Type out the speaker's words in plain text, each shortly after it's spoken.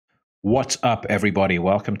What's up, everybody?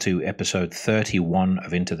 Welcome to episode 31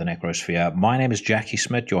 of Into the Necrosphere. My name is Jackie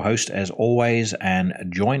Smith, your host as always, and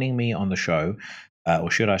joining me on the show, or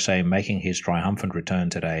should I say making his triumphant return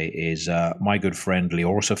today, is my good friend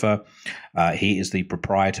Liorcifer. He is the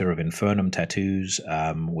proprietor of INFERNUM Tattoos,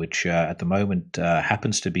 which at the moment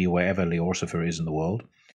happens to be wherever Liorcifer is in the world.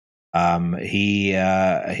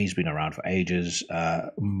 He's been around for ages,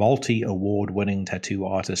 multi-award winning tattoo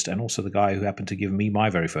artist, and also the guy who happened to give me my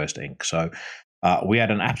very first ink. So we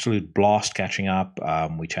had an absolute blast catching up.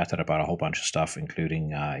 We chatted about a whole bunch of stuff,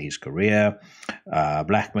 including his career,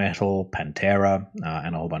 black metal, Pantera,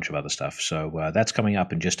 and a whole bunch of other stuff. So that's coming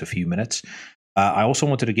up in just a few minutes. I also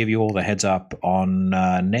wanted to give you all the heads up on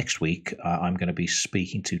next week. I'm going to be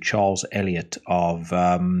speaking to Charles Elliott of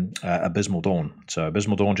Abysmal Dawn. So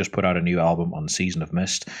Abysmal Dawn just put out a new album on Season of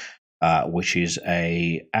Mist, which is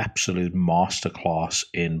a absolute masterclass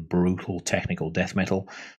in brutal technical death metal.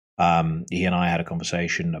 He and I had a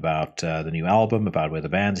conversation about the new album, about where the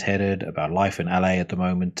band's headed, about life in LA at the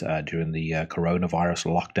moment during the coronavirus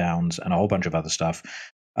lockdowns, and a whole bunch of other stuff.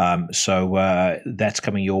 So that's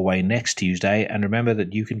coming your way next Tuesday. And remember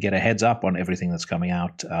that you can get a heads up on everything that's coming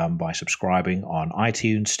out by subscribing on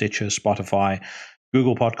iTunes, Stitcher, Spotify,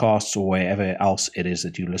 Google Podcasts, or wherever else it is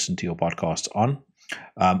that you listen to your podcasts on.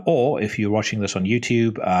 Or if you're watching this on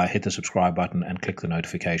YouTube, hit the subscribe button and click the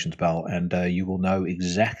notifications bell, and you will know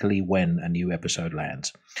exactly when a new episode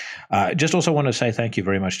lands. Just also want to say thank you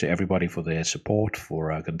very much to everybody for their support,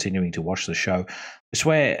 for continuing to watch the show. I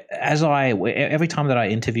swear, every time that I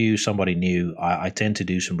interview somebody new, I tend to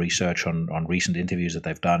do some research on recent interviews that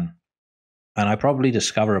they've done. And I probably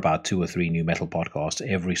discover about 2 or 3 new metal podcasts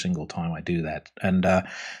every single time I do that. And a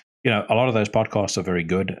lot of those podcasts are very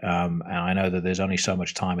good, and I know that there's only so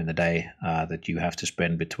much time in the day that you have to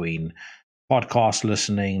spend between podcast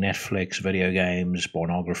listening, Netflix, video games,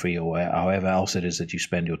 pornography, or however else it is that you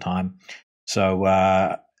spend your time.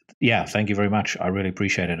 So, thank you very much. I really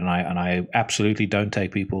appreciate it, and I absolutely don't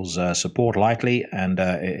take people's support lightly, and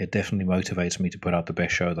it definitely motivates me to put out the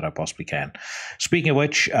best show that I possibly can. Speaking of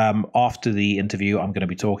which, after the interview, I'm going to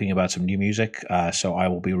be talking about some new music. So I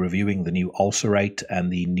will be reviewing the new Ulcerate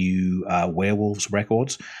and the new Werewolves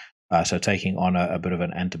records. So taking on a bit of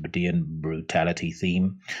an Antipodean brutality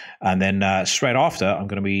theme. And then straight after, I'm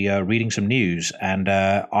going to be reading some news. And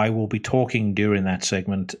I will be talking during that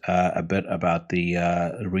segment a bit about the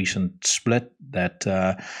recent split that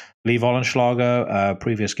Lee Wallenschlager,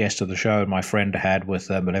 previous guest of the show, and my friend had with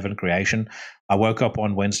Malevolent Creation. I woke up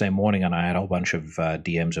on Wednesday morning and I had a whole bunch of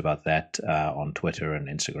DMs about that on Twitter and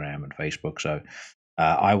Instagram and Facebook. So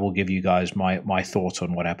I will give you guys my thoughts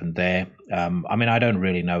on what happened there. I don't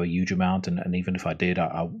really know a huge amount, and even if I did,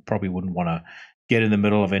 I probably wouldn't want to get in the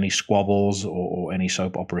middle of any squabbles or any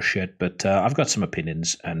soap opera shit, but I've got some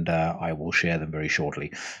opinions, and I will share them very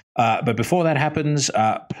shortly. But before that happens,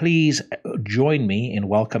 please join me in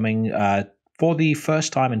welcoming, for the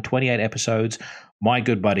first time in 28 episodes, my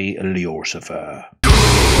good buddy Liorcifer.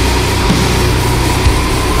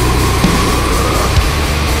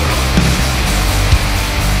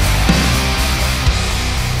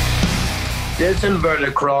 This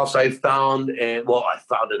inverted cross I found, I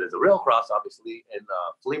found it as a real cross, obviously, in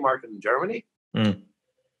a flea market in Germany. Mm.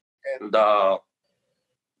 And a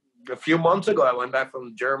few months ago, I went back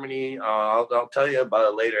from Germany. I'll tell you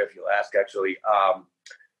about it later if you ask, actually.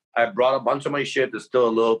 I brought a bunch of my shit. There's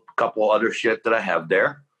still a couple other shit that I have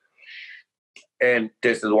there. And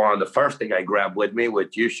this is one of the first thing I grabbed with me,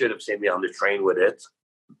 which you should have seen me on the train with it.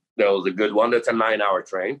 That was a good one. That's a 9-hour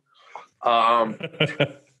train.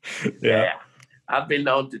 Yeah. I've been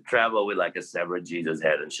known to travel with like a severed Jesus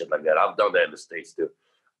head and shit like that. I've done that in the States too.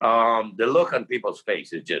 The look on people's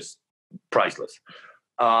face is just priceless.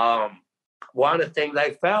 One of the things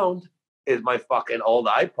I found is my fucking old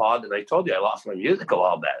iPod, and I told you I lost my music a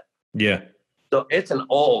while back. Yeah. So it's an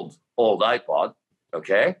old iPod,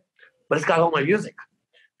 okay? But it's got all my music.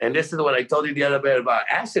 And this is what I told you the other bit about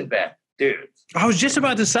Acid Bath, dude. I was just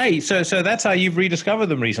about to say, so that's how you've rediscovered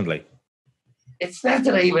them recently. It's not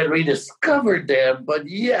that I even rediscovered them, but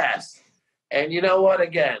yes. And you know what?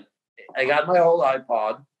 Again, I got my whole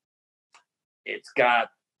iPod. It's got,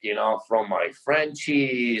 from my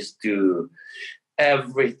Frenchies to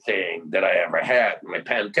everything that I ever had. My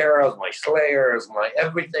Panteras, my Slayers, my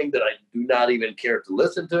everything that I do not even care to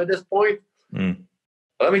listen to at this point. Mm.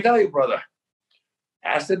 But let me tell you, brother,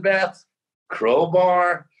 Acid Bath,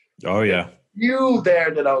 Crowbar. Oh, yeah. You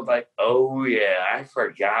there that I was like, oh yeah, I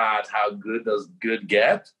forgot how good does good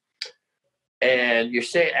get. And you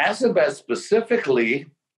say Acid Bath specifically,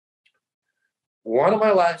 one of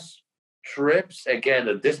my last trips. Again,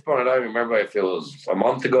 at this point, I don't remember if it was a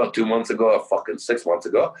month ago, 2 months ago, or fucking 6 months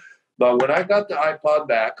ago. But when I got the iPod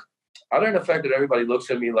back, other than the fact that everybody looks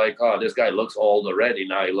at me like, oh, this guy looks old already.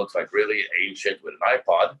 Now he looks like really ancient with an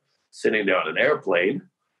iPod sitting there on an airplane.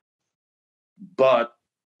 But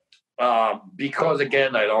because,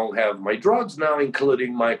 again, I don't have my drugs now,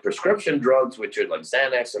 including my prescription drugs, which are like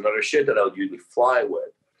Xanax and other shit that I would usually fly with.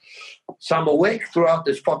 So I'm awake throughout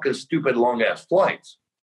this fucking stupid long-ass flights.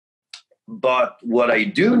 But what I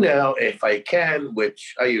do now, if I can,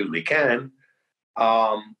 which I usually can,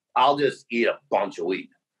 I'll just eat a bunch of weed.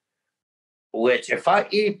 Which, if I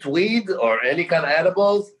eat weed or any kind of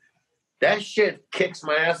edibles, that shit kicks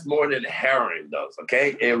my ass more than heroin does,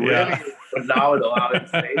 okay? It really is phenomenal how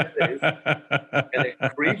insane it is. And it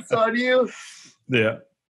creeps on you. Yeah.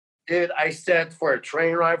 Dude, I sat for a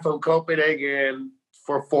train ride from Copenhagen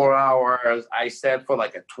for 4 hours. I sat for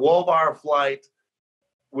like a 12-hour flight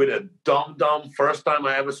with a dumb, first time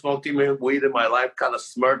I ever smoked even weed in my life, kind of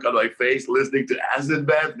smirk on my face, listening to acid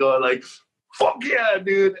bath, going like, fuck yeah,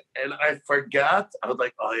 dude. And I forgot. I was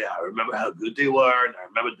like, oh yeah, I remember how good they were. And I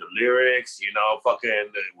remember the lyrics,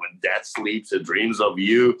 fucking when death sleeps and dreams of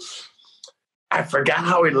you. I forgot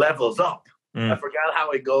how it levels up. I forgot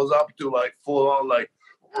how it goes up to like full on like,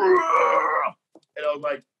 and I was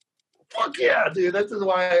like, fuck yeah, dude. This is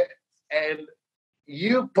why. And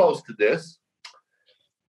you posted this.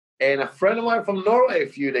 And a friend of mine from Norway a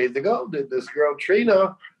few days ago, this girl,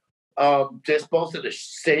 Trina, just posted the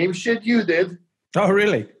same shit you did. Oh,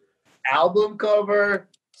 really? Album cover,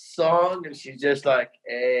 song, and she's just like,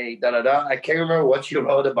 hey, da-da-da. I can't remember what she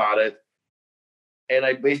wrote about it. And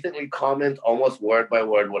I basically comment almost word by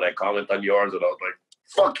word when I comment on yours, and I was like,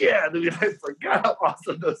 fuck yeah, dude. I forgot how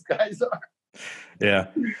awesome those guys are. Yeah,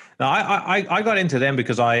 no, I got into them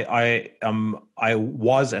because I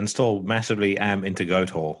was and still massively am into Goat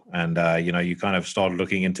Hall, and you kind of started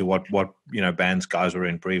looking into what bands guys were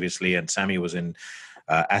in previously, and Sammy was in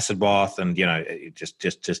Acid Bath, and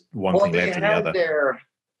just one thing led to the other.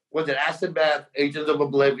 Was it Acid Bath, Agents of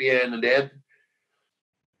Oblivion, and then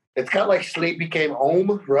it's kind of like Sleep Became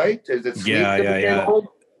Home, right? Is it Sleep Became Home?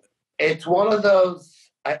 It's one of those.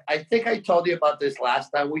 I think I told you about this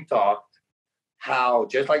last time we talked. How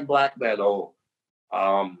just like black metal,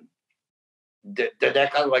 that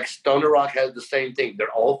kind of like stoner rock has the same thing. They're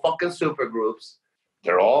all fucking super groups.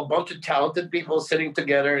 They're all a bunch of talented people sitting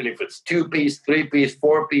together, and if it's 2-piece, 3-piece,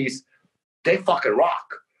 4-piece, they fucking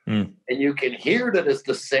rock. And you can hear that it's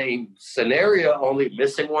the same scenario, only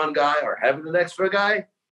missing one guy or having an extra guy.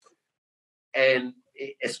 And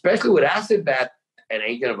especially with Acid Bath and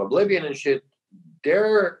Agent of Oblivion and shit,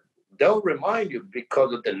 they'll remind you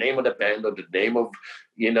because of the name of the band or the name of,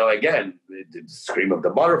 again, the Scream of the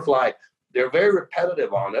Butterfly. They're very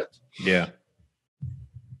repetitive on it. Yeah.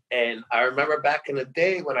 And I remember back in the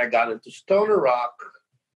day when I got into stoner rock,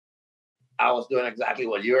 I was doing exactly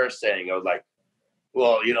what you were saying. I was like,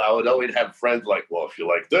 well, I would always have friends like, well, if you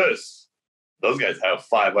like this, those guys have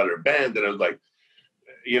 500 bands. And it was like,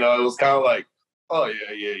 it was kind of like, oh,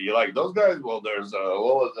 yeah, you like those guys? Well, there's, what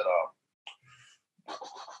was it?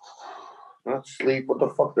 Not Sleep, what the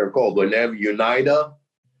fuck they're called? When they have Unida,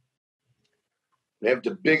 they have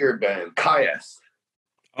the bigger band, Kayas.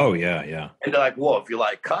 Oh, yeah. And they're like, well, if you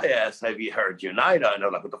like Kayas, have you heard Unida? And they're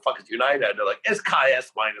like, what the fuck is Unida? And they're like, it's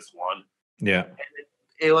Kayas minus one. Yeah. And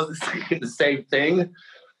it was the same thing.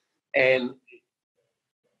 And,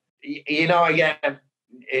 again,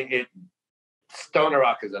 stoner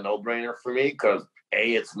rock is a no-brainer for me because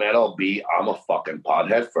A, it's metal, B, I'm a fucking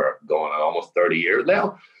pothead for going on almost 30 years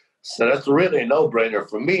now. So that's really a no-brainer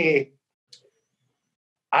for me.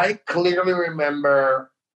 I clearly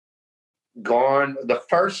remember going the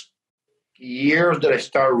first years that I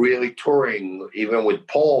started really touring, even with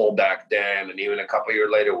Paul back then, and even a couple of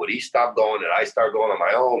years later when he stopped going and I started going on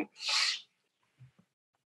my own.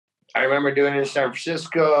 I remember doing it in San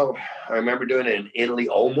Francisco. I remember doing it in Italy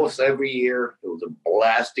almost every year. It was a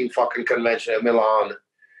blasting fucking convention in Milan.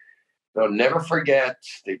 I'll never forget.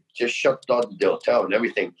 They just shut down the hotel and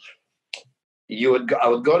everything. I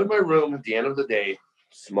would go to my room at the end of the day,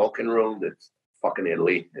 smoking room. It's fucking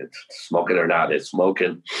Italy. It's smoking or not, it's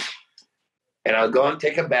smoking. And I would go and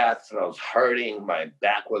take a bath, and I was hurting. My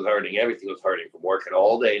back was hurting. Everything was hurting from working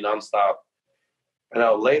all day nonstop. And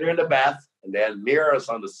I would lay there in the bath, and they had mirrors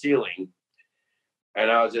on the ceiling.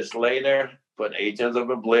 And I would just lay there, put Agents of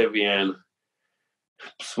Oblivion,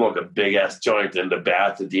 smoke a big-ass joint in the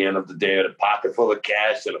bath at the end of the day with a pocket full of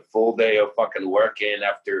cash and a full day of fucking working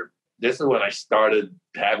after. This is when I started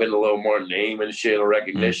having a little more name and shit and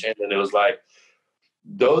recognition. And it was like,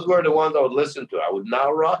 those were the ones I would listen to. I would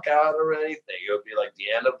not rock out or anything. It would be like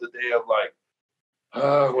the end of the day of like,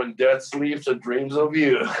 when death sleeps and dreams of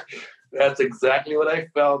you. That's exactly what I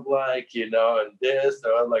felt like, you know, and this,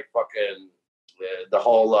 or like fucking the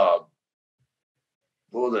whole,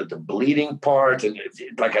 what was it, the bleeding part, and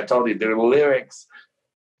like I told you, their lyrics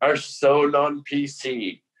are so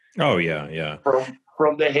non-PC. Oh yeah.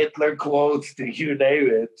 From the Hitler quotes to you name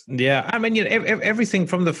it. Yeah, I mean, you know, everything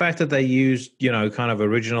from the fact that they used, you know, kind of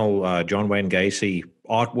original John Wayne Gacy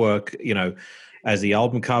artwork, you know, as the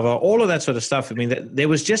album cover, all of that sort of stuff. I mean, there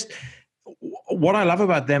was just what I love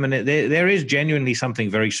about them, and there is genuinely something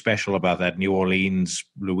very special about that New Orleans,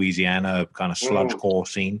 Louisiana kind of sludge core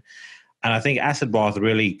scene. And I think Acid Bath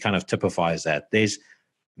really kind of typifies that.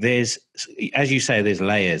 There's, as you say, there's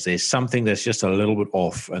layers. There's something that's just a little bit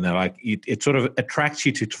off, and they're like, it sort of attracts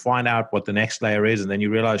you to find out what the next layer is, and then you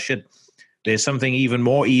realize, shit, there's something even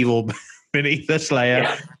more evil beneath this layer,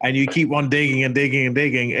 and you keep on digging and digging and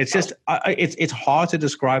digging. It's just, it's hard to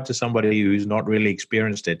describe to somebody who's not really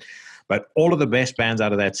experienced it. But all of the best bands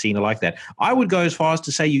out of that scene are like that. I would go as far as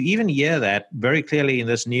to say you even hear that very clearly in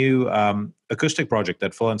this new acoustic project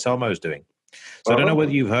that Phil Anselmo is doing. So I don't know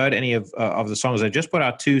whether you've heard any of the songs. They've just put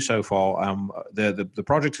out 2 so far. The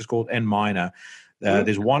project is called N Minor.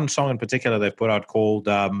 There's one song in particular they've put out called,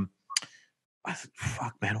 what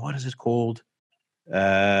is it called?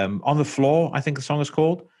 On the Floor, I think the song is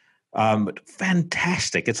called. But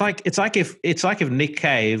fantastic. It's like if Nick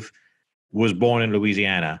Cave was born in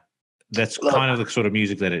Louisiana. That's kind of the sort of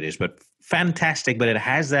music that it is, but fantastic. But it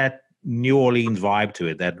has that New Orleans vibe to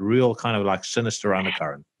it, that real kind of like sinister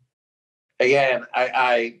undercurrent. Again,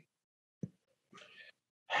 I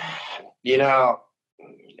you know,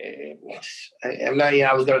 I'm not.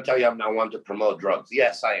 I was going to tell you I'm not one to promote drugs.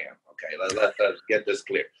 Yes, I am. Okay, let's get this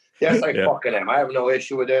clear. Yes, I fucking am. I have no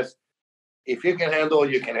issue with this. If you can handle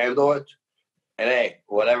it, you can handle it. And hey,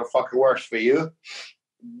 whatever fucking works for you.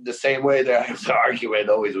 The same way that I have to argue with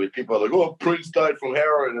always with people like, oh, Prince died from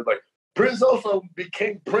heroin. And like, Prince also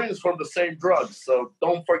became Prince from the same drugs. So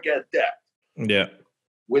don't forget that. Yeah.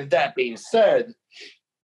 With that being said,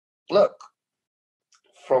 look,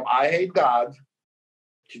 from I Hate God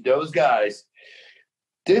to those guys,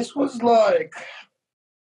 this was like,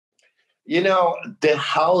 you know,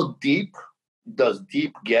 how deep does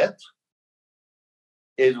deep get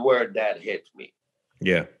is where that hit me.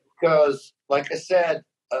 Yeah. Because, like I said,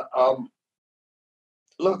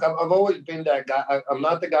 look, I've always been that guy. I'm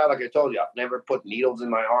not the guy, like I told you. I've never put needles in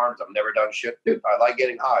my arms. I've never done shit. Dude, I like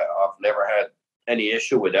getting high. I've never had any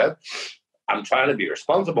issue with that. I'm trying to be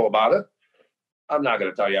responsible about it. I'm not going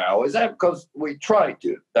to tell you I always have because we try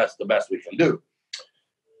to. That's the best we can do.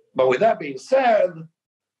 But with that being said,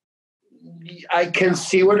 I can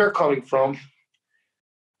see where they're coming from.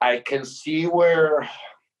 I can see where...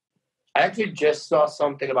 I actually just saw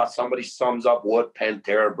something about somebody sums up what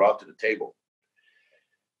Pantera brought to the table.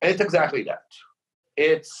 And it's exactly that.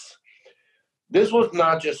 This was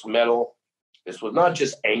not just metal. This was not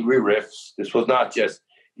just angry riffs. This was not just,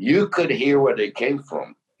 you could hear where they came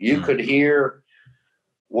from. You could hear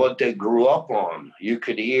what they grew up on. You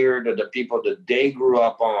could hear that the people that they grew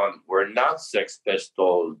up on were not Sex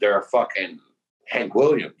Pistols. They're fucking Hank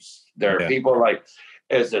Williams. There are people like,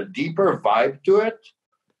 there's a deeper vibe to it.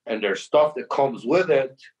 And there's stuff that comes with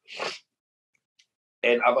it.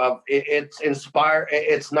 And it's inspired.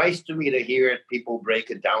 It's nice to me to hear people break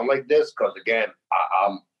it down like this. Because, again,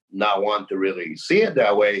 I'm not one to really see it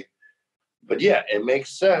that way. But, yeah, it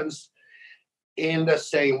makes sense in the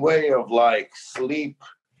same way of, like, Sleep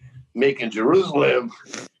making Jerusalem,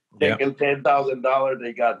 taking $10,000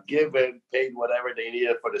 they got given, paid whatever they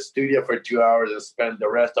needed for the studio for 2 hours and spent the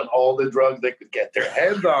rest on all the drugs they could get their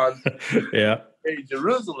hands on. In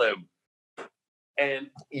Jerusalem, and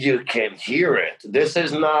you can hear it. This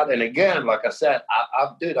is not, and again, like I said,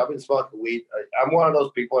 I've been smoking weed. I'm one of those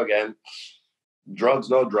people again. Drugs,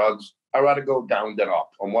 no drugs. I'd rather go down than up.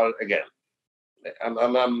 I'm old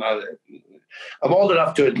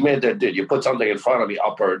enough to admit that, dude, you put something in front of me,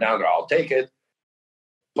 up or down, or I'll take it.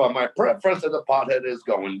 But my preference of the pothead is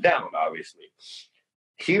going down. Obviously,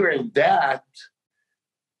 hearing that.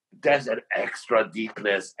 There's an extra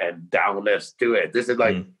deepness and downness to it. This is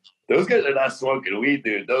like, those guys are not smoking weed,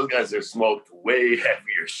 dude. Those guys are smoked way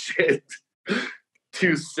heavier shit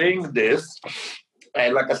to sing this.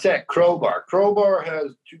 And like I said, Crowbar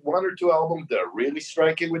has 1 or 2 albums that are really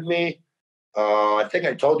striking with me. I think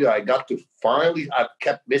I told you I've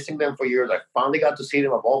kept missing them for years. I finally got to see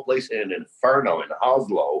them of all places in Inferno in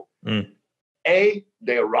Oslo. They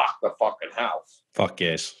rocked the fucking house. Fuck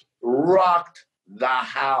yes. Rocked the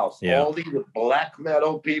house. All these black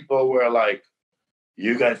metal people were like,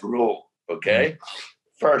 You guys rule, okay?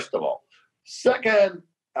 First of all. Second,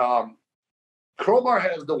 Crowbar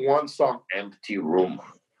has the one song, Empty Room.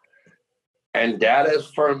 And that is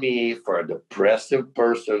for me, for a depressive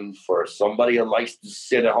person, for somebody who likes to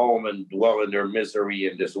sit at home and dwell in their misery,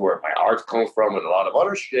 and this is where my heart comes from and a lot of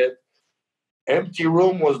other shit. Empty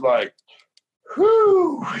Room was like,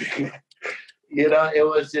 whew. You know, it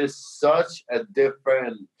was just such a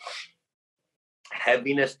different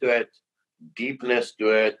heaviness to it, deepness to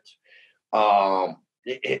it.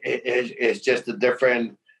 It's just a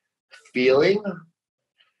different feeling.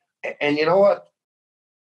 And you know what?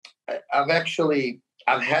 I've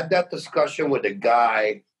had that discussion with a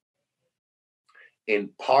guy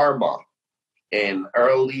in Parma in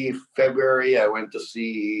early February. I went to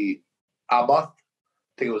see Abba. I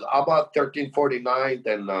think it was Abba 1349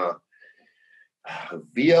 and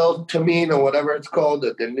VL Tamine or whatever it's called,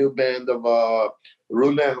 the new band of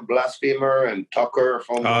Rune Blasphemer and Tucker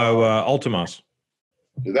from Ultimas.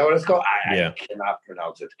 Is that what it's called? I cannot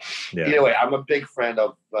pronounce it. Yeah. Either way, I'm a big fan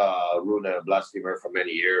of Rune and Blasphemer for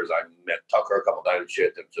many years. I met Tucker a couple times,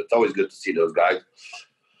 shit, and so it's always good to see those guys.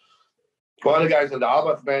 One of the guys in the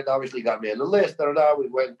Abbott band obviously got me on the list. We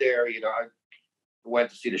went there, you know, I went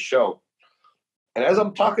to see the show. And as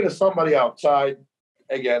I'm talking to somebody outside,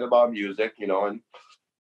 again, about music, you know, and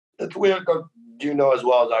it's weird because you know as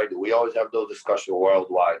well as I do, we always have those discussions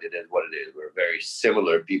worldwide. It is what it is. We're very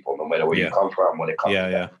similar people, no matter where you come from when it comes to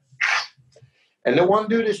that. And the one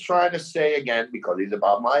dude is trying to say, again, because he's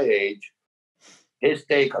about my age, his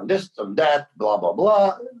take on this and that, blah, blah,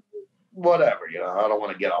 blah, whatever. You know, I don't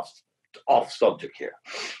want to get off subject here.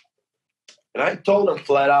 And I told him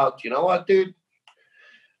flat out, you know what, dude?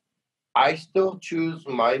 I still choose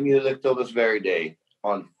my music till this very day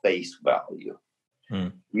on face value.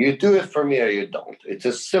 You do it for me or you don't. It's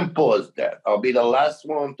as simple as that. I'll be the last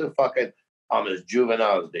one to I'm as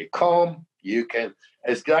juvenile as they come. You can,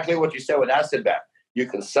 exactly what you said with Acid Bat. You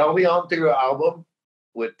can sell me onto your album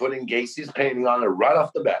with putting Gacy's painting on it right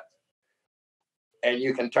off the bat. And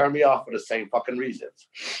you can turn me off for the same fucking reasons.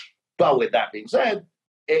 But with that being said,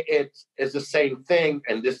 it's the same thing.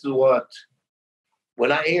 And this is what,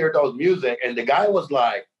 when I hear those music, and the guy was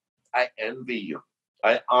like, I envy you.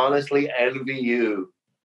 I honestly envy you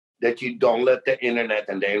that you don't let the internet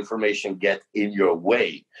and the information get in your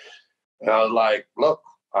way. And I was like, look,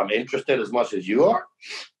 I'm interested as much as you are.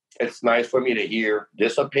 It's nice for me to hear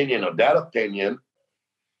this opinion or that opinion.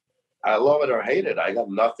 I love it or hate it. I got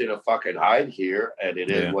nothing to fucking hide here, and it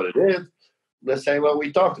is what it is. The same way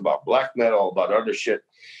we talked about black metal, about other shit.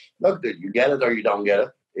 Look, dude, you get it or you don't get it.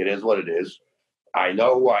 It is what it is. I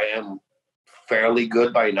know who I am fairly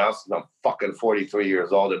good by now since I'm fucking 43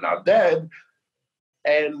 years old and not dead.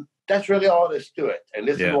 And that's really all there is to it. And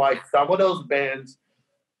this is why some of those bands,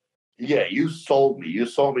 you sold me. You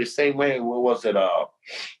sold me the same way. What was it?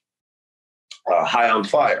 High on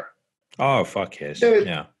Fire. Oh, fuck yes. Dude,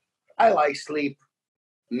 yeah. I like Sleep.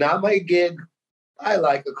 Not my gig. I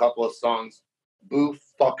like a couple of songs. Boo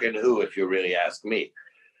fucking who, if you really ask me.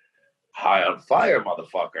 High on Fire,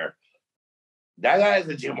 motherfucker. That guy's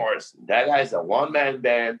a Jim Morrison. That guy's a one-man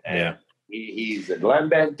band. And he's the Glenn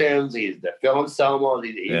Bentons. He's the Phil Anselmo.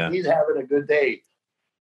 He's having a good day.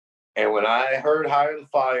 And when I heard High on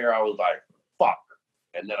Fire, I was like, fuck.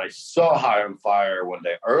 And then I saw High on Fire when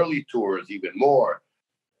the early tours even more.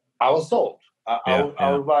 I was sold. I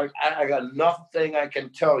was like, I got nothing I can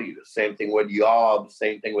tell you. Same thing with Yob.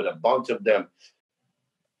 Same thing with a bunch of them.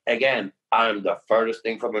 Again, I'm the furthest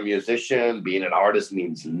thing from a musician. Being an artist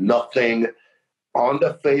means nothing. On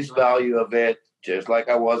the face value of it, just like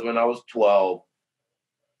I was when I was 12,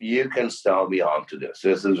 you can sell me onto this.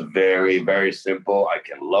 This is very, very simple. I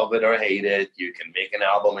can love it or hate it. You can make an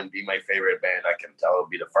album and be my favorite band. I can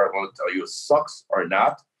be the first one to tell you it sucks or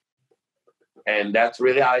not. And that's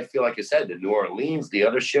really how I feel. Like you said, the New Orleans, the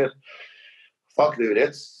other shit. Fuck, dude,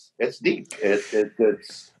 it's deep.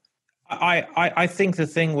 It's. I think the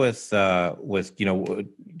thing with you know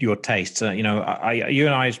your tastes, you know, you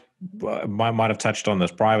and I might have touched on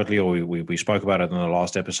this privately, or we spoke about it in the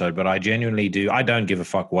last episode. But I genuinely do. I don't give a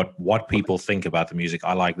fuck what people think about the music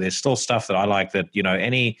I like. There's still stuff that I like that, you know,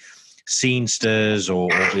 any scenesters or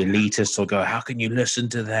elitists will go, how can you listen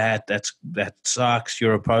to that? That sucks.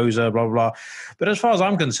 You're a poser, blah, blah, blah. But as far as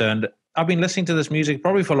I'm concerned, I've been listening to this music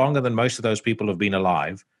probably for longer than most of those people have been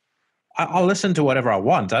alive. I'll listen to whatever I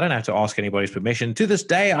want. I don't have to ask anybody's permission. To this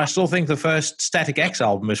day, I still think the first Static X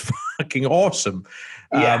album is fucking awesome.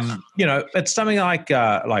 Yes. You know, it's something like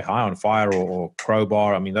High on Fire or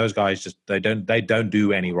Crowbar. I mean, those guys just they don't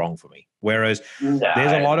do any wrong for me. Whereas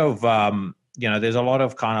there's a lot of there's a lot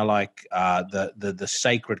of kind of like the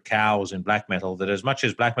sacred cows in black metal, that as much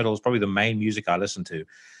as black metal is probably the main music I listen to,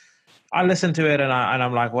 I listen to it and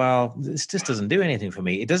I'm like, well, this just doesn't do anything for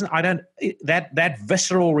me. It doesn't. I don't. That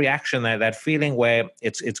visceral reaction, that feeling where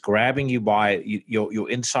it's grabbing you by your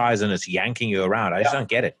insides and it's yanking you around. I just don't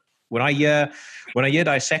get it. When I hear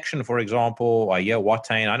Dissection, for example, I hear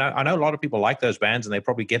Watain. I know a lot of people like those bands and they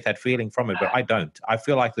probably get that feeling from it, but I don't. I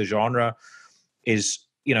feel like the genre is,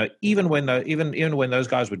 even when those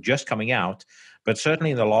guys were just coming out, but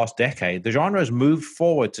certainly in the last decade, the genre has moved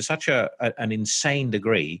forward to such an insane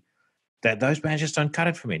degree that those bands just don't cut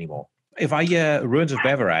it for me anymore. If I hear Ruins of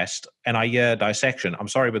Beverast and I hear Dissection, I'm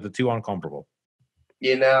sorry, but the two aren't comparable.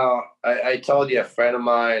 I told you a friend of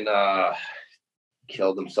mine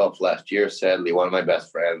killed himself last year, sadly. One of my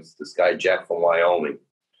best friends, this guy Jack from Wyoming.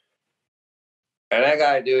 And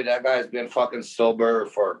that guy's been fucking sober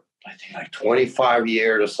for, I think, like 25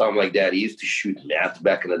 years or something like that. He used to shoot gnats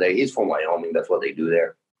back in the day. He's from Wyoming. That's what they do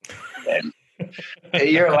there. And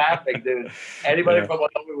you're laughing, dude. Anybody from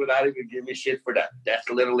Wyoming would not even give me shit for that. That's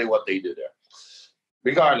literally what they do there.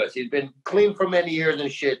 Regardless, he's been clean for many years and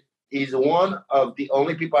shit. He's one of the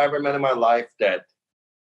only people I ever met in my life that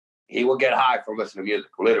he will get high from listening to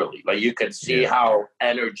music, literally. Like, you can see how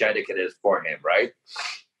energetic it is for him, right?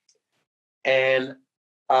 And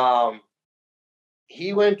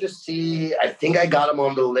he went to see, I think I got him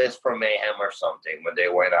on the list for Mayhem or something when they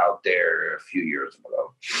went out there a few years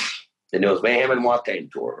ago. And it was Mayhem and Watain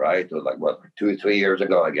tour, right? It was like, 2 or 3 years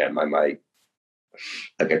ago. Again, like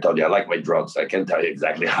I told you, I like my drugs. I can't tell you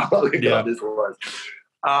exactly how long ago this was.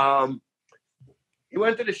 He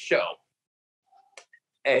went to the show,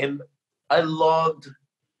 and I loved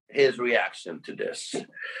his reaction to this.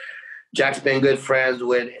 Jack's been good friends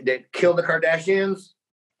with, they killed the Kardashians.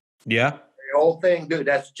 Yeah. The whole thing, dude,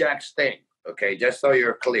 that's Jack's thing. Okay, just so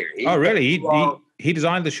you're clear. Really? He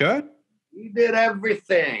designed the shirt? He did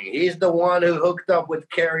everything. He's the one who hooked up with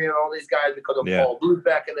Carrie and all these guys because of Paul Booth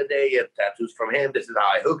back in the day. He had tattoos from him. This is how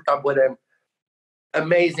I hooked up with him.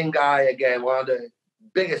 Amazing guy. Again, one of the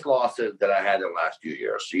biggest losses that I had in the last few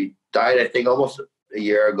years. He died, I think, almost a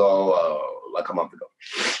year ago, like a month ago.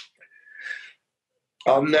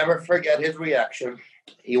 I'll never forget his reaction.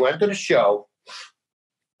 He went to the show,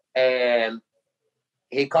 and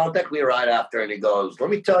he contacted me right after, and he goes, let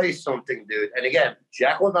me tell you something, dude. And again,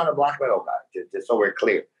 Jack was not a black metal guy, just so we're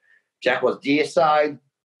clear. Jack was deicide,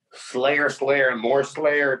 Slayer, and more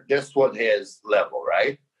Slayer. This was his level,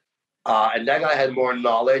 right? And that guy had more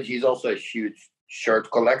knowledge. He's also a huge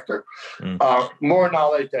shirt collector. More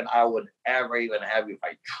knowledge than I would ever even have if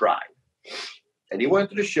I tried. And he went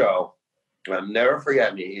to the show. I'll never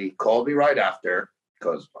forget me. He called me right after,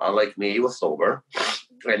 because unlike me, he was sober.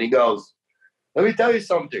 And he goes, let me tell you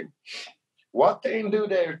something. What they do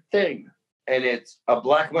their thing, and it's a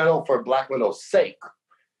black metal for black metal's sake.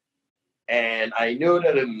 And I knew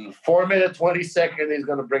that in 4 minutes, 20 seconds, he's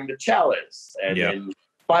going to bring the chalice. And in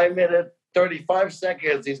 5 minutes, 35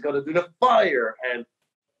 seconds, he's going to do the fire. And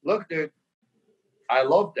look, dude, I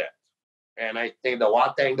love that. And I think the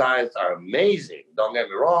Watain guys are amazing. Don't get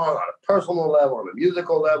me wrong, on a personal level, on a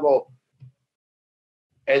musical level.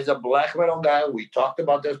 As a black metal guy, we talked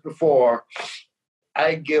about this before,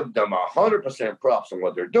 I give them 100% props on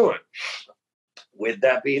what they're doing. With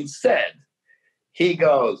that being said, he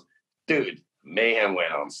goes, dude, Mayhem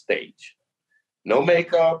went on stage. No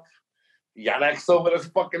makeup. Yannick's over his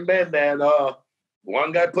fucking bandana.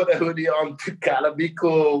 One guy put a hoodie on to kind of be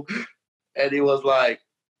cool. And he was like,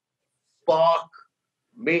 fuck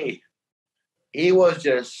me. He was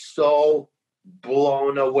just so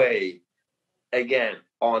blown away, again,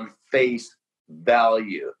 on face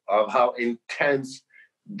value of how intense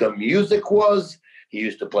the music was. He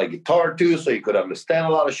used to play guitar too, so he could understand a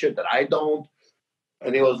lot of shit that I don't.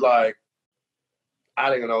 And he was like, I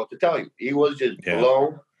don't even know what to tell you. He was just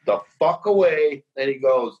blown the fuck away. And he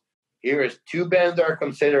goes, here is two bands that are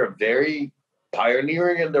considered very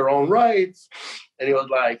pioneering in their own rights. And he was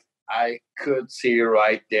like, I could see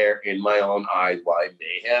right there in my own eyes why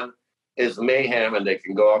Mayhem is Mayhem, and they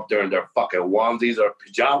can go up there in their fucking onesies or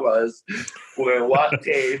pajamas where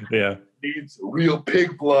Watain needs real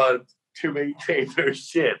pig blood to maintain their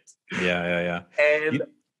shit. Yeah. And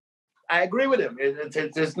I agree with him.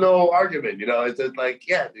 There's no argument, you know. It's just like,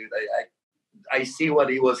 yeah, dude, I see what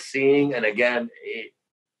he was seeing. And again,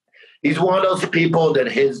 he's one of those people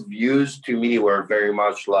that his views to me were very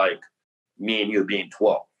much like me and you being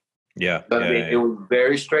 12. Yeah. It was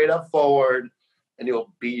very straight up forward. And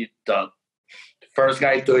he'll be the first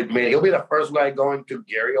guy to admit, he'll be the first guy going to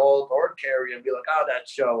Gary Holt or Carrie and be like, oh, that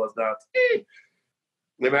show was nuts.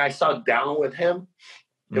 Maybe I saw Down with him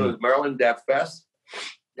It was Maryland Death Fest.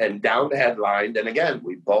 And down the headline, and again,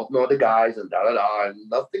 we both know the guys and da-da-da, and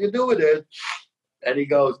nothing to do with it. And he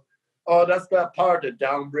goes, oh, that's that part that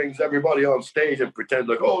Down brings everybody on stage and pretends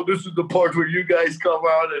like, oh, this is the part where you guys come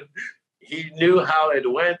out. And he knew how it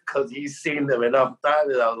went because he's seen them enough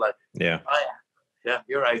times. And I was like, yeah. Oh, yeah,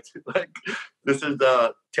 you're right. Like, this is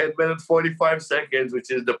the 10 minutes, 45 seconds, which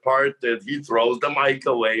is the part that he throws the mic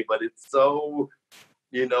away. But it's so,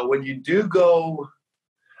 when you do go,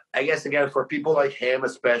 I guess, again, for people like him,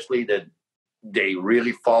 especially, that they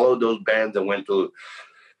really followed those bands and went to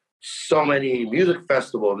so many music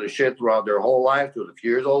festivals and shit throughout their whole life, to a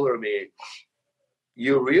few years older than me,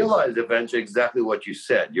 you realize eventually exactly what you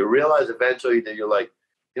said. You realize eventually that you're like,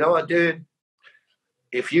 you know what, dude?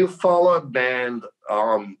 If you follow a band,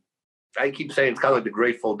 I keep saying it's kind of like the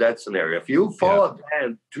Grateful Dead scenario. If you follow a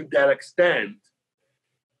band to that extent,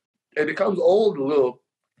 it becomes old a little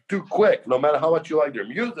too quick. No matter how much you like their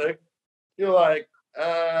music, you're like,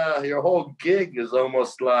 your whole gig is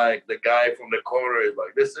almost like the guy from the corner is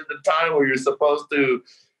like, this is the time where you're supposed to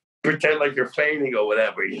pretend like you're fainting or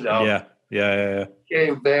whatever, Yeah.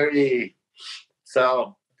 Getting very,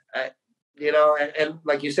 so, and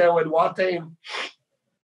like you said with Watain,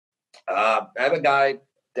 I have a guy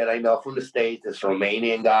that I know from the States, this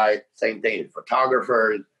Romanian guy, same thing,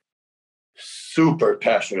 photographer, super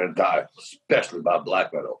passionate guy, especially about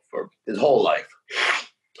black metal for his whole life.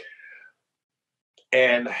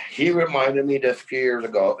 And he reminded me this a few years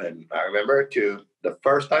ago, and I remember it too, the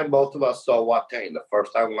first time both of us saw Watain, the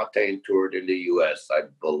first time Watain toured in the US, I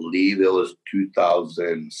believe it was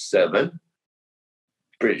 2007.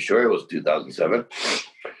 Pretty sure it was 2007.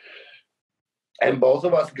 And both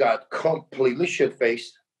of us got completely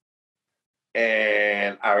shit-faced.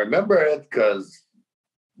 And I remember it because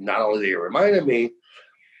not only did he remind me,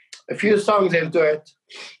 a few songs into it,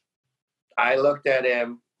 I looked at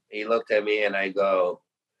him, he looked at me, and I go,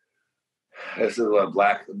 this is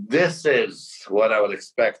what I would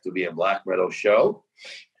expect to be a black metal show.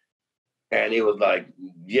 And he was like,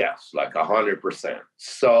 yes, like 100%.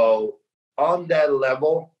 So on that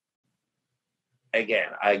level, again,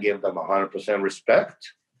 I give them 100%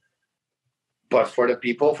 respect. But for the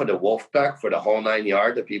people, for the Wolfpack, for the whole 9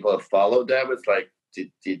 yards, the people that follow them, it's like,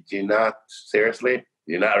 did you not, seriously?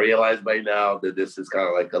 You not realize by now that this is kind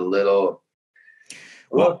of like a little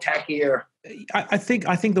tackier? I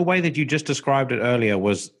think the way that you just described it earlier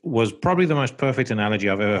was probably the most perfect analogy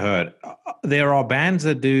I've ever heard. There are bands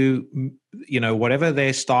that do, whatever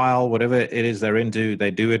their style, whatever it is they're into,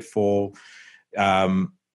 they do it for,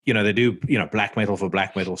 they do, black metal for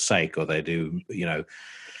black metal's sake, or they do,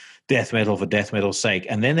 death metal for death metal's sake.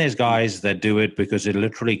 And then there's guys that do it because it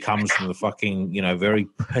literally comes from the fucking, very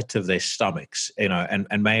pit of their stomachs, and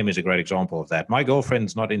Mayhem is a great example of that. My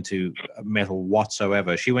girlfriend's not into metal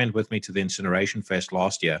whatsoever. She went with me to the Incineration Fest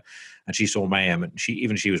last year and she saw Mayhem, and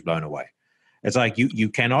she was blown away. It's like, you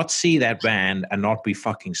cannot see that band and not be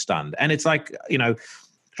fucking stunned. And it's like,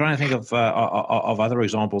 trying to think of other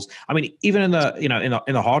examples. I mean, even in the, in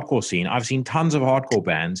the hardcore scene, I've seen tons of hardcore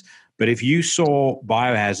bands. But if you saw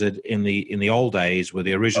Biohazard in the old days with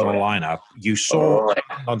the original lineup, you saw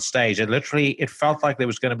on stage, it felt like there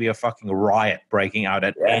was going to be a fucking riot breaking out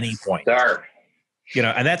at any point. Sir.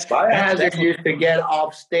 And that's Biohazard used to get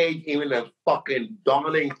off stage even in fucking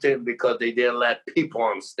Donington because they didn't let people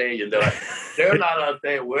on stage, and they're like, they're not on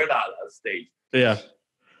stage, we're not on stage. Yeah.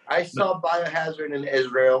 I saw Biohazard in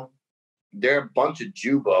Israel. They're a bunch of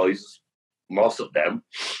Jew boys, most of them.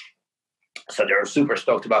 So they were super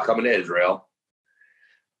stoked about coming to Israel.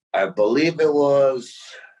 I believe it was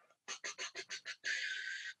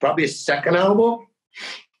probably a second album.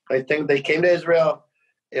 I think they came to Israel.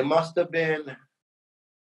 It must have been,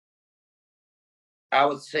 I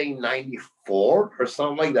would say, 94 or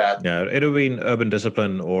something like that. Yeah, it would have been Urban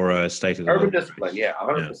Discipline or State of the Urban Discipline, yeah,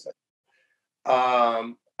 100%.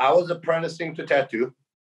 Yeah. I was apprenticing to tattoo.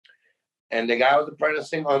 And the guy I was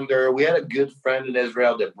apprenticing under, we had a good friend in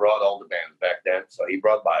Israel that brought all the bands back then. So he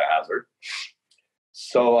brought Biohazard.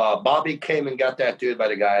 So Bobby came and got tattooed by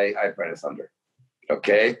the guy I apprenticed under.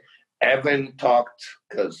 Okay. Evan talked,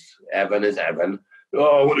 because Evan is Evan.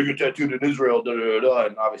 Oh, I want to get tattooed in Israel. Da, da, da.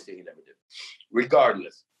 And obviously he never did.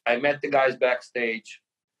 Regardless, I met the guys backstage.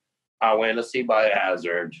 I went to see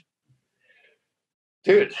Biohazard.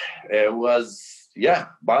 Dude, it was,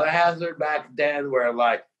 Biohazard back then were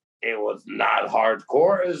like, it was not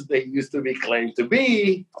hardcore as they used to be claimed to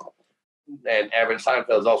be. And Evan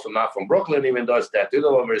Seinfeld is also not from Brooklyn, even though it's tattooed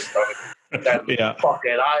all over his stomach. That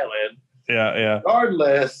fucking island. Yeah.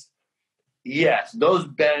 Regardless, yes, those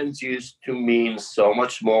bands used to mean so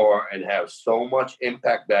much more and have so much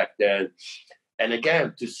impact back then. And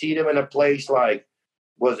again, to see them in a place like,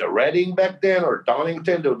 was it Reading back then or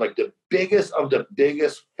Donington? They were like the biggest of the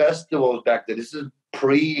biggest festivals back then. This is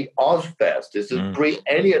pre-Ozfest. This is pre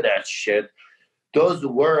any of that shit. Those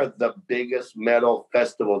were the biggest metal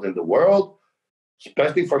festivals in the world,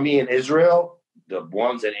 especially for me in Israel. The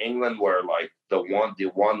ones in England were like the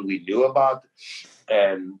one we knew about.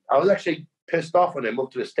 And I was actually pissed off when I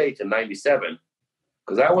moved to the States in 97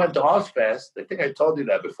 because I went to Ozfest. I think I told you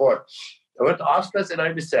that before. I went to Ozfest in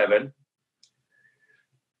 97.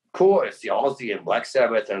 Cool, it's the Aussie and Black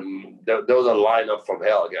Sabbath, and there was a lineup from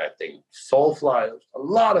hell again, I think. Soulfly, a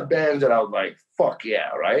lot of bands that I was like, fuck yeah,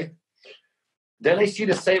 right? Then I see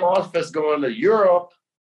the same Ozfest going to Europe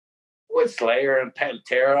with Slayer and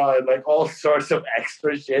Pantera and like all sorts of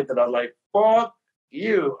extra shit, and I'm like, fuck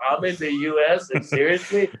you, I'm in the US, and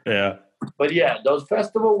seriously? Yeah. But yeah, those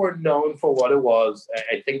festivals were known for what it was.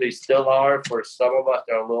 I think they still are. For some of us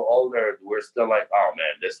that are a little older, we're still like, oh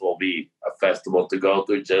man, this will be a festival to go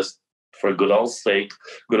to just for good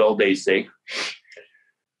old days' sake.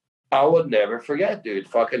 I would never forget, dude.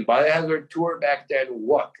 Fucking Biohazard tour back then,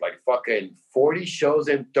 what? Like fucking 40 shows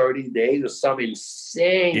in 30 days or some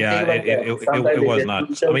insane thing like that. It was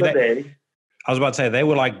nuts. I mean, I was about to say, they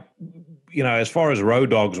were like, you know, as far as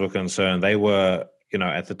Road Dogs were concerned, they were, you know,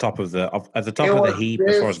 at the top of the heap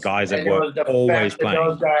as far as guys that were always playing.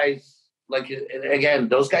 Those guys, like, again,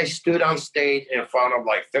 those guys stood on stage in front of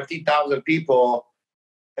like 50,000 people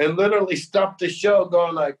and literally stopped the show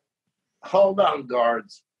going like, hold on,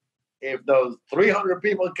 guards. If those 300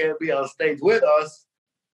 people can't be on stage with us,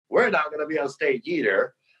 we're not going to be on stage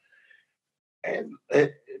either. And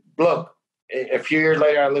look, a few years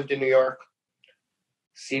later, I lived in New York.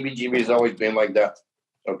 CBGB has always been like that.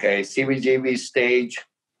 Okay, CBGB's stage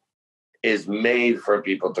is made for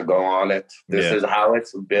people to go on it. This is how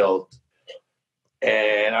it's built.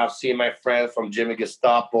 And I've seen my friends from Jimmy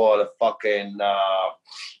Gestapo, the fucking,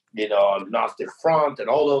 Gnostic Front, and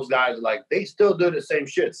all those guys, like, they still do the same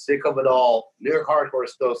shit. Sick of it all. New York Hardcore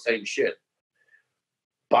is still the same shit.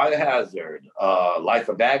 Biohazard, Life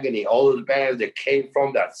of Agony, all those bands that came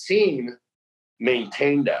from that scene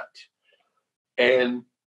maintain that. And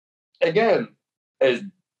again, as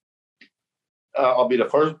I'll be the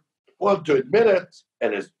first one to admit it,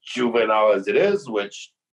 and as juvenile as it is,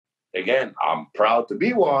 which, again, I'm proud to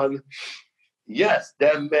be one, yes,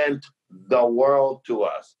 that meant the world to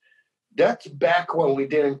us. That's back when we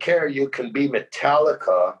didn't care you can be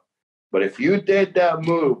Metallica, but if you did that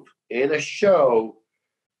move in a show,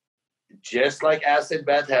 just like Acid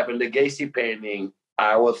Bath happened, the Gacy painting,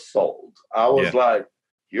 I was sold. I was like,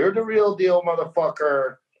 you're the real deal,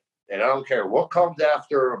 motherfucker. And I don't care what comes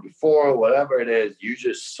after or before, or whatever it is, you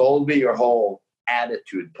just sold me your whole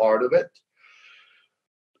attitude part of it.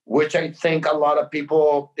 Which I think a lot of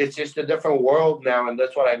people, it's just a different world now. And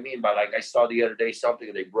that's what I mean by, like, I saw the other day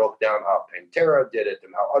something, they broke down how Pantera did it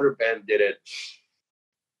and how other bands did it.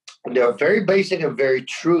 And they were very basic and very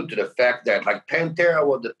true to the fact that, like, Pantera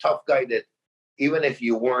was the tough guy that even if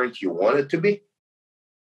you weren't, you wanted to be.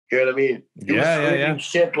 You know what I mean? He was screaming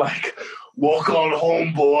shit like, walk on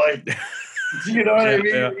home, boy. You know what I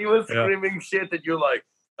mean? He was screaming shit that you're like,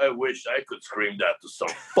 I wish I could scream that to some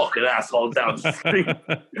fucking asshole down the street.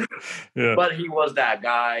 But he was that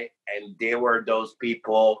guy, and they were those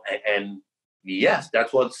people. And yes,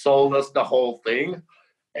 that's what sold us the whole thing.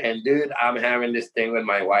 And dude, I'm having this thing with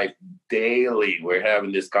my wife daily. We're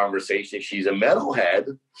having this conversation. She's a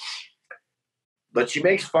metalhead, but she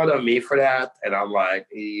makes fun of me for that. And I'm like,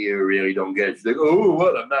 you really don't get it. She's like, oh,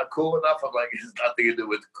 what? I'm not cool enough. I'm like, it's nothing to do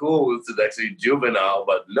with cool. It's actually juvenile.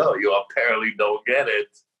 But no, you apparently don't get it.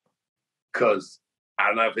 Because I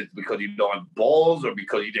don't know if it's because you don't have balls or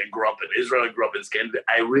because you didn't grow up in Israel and grew up in Scandinavia.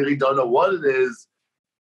 I really don't know what it is.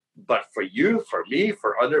 But for you, for me,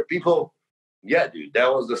 for other people, yeah, dude,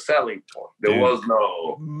 that was the selling point. There was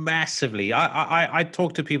no... Massively. I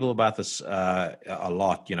talk to people about this a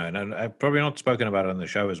lot, you know, and I've probably not spoken about it on the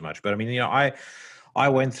show as much. But I mean, you know, I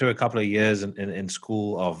went through a couple of years in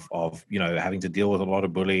school of, you know, having to deal with a lot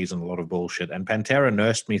of bullies and a lot of bullshit. And Pantera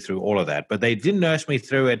nursed me through all of that. But they didn't nurse me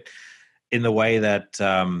through it in the way that,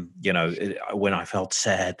 you know, when I felt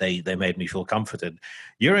sad, they made me feel comforted.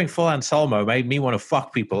 Hearing Full Anselmo made me want to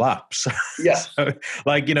fuck people up. So, so,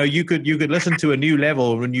 like, you know, you could listen to A New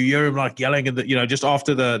Level when you hear him like yelling in the, you know, just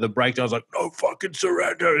after the breakdown, I was like, no fucking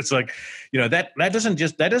surrender. It's like, you know, that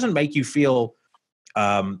doesn't make you feel,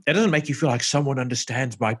 it doesn't make you feel like someone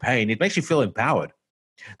understands my pain. It makes you feel empowered.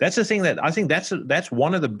 That's the thing that I think that's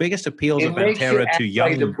one of the biggest appeals of Pantera to young.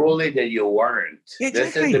 Like the bully that you weren't. Exactly.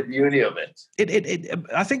 This is the beauty of it.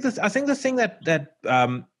 I think the thing that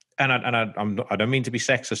I don't mean to be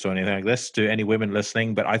sexist or anything like this to any women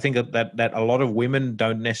listening, but I think that a lot of women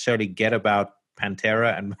don't necessarily get about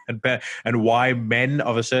Pantera and why men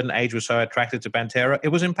of a certain age were so attracted to Pantera. It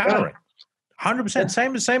was empowering. 100%.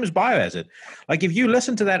 Same as Biohazard. Like, if you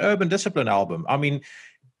listen to that Urban Discipline album, I mean,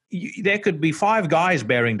 there could be 5 guys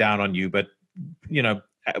bearing down on you, but you know,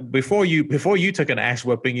 before you took an ass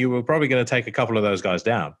whipping, you were probably going to take a couple of those guys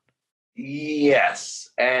down. Yes,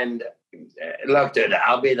 and look, dude,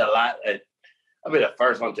 I'll be the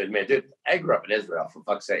first one to admit, dude, I grew up in Israel, for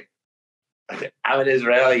fuck's sake. I'm an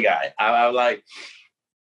Israeli guy. I'm like,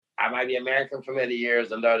 I might be American for many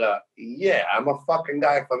years, and yeah, I'm a fucking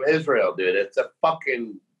guy from Israel, dude. It's a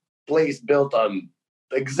fucking place built on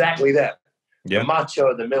exactly that. Yeah. The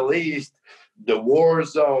macho, the Middle East, the war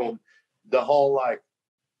zone, the whole like.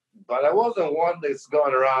 But I wasn't one that's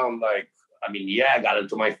going around like, I mean, yeah, I got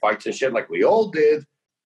into my fights and shit like we all did.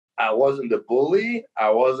 I wasn't the bully. I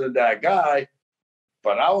wasn't that guy.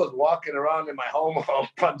 But I was walking around in my home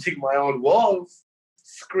punching my own walls,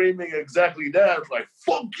 screaming exactly that, like,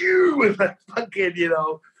 fuck you. And like, fucking, you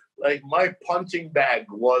know, like my punching bag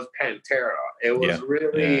was Pantera. It was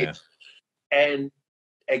really, and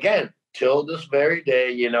again, till this very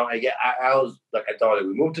day, you know, I was, like I told you,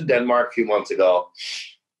 we moved to Denmark a few months ago.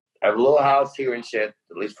 I have a little house here and shit,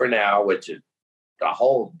 at least for now, which is a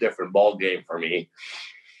whole different ball game for me.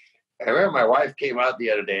 I remember my wife came out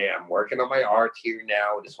the other day. I'm working on my art here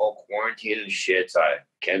now, this whole quarantine and shit. So I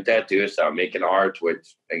can't tattoo, so I'm making art,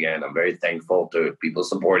 which, again, I'm very thankful to people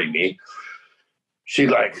supporting me. She's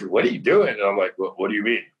like, what are you doing? And I'm like, what do you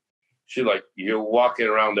mean? She's like, you're walking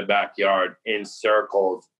around the backyard in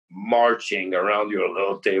circles, marching around your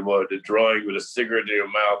little table, the drawing with a cigarette in your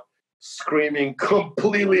mouth, screaming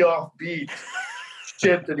completely off beat,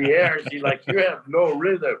 shit to the air. She's like, you have no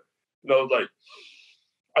rhythm. And I was like,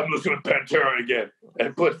 I'm listening to Pantera again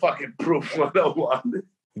and put fucking Proof 101.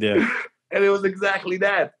 Yeah. And it was exactly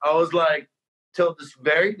that. I was like, till this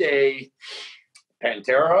very day,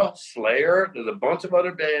 Pantera, Slayer, there's a bunch of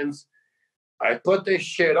other bands. I put this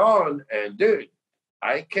shit on, and dude,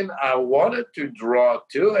 I wanted to draw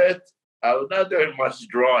to it. I was not doing much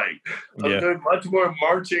drawing. I was doing much more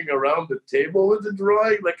marching around the table with the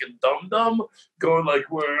drawing, like a dum-dum, going like,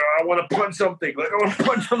 "Where I want to punch something. Like, I want to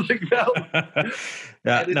punch something now."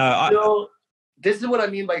 This is what I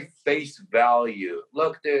mean by face value.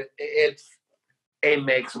 Look, dude, it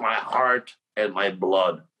makes my heart and my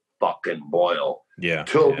blood fucking boil. Yeah.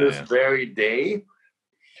 Till this very day.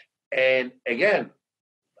 And again,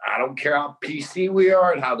 I don't care how PC we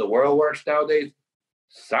are and how the world works nowadays.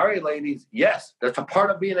 Sorry, ladies. Yes, that's a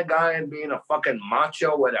part of being a guy and being a fucking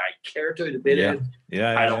macho, whether I care to admit it.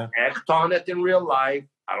 I don't act on it in real life.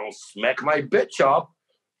 I don't smack my bitch up.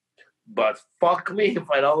 But fuck me if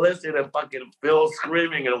I don't listen to fucking Phil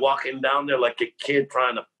screaming and walking down there like a kid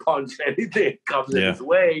trying to punch anything that comes in his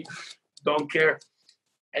way. Don't care.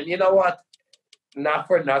 And you know what? Not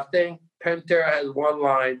for nothing, Pantera has one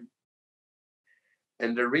line.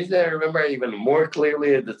 And the reason I remember even more clearly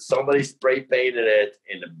is that somebody spray painted it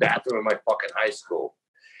in the bathroom of my fucking high school.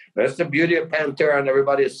 That's the beauty of Pantera, and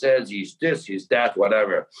everybody says he's this, he's that,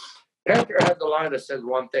 whatever. Pantera has a line that says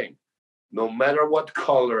one thing: no matter what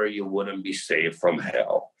color, you wouldn't be saved from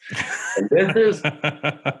hell. And this is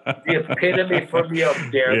the epitome for me of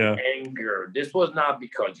their anger. This was not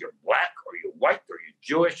because you're black or you're white or you're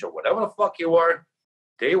Jewish or whatever the fuck you are.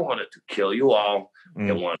 They wanted to kill you all.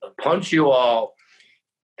 They wanted to punch you all.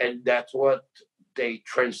 And that's what they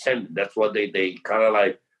transcended. That's what they kind of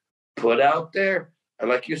like put out there. And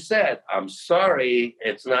like you said, I'm sorry,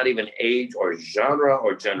 it's not even age or genre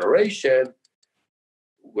or generation.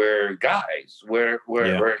 We're guys. We're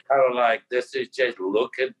kind of like, this is just,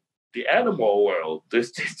 look at the animal world.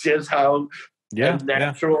 This is just how a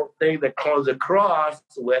natural thing that comes across,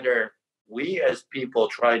 whether we as people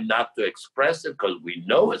try not to express it because we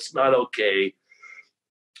know it's not okay.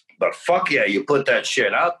 But fuck yeah, you put that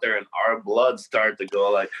shit out there and our blood start to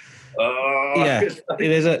go like, oh. Yeah,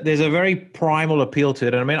 there's a very primal appeal to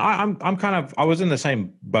it. And I mean, I was in the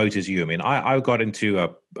same boat as you. I mean, I got into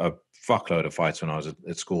a fuckload of fights when I was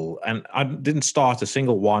at school, and I didn't start a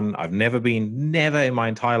single one. I've never in my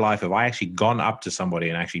entire life have I actually gone up to somebody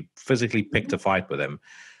and actually physically picked a fight with them.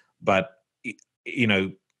 But, you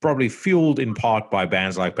know, probably fueled in part by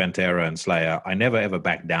bands like Pantera and Slayer. I never ever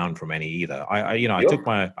backed down from any either. I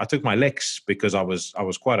took my licks because I was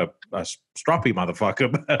quite a stroppy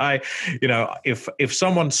motherfucker. But if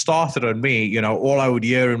someone started on me, all I would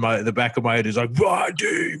hear in the back of my head is like, "My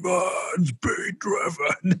demons be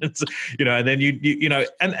driven," and then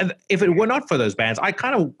and if it were not for those bands, I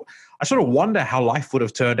sort of wonder how life would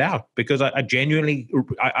have turned out, because I genuinely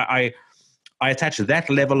I attach that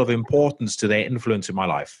level of importance to their influence in my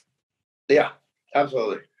life. Yeah,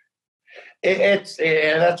 absolutely. It's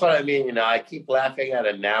and that's what I mean. I keep laughing at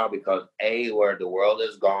it now because where the world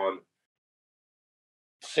is gone.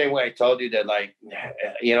 Same way I told you that, like,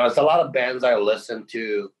 it's a lot of bands I listen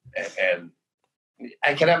to, and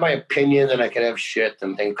I can have my opinion and I can have shit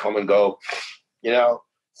and things come and go.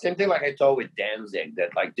 Same thing like I told with Danzig,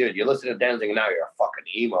 that, like, dude, you listen to Danzig now, you're a fucking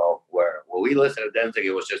emo. Where when we listened to Danzig,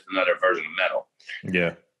 it was just another version of metal.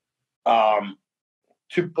 Yeah.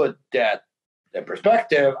 To put that in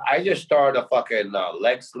perspective, I just started a fucking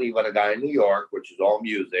leg sleeve on a guy in New York, which is all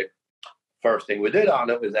music. First thing we did on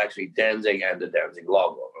it was actually Danzig and the Danzig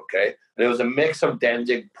logo, okay? And it was a mix of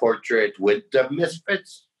Danzig portrait with the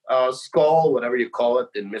Misfits skull, whatever you call it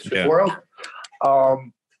in Misfits world.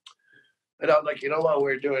 And I was like, you know what,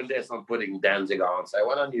 we're doing this, I'm putting Danzig on. So I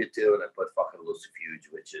went on YouTube and I put fucking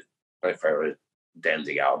Lucifuge, which is my favorite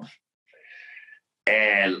Danzig album.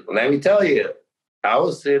 And let me tell you, I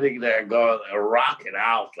was sitting there going, rocking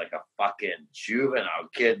out like a fucking juvenile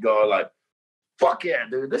kid, going like, fuck yeah,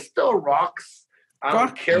 dude, this still rocks. I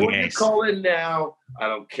don't care what you call it now. I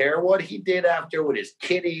don't care what he did after with his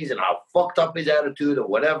kitties and how fucked up his attitude or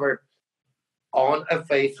whatever. On a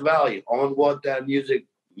face value, on what that music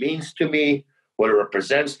means to me, what it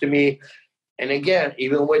represents to me. And again,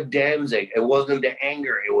 even with Danzig, it wasn't the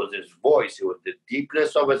anger, it was his voice. It was the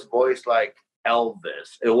deepness of his voice, like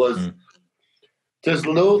Elvis. It was just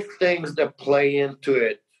little things that play into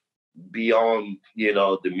it beyond,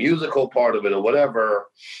 the musical part of it or whatever.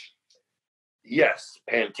 Yes,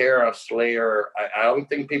 Pantera, Slayer, I don't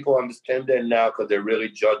think people understand that now because they really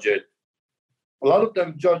judge it. A lot of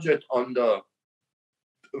them judge it on the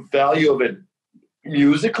value of it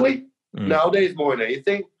musically nowadays more than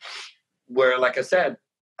anything. Where, like I said,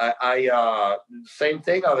 I same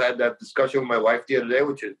thing. I've had that discussion with my wife the other day,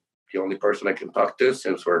 which is the only person I can talk to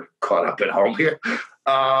since we're caught up at home here.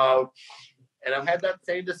 And I've had that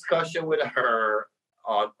same discussion with her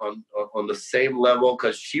on the same level,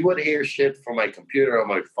 because she would hear shit from my computer on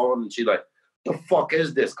my phone, and she's like, "The fuck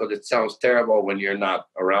is this?" Because it sounds terrible when you're not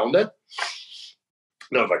around it.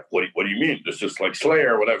 And I was like, what do you mean? This is like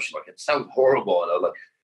Slayer or whatever. She's like, "It sounds horrible." And I was like,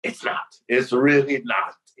 "It's not. It's really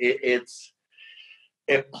not.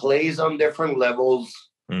 It plays on different levels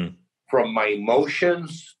from my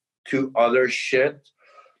emotions to other shit."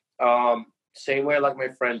 Same way like my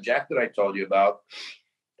friend Jack that I told you about.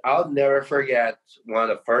 I'll never forget one of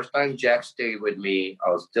the first time Jack stayed with me. I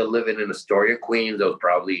was still living in Astoria, Queens. It was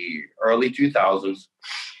probably early 2000s.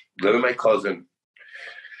 Living with my cousin.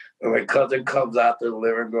 And my cousin comes out to the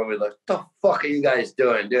living room and like, "The fuck are you guys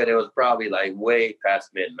doing?" Dude, it was probably like way past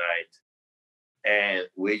midnight. And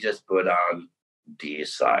we just put on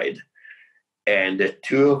D-Side. And the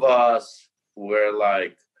two of us were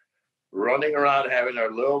like running around having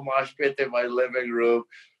our little mosh pit in my living room,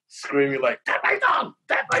 screaming like, "That my dog!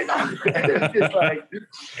 That my dog!" And it's just like,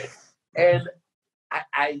 and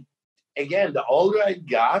I again, the older I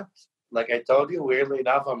got, like I told you, weirdly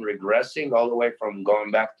enough, I'm regressing all the way from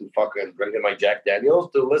going back to fucking drinking my Jack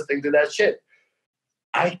Daniels to listening to that shit.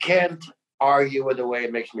 I can't argue with the way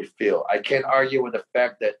it makes me feel. I can't argue with the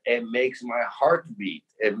fact that it makes my heart beat.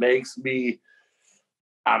 It makes me,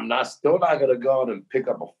 still not going to go out and pick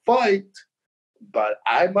up a fight, but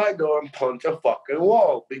I might go and punch a fucking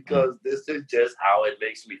wall because this is just how it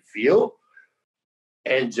makes me feel.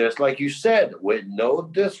 And just like you said, with no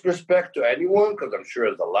disrespect to anyone, because I'm sure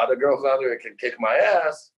there's a lot of girls out there that can kick my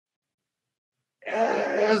ass,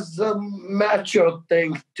 there's a macho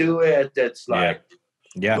thing to it that's like,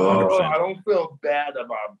 yeah, I don't feel bad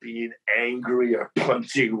about being angry or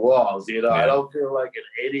punching walls. I don't feel like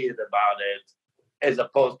an idiot about it, as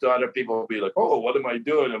opposed to other people be like, "Oh, what am I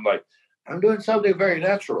doing?" I'm like, I'm doing something very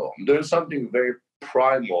natural. I'm doing something very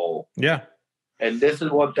primal. Yeah. And this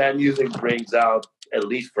is what that music brings out, at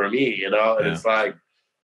least for me, and it's like,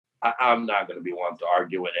 I'm not going to be one to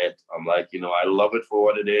argue with it. I'm like, I love it for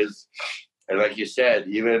what it is. And like you said,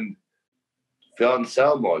 even Phil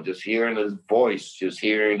Anselmo, just hearing his voice, just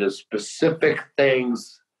hearing the specific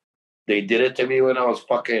things. They did it to me when I was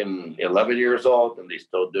fucking 11 years old, and they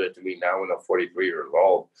still do it to me now when I'm 43 years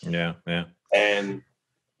old. Yeah, yeah. And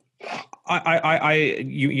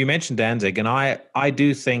You mentioned Danzig, and I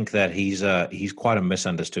do think that he's quite a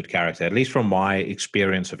misunderstood character, at least from my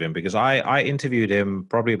experience of him, because I interviewed him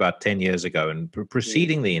probably about 10 years ago, and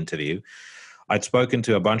preceding the interview, I'd spoken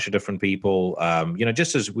to a bunch of different people,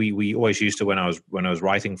 just as we always used to when I was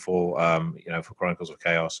writing for for Chronicles of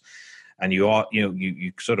Chaos. And you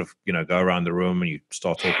sort of go around the room and you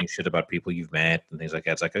start talking shit about people you've met and things like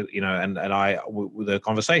that. It's like the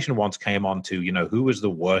conversation once came on to who was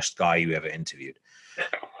the worst guy you ever interviewed,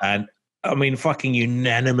 and I mean fucking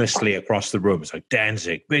unanimously across the room it's like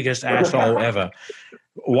Danzig, biggest asshole ever.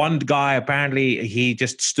 One guy, apparently, he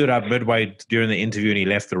just stood up midway during the interview and he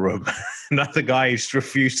left the room. Another guy just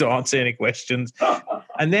refused to answer any questions.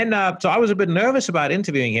 And then, so I was a bit nervous about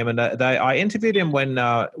interviewing him. And I interviewed him when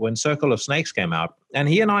Circle of Snakes came out. And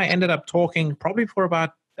he and I ended up talking probably for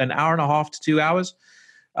about an hour and a half to 2 hours.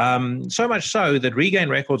 So much so that Regain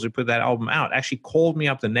Records, who put that album out, actually called me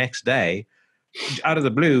up the next day out of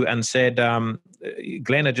the blue and said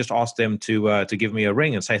Glenn had just asked them to give me a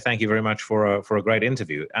ring and say thank you very much for a great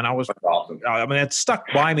interview. And I was awesome. I mean, it stuck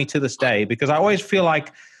by me to this day because I always feel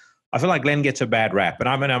like Glenn gets a bad rap, and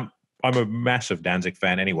I'm a massive Danzig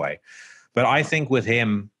fan anyway. But I think with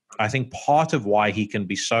him, I think part of why he can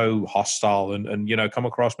be so hostile and come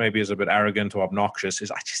across maybe as a bit arrogant or obnoxious is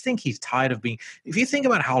I just think he's tired of being. If you think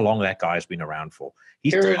about how long that guy's been around for,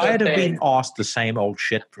 he's tired of being asked the same old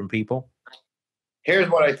shit from people.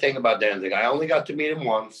 Here's what I think about Danzig. I only got to meet him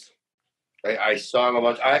once. I saw him a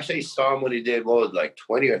bunch. I actually saw him when he did 20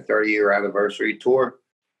 or 30-year anniversary tour.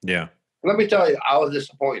 Yeah. Let me tell you, I was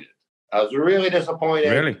disappointed. I was really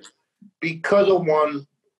disappointed. Really? Because of one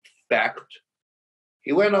fact.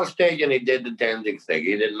 He went on stage and he did the Danzig thing.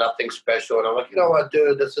 He did nothing special. And I'm like, you know what,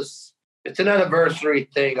 dude, it's an anniversary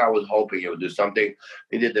thing. I was hoping he would do something.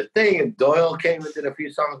 He did the thing, and Doyle came and did a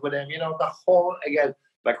few songs with him. The whole, again,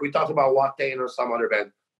 like we talked about Watain or some other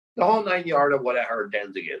band, the whole 9 yard of what I heard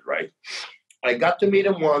Danzig is, right? I got to meet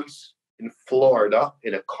him once in Florida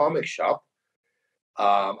in a comic shop.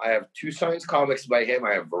 I have 2 signed comics by him.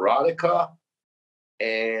 I have Veronica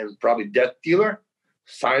and probably Death Dealer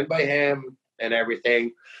signed by him and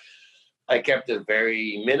everything. I kept it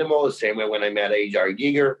very minimal, the same way when I met H.R.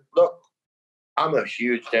 Giger. Look, I'm a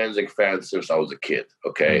huge Danzig fan since I was a kid,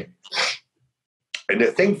 okay? And the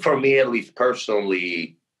thing for me, at least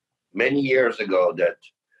personally, many years ago that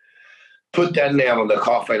put that nail on the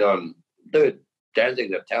coffin on, dude,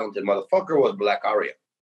 Danzig, the talented motherfucker, was Black Aria.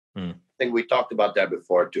 I think we talked about that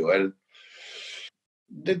before, too. And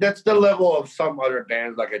that's the level of some other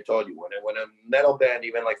bands, like I told you. When a metal band,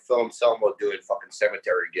 even like Phil himself, was doing fucking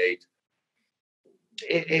Cemetery Gate,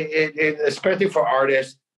 it especially for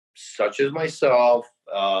artists such as myself,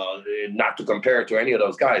 not to compare to any of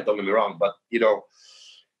those guys, don't get me wrong, but,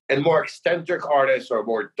 and more eccentric artists or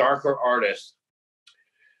more darker artists,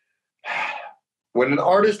 when an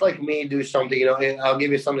artist like me do something, I'll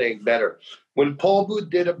give you something better. When Paul Booth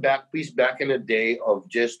did a back piece back in the day of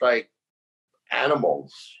just like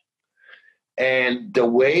animals, and the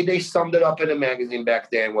way they summed it up in the magazine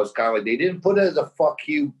back then was kind of like, they didn't put it as a fuck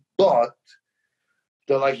you, but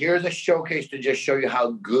they're like, here's a showcase to just show you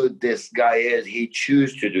how good this guy is. He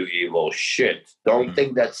chooses to do evil shit. Don't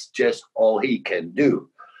think that's just all he can do.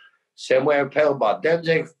 Same way I felt about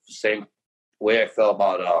Danzig, same way I felt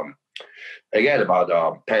about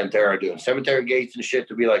Pantera doing Cemetery Gates and shit,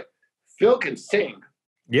 to be like, Phil can sing.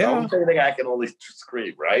 Yeah. Don't say that I can only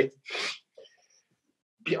scream, right?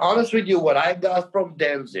 Be honest with you, what I got from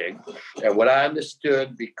Danzig and what I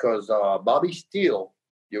understood, because Bobby Steele,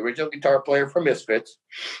 the original guitar player for Misfits,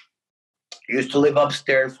 used to live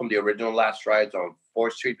upstairs from the original Last Rides on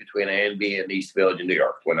 4th Street between A and B in East Village in New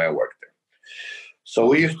York when I worked there. So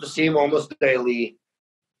we used to see him almost daily.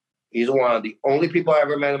 He's one of the only people I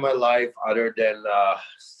ever met in my life, other than,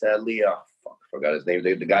 sadly, I forgot his name,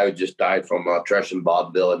 the guy who just died from Trash and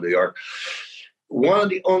Vaudeville in New York. One of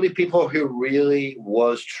the only people who really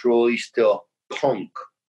was truly still punk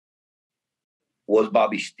was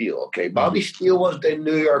Bobby Steele, okay? Bobby Steele was the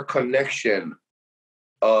New York connection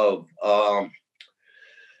of, I'm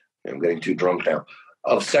getting too drunk now,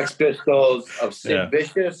 of Sex Pistols, of Sid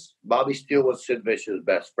Vicious. Bobby Steele was Sid Vicious's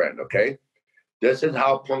best friend, okay? This is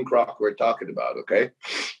how punk rock we're talking about, okay?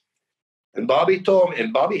 And Bobby told me,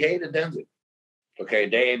 and Bobby hated Danzig, okay?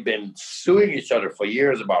 They had been suing each other for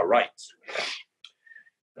years about rights.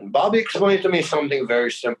 And Bobby explained to me something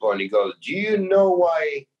very simple, and he goes, do you know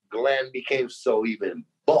why Glenn became so even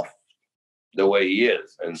buff the way he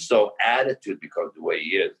is, and so attitude because of the way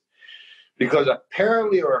he is? Because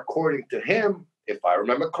apparently, or according to him, if I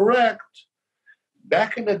remember correct,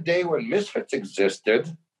 back in the day when Misfits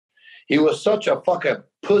existed, he was such a fucking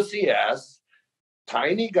pussy ass,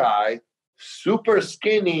 tiny guy, super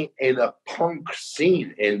skinny in a punk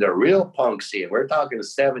scene, in the real punk scene. We're talking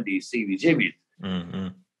 70s CBGBs. Mm-hmm.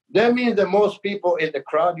 That means that most people in the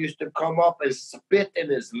crowd used to come up and spit in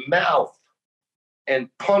his mouth and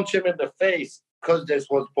punch him in the face, because this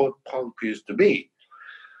was what punk used to be.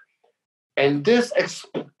 And this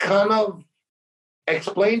kind of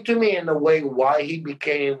explained to me in a way why he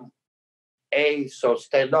became A, so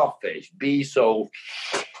standoffish, B, so,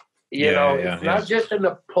 it's not just a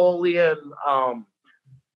Napoleon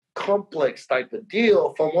complex type of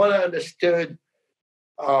deal. From what I understood,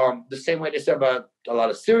 the same way they said about a lot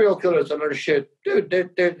of serial killers and other shit, dude,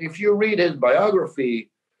 if you read his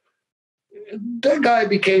biography, that guy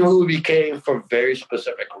became who he became for very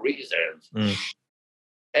specific reasons.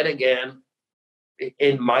 And again,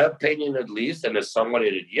 in my opinion at least, and as somebody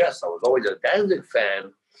that, yes, I was always a Danzig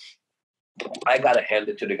fan, I got to hand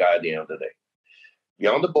it to the guy at the end of the day.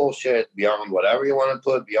 Beyond the bullshit, beyond whatever you want to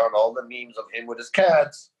put, beyond all the memes of him with his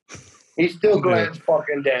cats, he's still Glenn's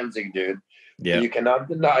fucking Danzig, dude. Yeah. You cannot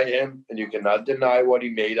deny him, and you cannot deny what he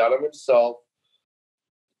made out of himself.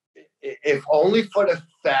 If only for the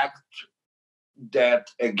fact that,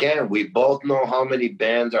 again, we both know how many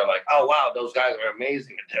bands are like, oh, wow, those guys are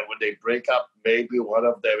amazing. And then when they break up, maybe one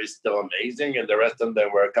of them is still amazing, and the rest of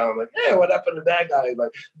them were kind of like, hey, what happened to that guy?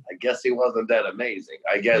 Like, I guess he wasn't that amazing.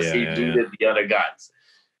 I guess he did the other guys.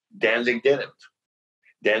 Danzig didn't.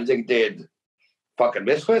 Danzig did fucking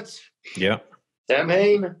Misfits. Yeah.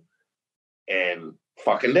 Samhain. And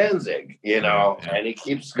fucking Danzig, and he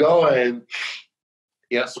keeps going.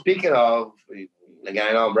 Speaking of, again,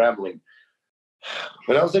 I know I'm rambling.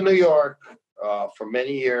 When I was in New York for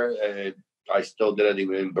many years, I still did it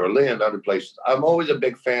even in Berlin and other places. I'm always a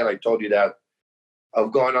big fan, I told you that,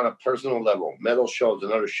 of going on a personal level, metal shows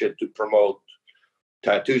and other shit to promote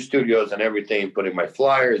tattoo studios and everything, putting my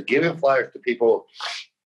flyers, giving flyers to people,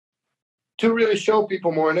 to really show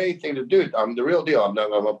people more than anything to do. I'm the real deal. I'm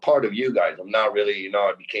a part of you guys. I'm not really,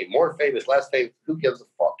 I became more famous, less famous. Who gives a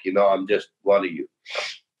fuck? I'm just one of you.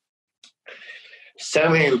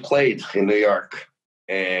 Samhain played in New York,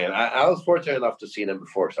 and I was fortunate enough to see them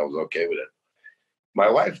before, so I was okay with it. My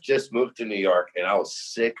wife just moved to New York, and I was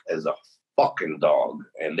sick as a fucking dog.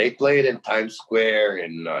 And they played in Times Square,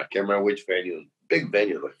 and I can't remember which venue. Big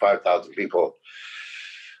venue, like 5,000 people.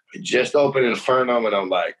 I just opened INFERNUM, and I'm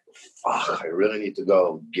like, fuck, I really need to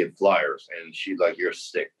go give flyers. And she's like, you're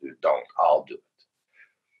sick, dude. Don't. I'll do it.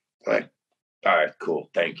 I'm like, all right, cool.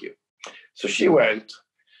 Thank you. So she went.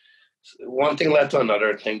 One thing led to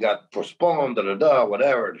another. Thing got postponed,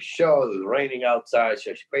 whatever. The show, it was raining outside.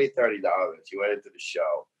 So she paid $30. She went into the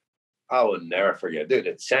show. I will never forget. Dude,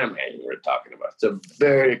 it's Samhain we're talking about. It's a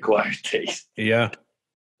very quiet taste. Yeah.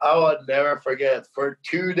 I would never forget. For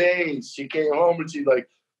 2 days, she came home and she's like,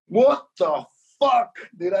 what the fuck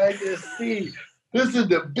did I just see? This is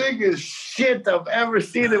the biggest shit I've ever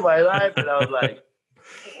seen in my life. And I was like,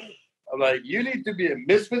 you need to be a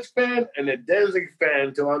Misfits fan and a Danzig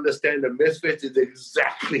fan to understand the Misfits is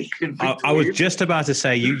exactly in between. I was just about to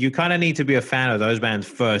say, you kind of need to be a fan of those bands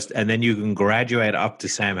first, and then you can graduate up to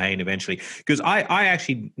Samhain eventually. Because I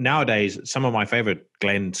actually, nowadays, some of my favorite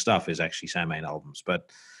Glenn stuff is actually Samhain albums.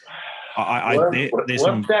 But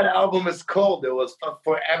Once that album is called, it was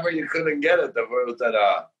forever you couldn't get it. Was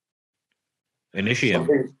that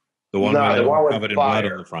Initium, the one where they were covered in blood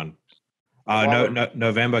on the front.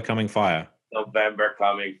 November Coming Fire. November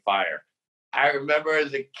Coming Fire. I remember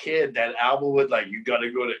as a kid that album was like, you got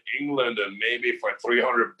to go to England and maybe for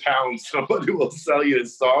 300 pounds somebody will sell you a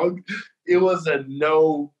song. It was a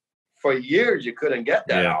no. For years you couldn't get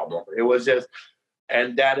that album. It was just,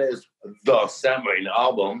 and that is the Samhain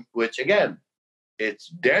album, which again, it's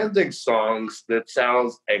Danzig songs that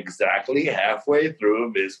sounds exactly halfway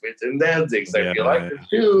through Misfits and Danzig. So if you like the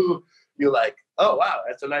two, you're like, oh wow,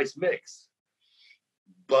 that's a nice mix.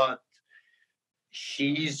 But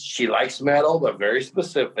she likes metal, but very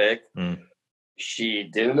specific. She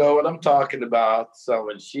didn't know what I'm talking about. So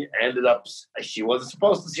when she ended up, she wasn't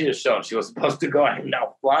supposed to see the show. She was supposed to go hang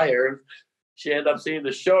out flyers. She ended up seeing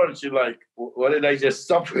the show, and she's like, what did I just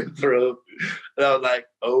suffer through? And I was like,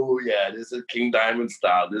 oh, yeah, this is King Diamond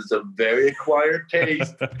style. This is a very acquired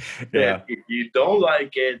taste. If you don't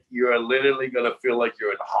like it, you're literally going to feel like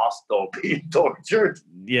you're in a hospital being tortured.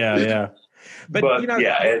 Yeah. But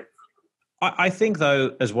I think,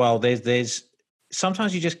 though, as well, there's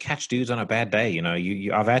sometimes you just catch dudes on a bad day.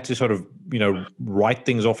 I've had to sort of, write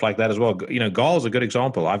things off like that as well. Gaal's a good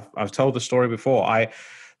example. I've told the story before.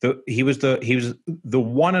 he was the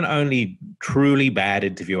one and only truly bad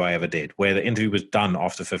interview I ever did, where the interview was done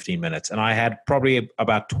after 15 minutes, and I had probably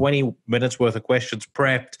about 20 minutes worth of questions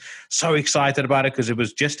prepped. So excited about it because it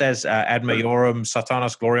was just as Ad Majorum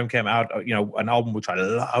Satanas Glorium came out, an album which I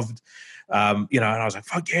loved. And I was like,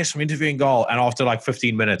 fuck yes, I'm interviewing Gall. And after like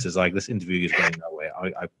 15 minutes, it's like, this interview is going nowhere.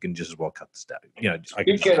 I can just as well cut this down.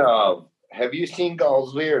 Speaking of, have you seen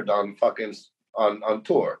Gall's Weird on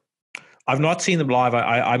tour? I've not seen them live.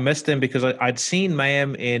 I missed them because I'd seen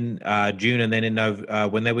Mayhem in June, and then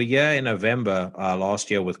when they were here in November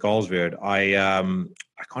last year with Goldsbeard, I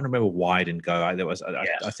can't remember why I didn't go. I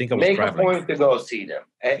think I was Make traveling. a point to go see them.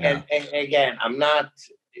 And again, I'm not,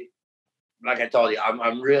 like I told you,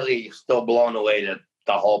 I'm really still blown away that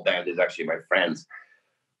the whole band is actually my friends.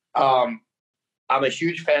 I'm a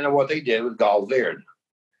huge fan of what they did with Goldsbeard.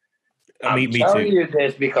 I'm telling you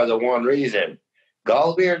this because of one reason.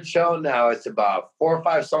 Goldsbeard show now, it's about 4 or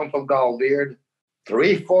 5 songs from Goldsbeard,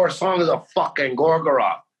 3-4 songs of fucking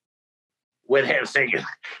Gorgoroth with him singing.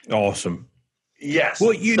 Awesome. Yes.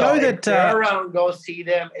 Well, you know that turn around, go see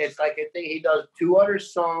them. It's like I think he does 2 other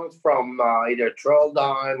songs from either Troll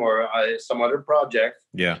Dime or some other project.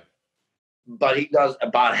 Yeah. But he does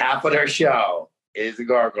about half of their show is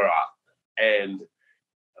Gorgoroth, and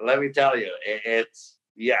let me tell you, it's.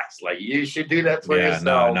 Yes, like you should do that for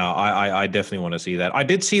yourself. No, I definitely want to see that. I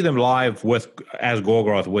did see them live as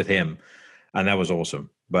Gorgoroth with him, and that was awesome.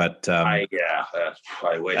 But I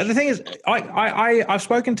wish. The thing is, I've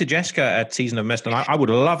spoken to Jessica at Season of Mist, and I would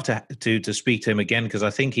love to speak to him again because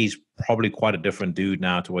I think he's probably quite a different dude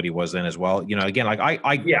now to what he was then as well. Again, like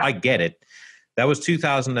I get it. That was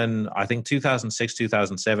 2000 and I think 2006,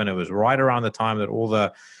 2007. It was right around the time that all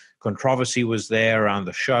the controversy was there around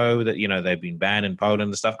the show that they've been banned in Poland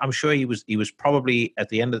and stuff. I'm sure he was probably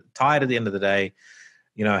tired at the end of the day,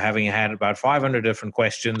 having had about 500 different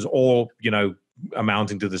questions, all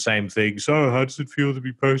amounting to the same thing. So how does it feel to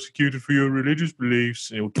be persecuted for your religious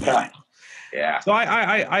beliefs? Yeah. So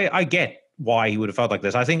I get why he would have felt like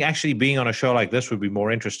this. I think actually being on a show like this would be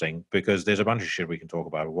more interesting because there's a bunch of shit we can talk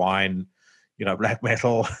about. Wine, black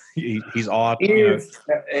metal, his art. He's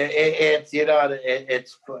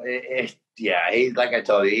like I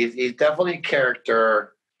told you, he's definitely a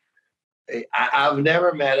character. I've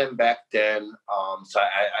never met him back then, so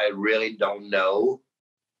I really don't know.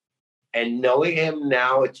 And knowing him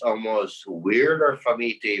now, it's almost weirder for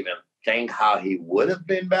me to even think how he would have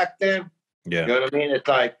been back then. Yeah. You know what I mean? It's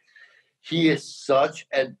like he is such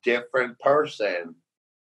a different person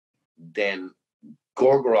than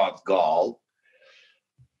Gorgoroth Gall.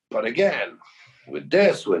 But again, with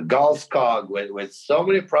Gallskog, with so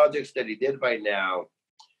many projects that he did by now,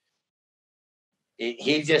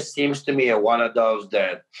 he just seems to me one of those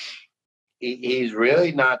that he's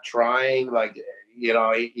really not trying. Like, he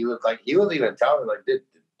was even telling like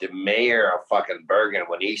the mayor of fucking Bergen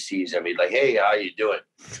when he sees him, he's like, "Hey, how you doing?"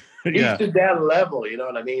 He's to that level, you know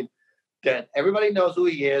what I mean? That everybody knows who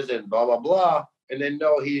he is and blah blah blah, and then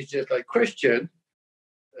no, he's just like Christian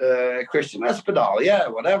Espadal, yeah,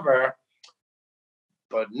 whatever.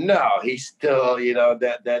 But no, he's still,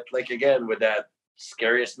 that like again with that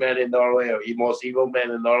scariest man in Norway or most evil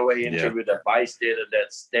man in Norway interview that Vice did and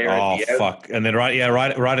that stare at the end. Fuck. And then right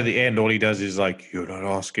at the end, all he does is like, "You're not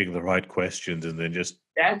asking the right questions," and then just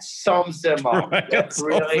that sums him up. That's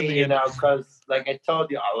really, because like I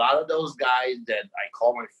told you, a lot of those guys that I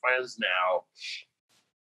call my friends now,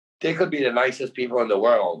 they could be the nicest people in the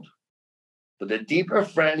world. But the deeper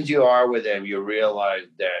friends you are with them, you realize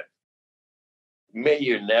that may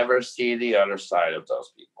you never see the other side of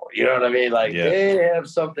those people. You know what I mean? Like they have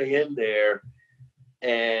something in there,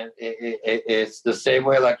 and it's the same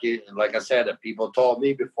way. Like I said, that people told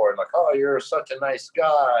me before, like, "Oh, you're such a nice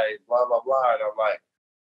guy," blah blah blah, and I'm like,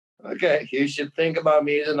 "Okay, you should think about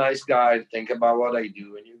me as a nice guy. Think about what I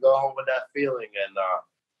do, and you go home with that feeling, and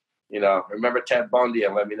remember Ted Bundy,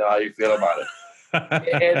 and let me know how you feel about it."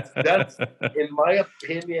 That's in my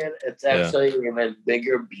opinion, it's actually even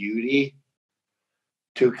bigger beauty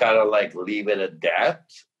to kind of like leave it at that,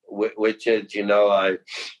 which is,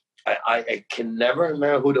 I can never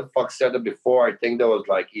remember who the fuck said it before. I think there was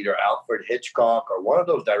like either Alfred Hitchcock or one of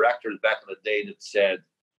those directors back in the day that said,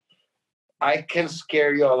 "I can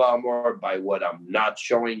scare you a lot more by what I'm not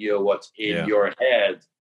showing you, what's in your head,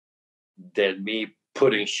 than me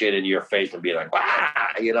putting shit in your face and being like,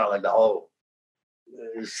 ah," like the whole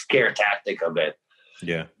scare tactic of it.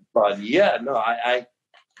 Yeah. But I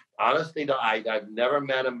honestly, no, I've never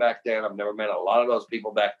met him back then. I've never met a lot of those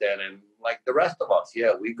people back then. And like the rest of us,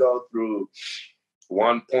 we go through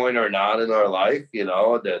one point or not in our life,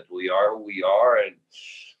 that we are who we are. And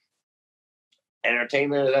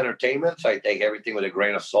entertainment is entertainment, so I take everything with a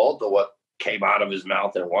grain of salt, or what came out of his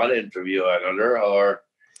mouth in one interview or another, or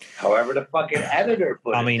however the fucking editor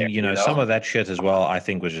put I it mean, there, you know, some of that shit as well, I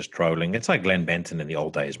think was just trolling. It's like Glenn Benton in the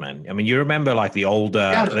old days, man. I mean, you remember like the old,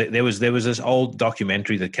 Yeah. there was this old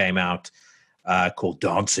documentary that came out called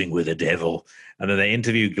Dancing with the Devil. And then they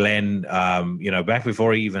interviewed Glenn, you know, back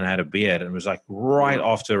before he even had a beard. And it was like right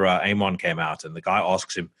after Amon came out. And the guy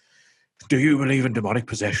asks him, do you believe in demonic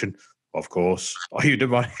possession? Of course. Are you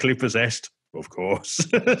demonically possessed? Of course.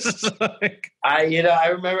 I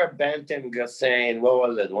remember Benton just saying, what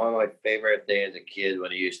was it? One of my favorite things as a kid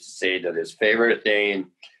when he used to say that his favorite thing,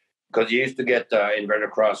 because he used to get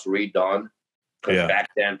Inverted Cross redone, because back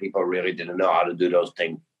then people really didn't know how to do those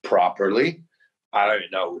things properly. I don't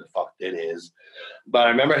even know who the fuck it is. But I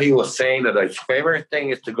remember he was saying that his favorite thing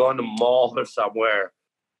is to go in the mall or somewhere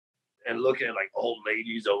and look at like old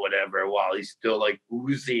ladies or whatever while he's still like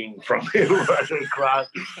oozing from him running across.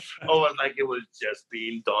 Almost like it was just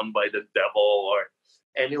being done by the devil,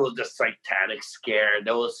 and it was a satanic scare.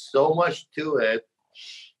 There was so much to it.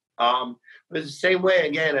 It was the same way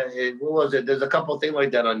again. What was it? There's a couple of things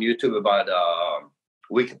like that on YouTube about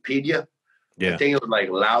Wikipedia. Yeah. I think it was like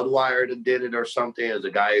Loudwire that did it or something. There's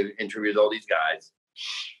a guy who interviews all these guys.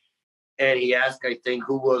 And he asked, I think,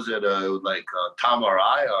 who was it? Tom or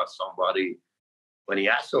I or somebody. When he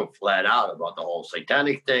asked him flat out about the whole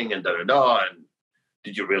satanic thing and da-da-da, and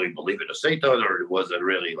did you really believe in a Satan, or was it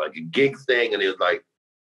really like a gig thing? And he was like,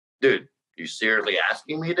 dude, you seriously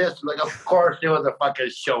asking me this? Like, of course it was a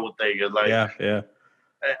fucking show thing. And like, yeah.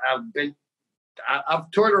 I've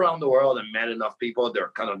toured around the world and met enough people.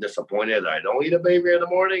 They're kind of disappointed that I don't eat a baby in the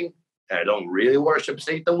morning. And I don't really worship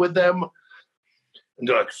Satan with them. And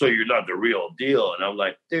they're like, so you're not the real deal. And I'm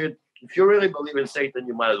like, dude, if you really believe in Satan,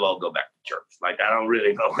 you might as well go back to church. Like, I don't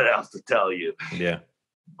really know what else to tell you. Yeah.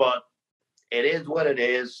 But it is what it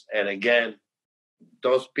is. And again,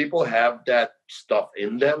 those people have that stuff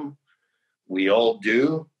in them. We all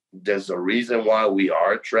do. There's a reason why we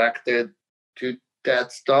are attracted to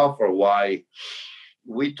that stuff, or why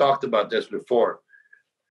we talked about this before.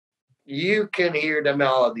 You can hear the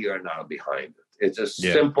melody or not behind it. It's as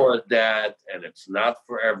simple as that, and it's not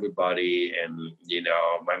for everybody. And, you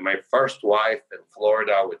know, my first wife in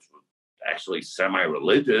Florida, which was actually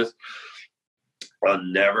semi-religious, I'll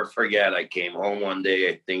never forget. I came home one day,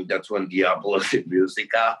 I think that's when Diablo de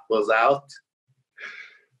Musica was out.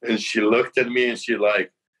 And she looked at me and she's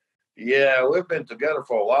like, yeah, we've been together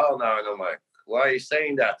for a while now. And I'm like, why are you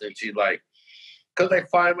saying that? And she's like, because I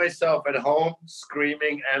find myself at home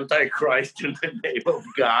screaming Antichrist in the name of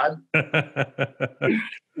God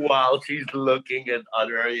while she's looking at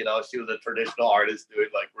other, you know, she was a traditional artist doing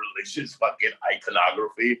like religious fucking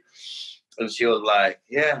iconography. And she was like,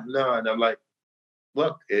 yeah, no. And I'm like,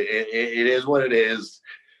 look, it is what it is.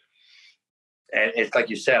 And it's like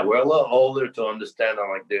you said, we're a little older to understand. I'm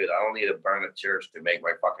like, dude, I don't need to burn a church to make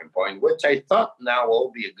my fucking point, which I thought now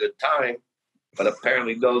will be a good time. But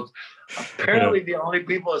apparently the only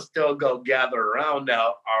people that still go gather around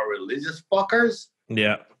now are religious fuckers.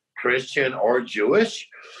 Yeah. Christian or Jewish.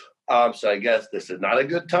 So I guess this is not a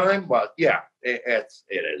good time, but yeah, it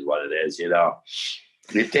is what it is, you know.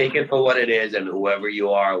 You take it for what it is, and whoever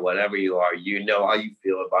you are, whatever you are, you know how you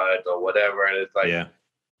feel about it or whatever. And it's like,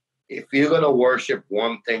 if you're going to worship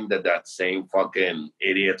one thing that same fucking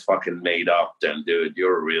idiots fucking made up, then, dude,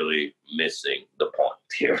 you're really missing the point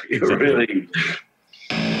here. You're really...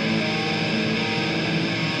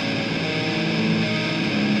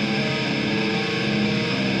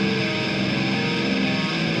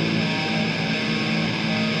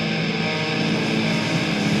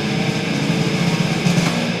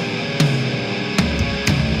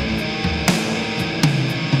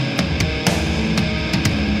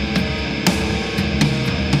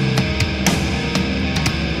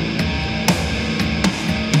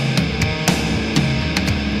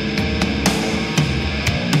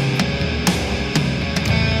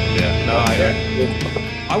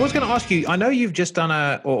 I was going to ask you, I know you've just done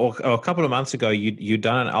a couple of months ago, you'd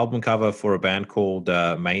done an album cover for a band called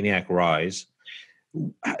Maniac Rise.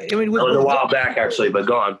 I mean, it was a while back, actually, but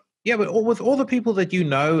go on. Yeah, but with all the people that you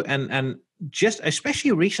know, and just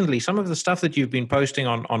especially recently, some of the stuff that you've been posting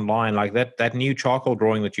online, like that new charcoal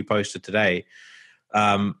drawing that you posted today,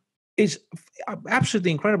 is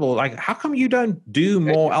absolutely incredible. Like, how come you don't do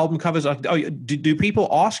more album covers? Like, do people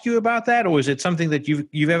ask you about that, or is it something that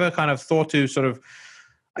you've ever kind of thought to sort of?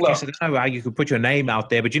 I guess I don't know how you could put your name out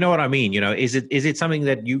there, but you know what I mean. You know, is it something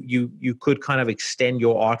that you could kind of extend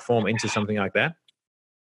your art form into something like that?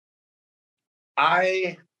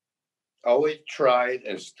 I always tried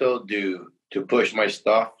and still do to push my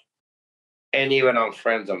stuff and even on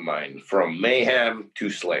friends of mine, from Mayhem to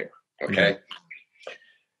Slayer. Okay.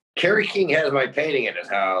 Kerry King has my painting in his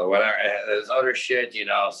house. Whatever, there's other shit,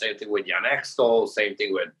 same thing with Jan Extol, same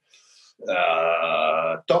thing with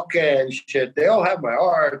Toke and shit. They all have my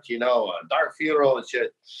art, Dark Funeral and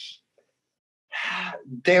shit.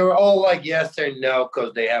 They were all like yes or no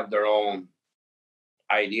because they have their own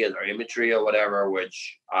ideas or imagery or whatever,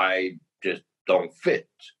 which I just don't fit.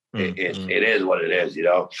 It is what it is,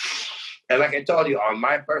 And like I told you, on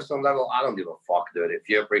my personal level, I don't give a fuck, dude. If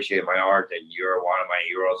you appreciate my art and you're one of my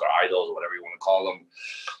heroes or idols or whatever you want to call them,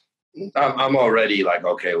 I'm already like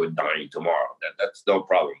okay with dying tomorrow. That's no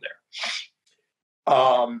problem there.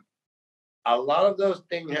 A lot of those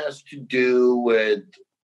things has to do with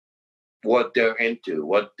what they're into,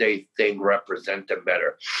 what they think represent them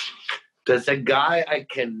better. There's a guy, I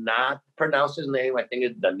cannot pronounce his name. I think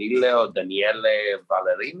it's Daniele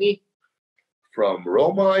Valerini from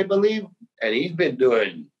Roma, I believe. And he's been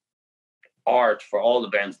doing art for all the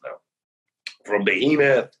bands now. From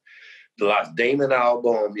Behemoth, the last Damon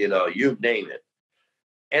album, you name it.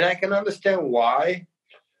 And I can understand why.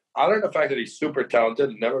 Other than the fact that he's super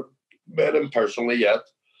talented, never met him personally yet.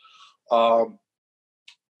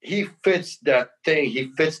 He fits that thing.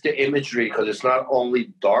 He fits the imagery because it's not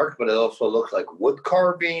only dark, but it also looks like wood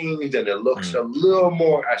carvings and it looks a little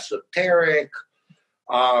more esoteric.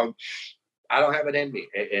 I don't have it in me.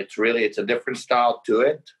 It's a different style to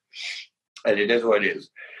it, and it is what it is.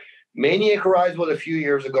 Maniac Rise was a few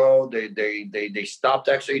years ago. They stopped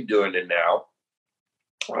actually doing it now.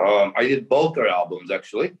 I did both their albums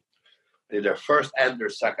actually. I did their first and their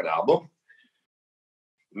second album.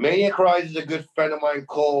 Maniac Rise is a good friend of mine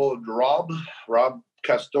called Rob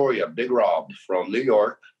Castoria, Big Rob from New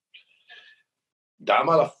York. That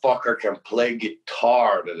motherfucker can play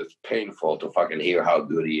guitar that is painful to fucking hear how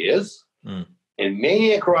good he is. And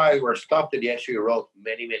Maniac Rise were stuff that he actually wrote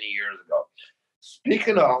many, many years ago.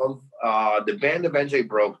 Speaking of, the band eventually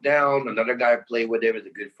broke down. Another guy I played with him is a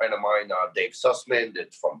good friend of mine, Dave Sussman,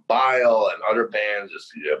 that's from Bile and other bands, is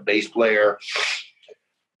a bass player.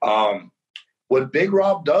 What Big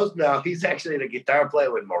Rob does now, he's actually the guitar player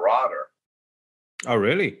with Marauder. Oh,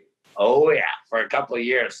 really? Oh, yeah, for a couple of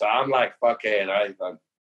years. So I'm like, fuck it.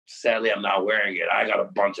 Sadly, I'm not wearing it. I got a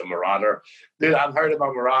bunch of Marauder. Dude, I've heard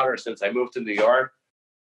about Marauder since I moved to New York.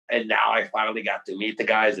 And now I finally got to meet the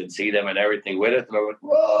guys and see them and everything with it. And I'm like,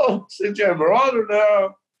 whoa, since you're Marauder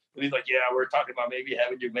now. And he's like, yeah, we're talking about maybe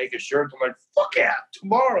having you make a shirt. I'm like, fuck yeah,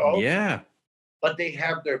 tomorrow. Yeah. But they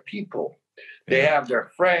have their people. They have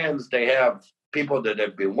their friends. They have people that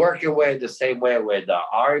they've been working with the same way with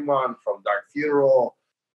Ariman from Dark Funeral.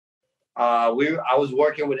 I was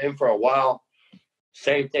working with him for a while.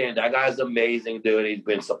 Same thing. That guy's amazing, dude. He's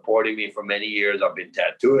been supporting me for many years. I've been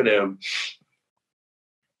tattooing him.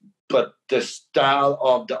 But the style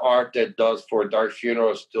of the art that does for Dark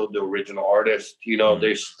Funeral is still the original artist.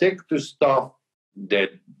 They stick to stuff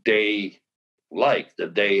that they like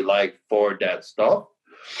for that stuff.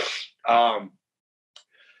 I'm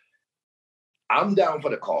down for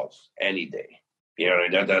the cause any day.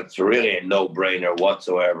 That's really a no-brainer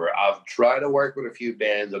whatsoever. I've tried to work with a few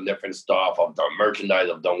bands on different stuff. I've done merchandise.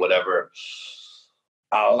 I've done whatever.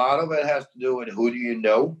 A lot of it has to do with who do you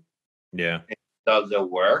know? Yeah. Does it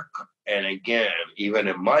work? And again, even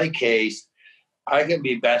in my case, I can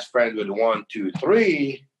be best friends with 1, 2,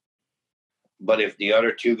 3. But if the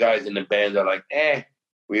other 2 guys in the band are like,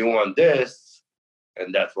 we want this,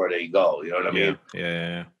 and that's where they go. You know what I mean?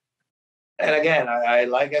 Yeah. And again, I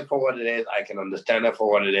like it for what it is. I can understand it for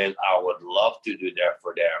what it is. I would love to do that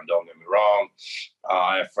for them. Don't get me wrong.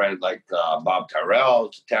 I have friends like Bob Tyrrell,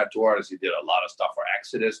 a tattoo artist. He did a lot of stuff for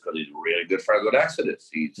Exodus because he's really good friends with Exodus.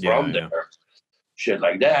 He's from there. Shit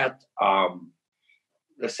like that.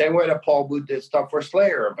 The same way that Paul Booth did stuff for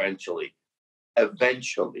Slayer eventually. You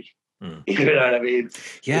know what I mean?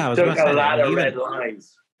 Yeah, it took a lot of red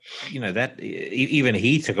lines. That even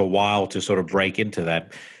he took a while to sort of break into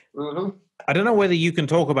that. Mm-hmm. I don't know whether you can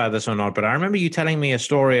talk about this or not, but I remember you telling me a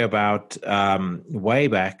story about way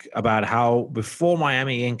back about how before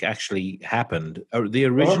Miami Ink actually happened, the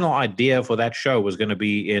original idea for that show was going to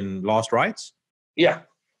be in Last Rites. Yeah.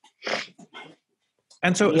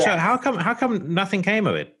 And so how come nothing came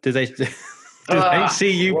of it? Did they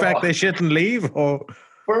see you pack their shit and leave? Or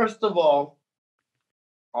first of all,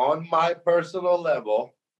 on my personal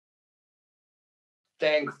level,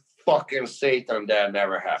 thank fucking Satan that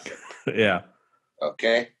never happened. Yeah.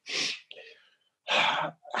 Okay.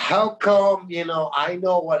 How come, I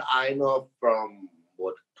know what I know from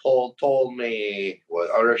what Paul told me,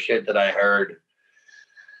 what other shit that I heard.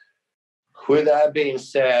 With that being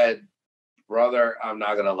said, Brother, I'm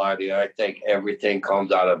not going to lie to you. I think everything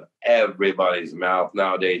comes out of everybody's mouth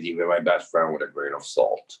nowadays, even my best friend, with a grain of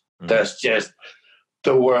salt. That's just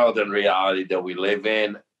the world and reality that we live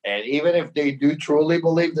in. And even if they do truly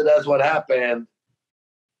believe that that's what happened,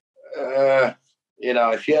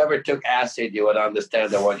 if you ever took acid, you would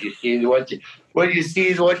understand that what you see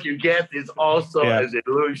is what you get is also an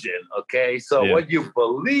illusion. Okay, so what you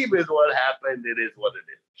believe is what happened. It is what it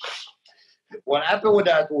is. What happened with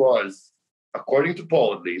that was, according to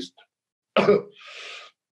Paul at least,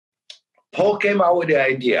 Paul came out with the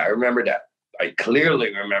idea. I remember that. I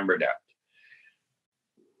clearly remember that.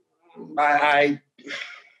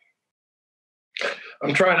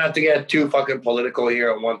 I'm trying not to get too fucking political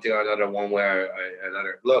here on one thing or another, one way or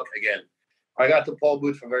another. Look, again, I got the Paul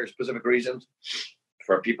booth for very specific reasons,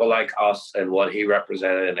 for people like us and what he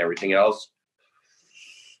represented and everything else.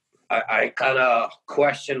 I kind of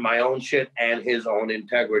question my own shit and his own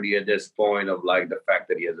integrity at this point of like the fact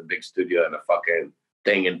that he has a big studio and a fucking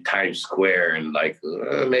thing in Times Square, and like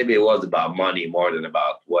maybe it was about money more than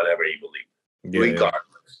about whatever he believed.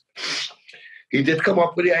 Regardless, he did come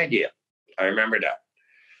up with the idea. I remember that.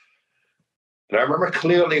 And I remember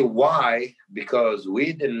clearly why, because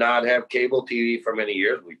we did not have cable TV for many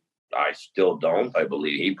years. I still don't. I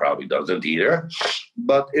believe he probably doesn't either.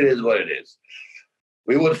 But it is what it is.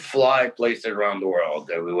 We would fly places around the world,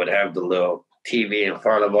 and we would have the little TV in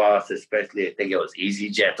front of us, especially I think it was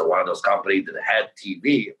EasyJet or one of those companies that had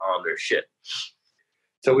TV on their shit.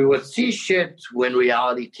 So we would see shit when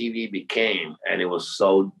reality TV became, and it was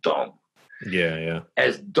so dumb. Yeah.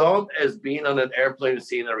 As dumb as being on an airplane and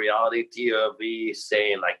seeing a reality TV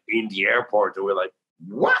saying like in the airport, and we're like,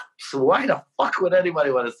 what? Why the fuck would anybody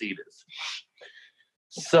want to see this?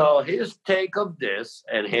 So his take of this,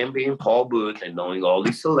 and him being Paul Booth and knowing all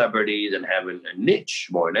these celebrities and having a niche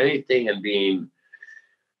more than anything, and being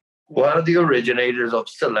one of the originators of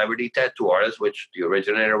celebrity tattoo artists, which the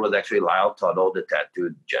originator was actually Lyle Tuttle, that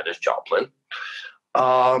tattooed Janis Joplin.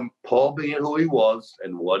 Paul being who he was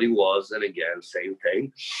and what he was, and again, same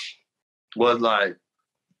thing, was like,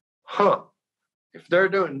 if they're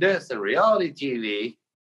doing this in reality TV,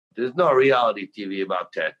 there's no reality TV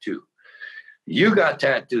about tattoo. You got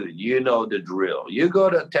tattooed, you know the drill. You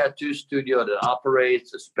go to a tattoo studio that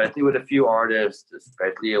operates, especially with a few artists,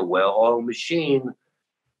 especially a well-oiled machine,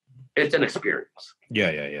 it's an experience.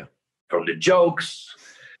 Yeah. From the jokes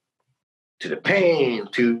to the pain,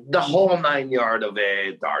 to the whole 9 yards of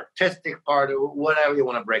it, the artistic part of it, whatever you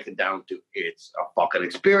want to break it down to, it's a fucking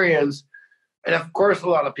experience. And of course, a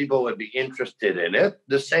lot of people would be interested in it,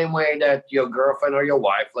 the same way that your girlfriend or your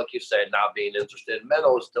wife, like you said, not being interested in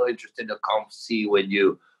metal, is still interested to come see with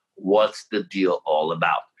you what's the deal all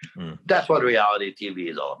about. That's what reality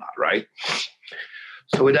TV is all about, right?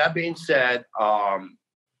 So with that being said,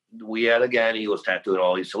 we had, again, he was tattooing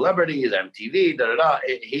all these celebrities, MTV,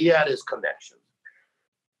 he had his connections.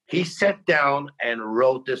 He sat down and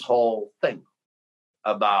wrote this whole thing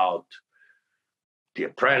about The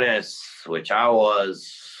Apprentice, which I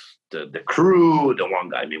was, the crew, the one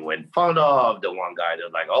guy being made fun of, the one guy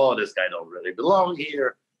that like, oh, this guy don't really belong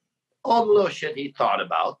here. All the little shit he thought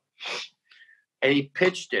about. And he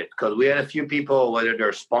pitched it, because we had a few people, whether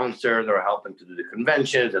they're sponsors or helping to do the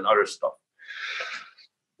conventions and other stuff.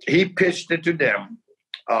 He pitched it to them.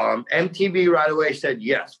 MTV right away said,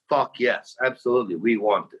 yes, fuck yes, absolutely, we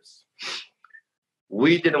want this.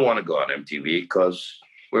 We didn't want to go on MTV because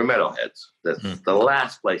we're metalheads. That's the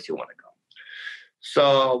last place you want to go.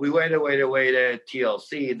 So we waited,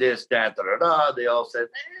 TLC, this, that, They all said,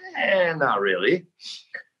 not really.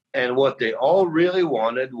 And what they all really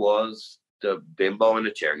wanted was the bimbo in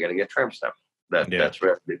the chair getting a tramp stamp. That's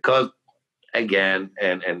right. Because, again,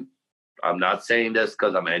 and I'm not saying this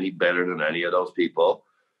because I'm any better than any of those people.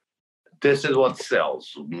 This is what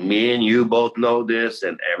sells. Me and you both know this,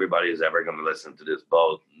 and everybody who's ever going to listen to this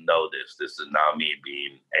both know this. This is not me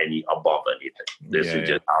being any above anything. This is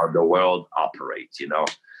just how the world operates,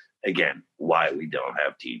 Again, why we don't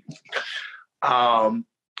have TV.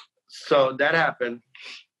 So that happened.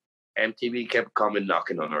 MTV kept coming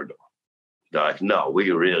knocking on our door. They're like, no,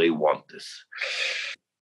 we really want this.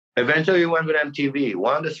 Eventually, we went with MTV.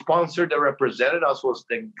 One of the sponsors that represented us was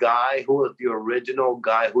the guy who was the original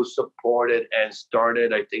guy who supported and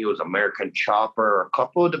started, I think it was American Chopper, a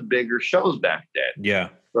couple of the bigger shows back then. Yeah.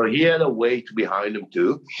 So he had a weight behind him,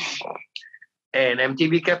 too. And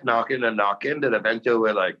MTV kept knocking and knocking. Then eventually,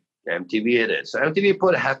 we're like, MTV it is. So MTV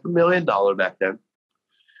put $500,000 back then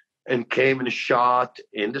and came and shot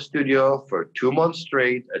in the studio for 2 months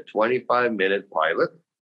straight, a 25-minute pilot.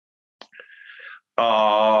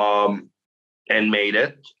 And made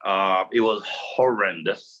it. It was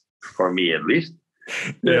horrendous. for me at least.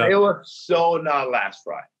 Yeah. It was so not Last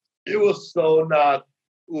Ride. It was so not,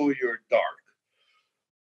 ooh, you're dark.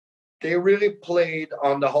 They really played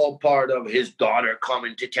on the whole part of his daughter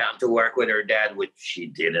coming to town to work with her dad, which she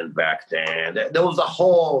didn't back then. There was a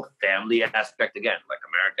whole family aspect again, like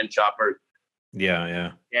American Chopper. Yeah,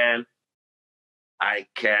 yeah. And I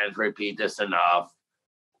can't repeat this enough.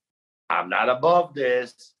 I'm not above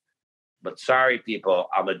this, but sorry, people,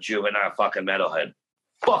 I'm a juvenile fucking metalhead.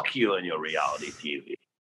 Fuck you and your reality TV.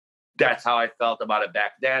 That's how I felt about it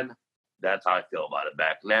back then. That's how I feel about it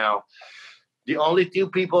back now. The only two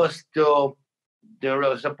people still didn't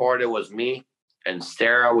really support it was me and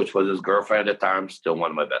Sarah, which was his girlfriend at the time, still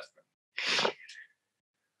one of my best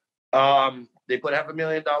friends. They put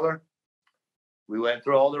 $500,000. We went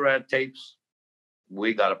through all the red tapes.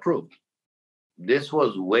 We got approved. This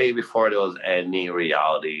was way before there was any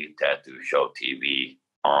reality tattoo show TV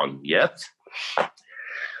on yet.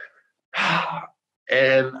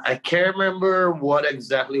 And I can't remember what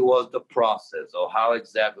exactly was the process or how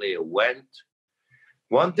exactly it went.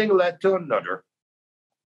 One thing led to another.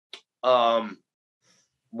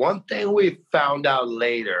 One thing we found out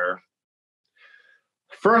later,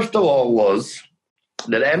 first of all, was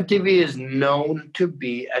that MTV is known to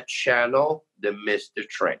be a channel that missed the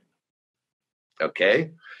train.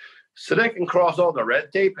 Okay? So they can cross all the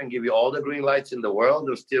red tape and give you all the green lights in the world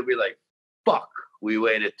and still be like, fuck, we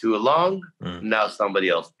waited too long. Now somebody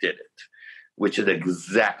else did it, which is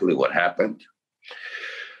exactly what happened.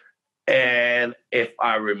 And if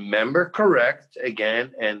I remember correct,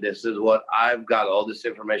 again, and this is what I've got all this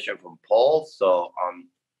information from Paul, so I'm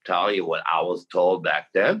telling you what I was told back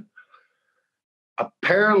then.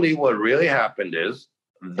 Apparently what really happened is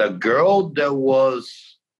the girl that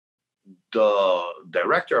was the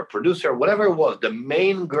director or producer, whatever it was, the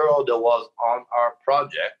main girl that was on our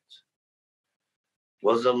project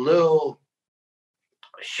was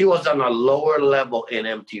she was on a lower level in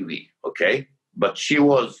MTV, okay? But she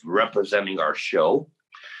was representing our show.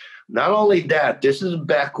 Not only that, this is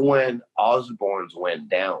back when Osbournes went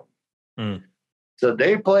down. So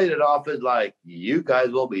they played it off as like, you guys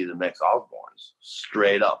will be the next Osbournes,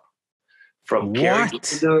 straight up. From Kerry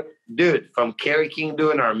King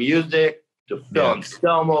doing our music to Phil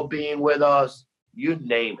Anselmo being with us, you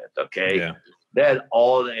name it, okay? Yeah. They had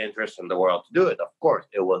all the interest in the world to do it. Of course,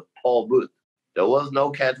 it was Paul Booth. There was no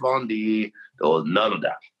Kat Von D. There was none of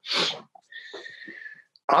that.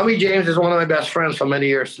 Ami James is one of my best friends for many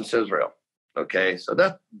years since Israel. Okay, so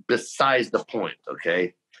that's besides the point.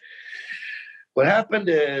 Okay, what happened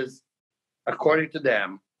is, according to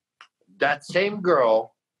them, that same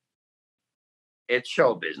girl, it's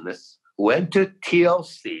show business, went to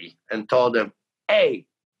TLC and told them, hey,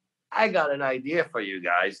 I got an idea for you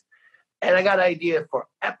guys, and I got an idea for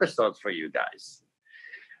episodes for you guys.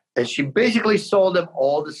 And she basically sold them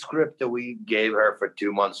all the script that we gave her for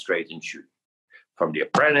 2 months straight in shoot. From The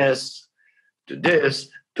Apprentice, to this,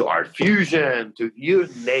 to Art Fusion, to you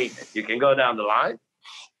name it. You can go down the line.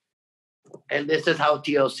 And this is how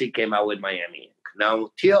TLC came out with Miami.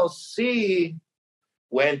 Now, TLC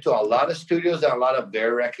went to a lot of studios and a lot of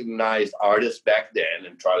very recognized artists back then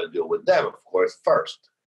and tried to deal with them, of course, first.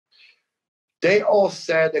 They all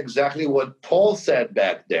said exactly what Paul said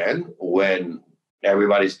back then when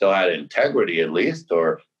everybody still had integrity, at least,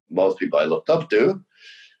 or most people I looked up to,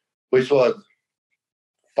 which was,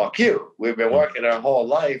 fuck you. We've been working our whole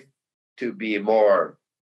life to be more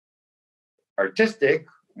artistic.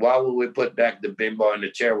 Why would we put back the bimbo in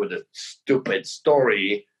the chair with a stupid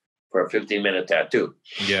story for a 15-minute tattoo?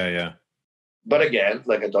 Yeah, yeah. But again,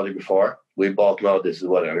 like I told you before, we both know this is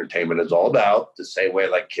what entertainment is all about. The same way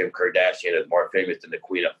like Kim Kardashian is more famous than the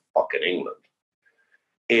Queen of fucking England.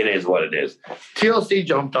 It is what it is. TLC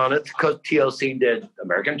jumped on it because TLC did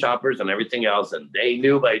American Choppers and everything else, and they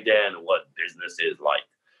knew by then what business is like.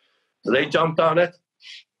 So they jumped on it.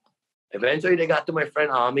 Eventually, they got to my friend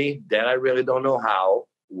Ami. Then I really don't know how,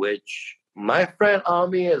 which my friend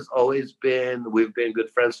Ami has always been, we've been good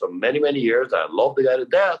friends for many, many years. I love the guy to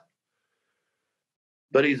death.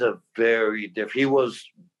 But he's a very different, he was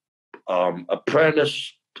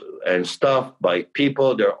apprenticed and stuff by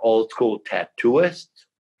people. They're old school tattooists.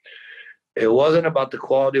 It wasn't about the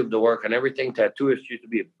quality of the work and everything. Tattooists used to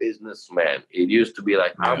be a businessman. It used to be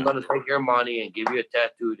like, I'm going to take your money and give you a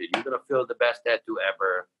tattoo that you're going to feel the best tattoo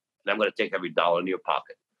ever, and I'm going to take every dollar in your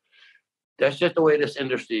pocket. That's just the way this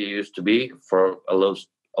industry used to be for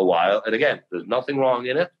a while. And again, there's nothing wrong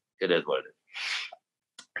in it. It is what it is.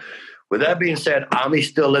 With that being said, Ami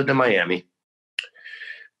still lived in Miami.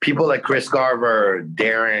 People like Chris Garver,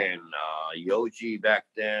 Darren, Yoji back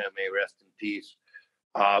then, may rest in peace,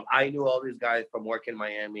 I knew all these guys from work in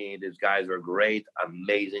Miami. These guys were great,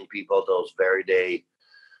 amazing people those very day.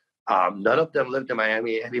 None of them lived in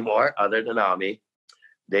Miami anymore other than Ami.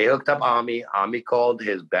 They hooked up Ami. Ami called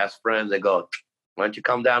his best friends. They go, why don't you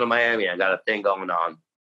come down to Miami? I got a thing going on.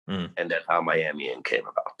 And that's how Miami Inn came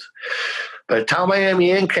about. But how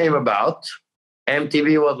Miami Inn came about,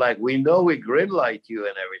 MTV was like, we know we greenlight you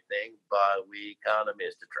and everything, but we kind of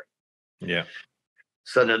missed the train. Yeah.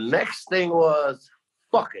 So the next thing was,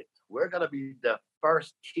 fuck it. We're going to be the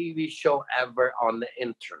first TV show ever on the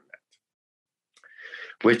internet.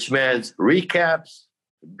 Which means recaps,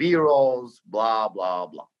 B-rolls, blah, blah,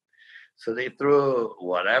 blah. So they threw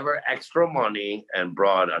whatever extra money and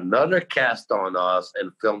brought another cast on us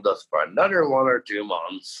and filmed us for another 1 or 2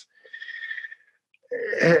 months.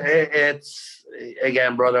 It's,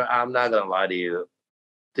 again, brother, I'm not going to lie to you.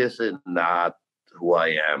 This is not who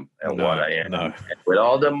I am and what I am. No. With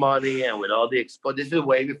all the money and with all the this is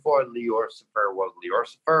way before Liorcifer was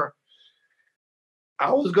Liorcifer.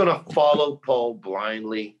 I was gonna follow Paul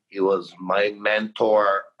blindly. He was my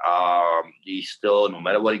mentor. He still, no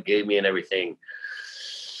matter what he gave me and everything.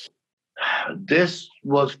 This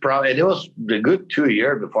was probably, and it was a good 2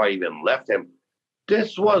 years before I even left him.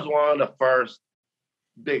 This was one of the first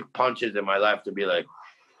big punches in my life to be like,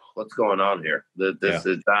 what's going on here? This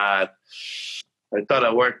is not. I thought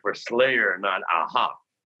I worked for Slayer, not Aha.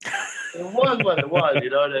 It was what it was, you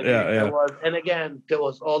know what I mean? It was, and again, there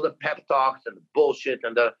was all the pep talks and the bullshit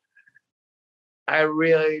and I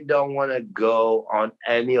really don't want to go on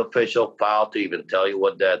any official file to even tell you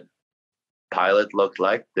what that pilot looked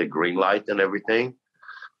like, the green light and everything.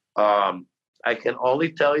 I can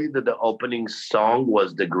only tell you that the opening song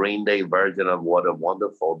was the Green Day version of What a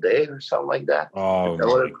Wonderful Day or something like that. Oh, is that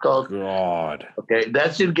what it's called? God. Okay,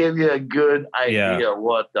 that should give you a good idea of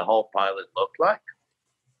what the whole pilot looked like.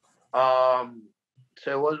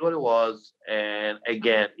 So it was what it was. And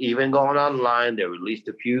again, even going online, they released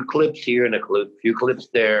a few clips here and a few clips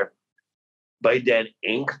there. By then,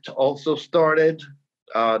 Inked also started,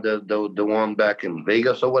 the one back in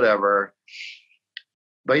Vegas or whatever.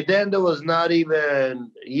 By then, there was not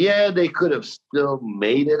even, they could have still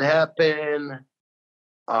made it happen.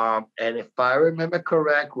 And if I remember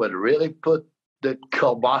correct, what really put the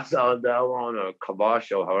kibosh on that one, or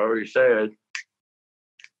kibosh, or however you say it,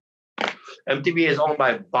 MTV is owned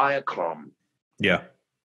by Viacom. Yeah.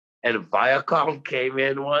 And Viacom came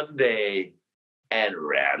in one day and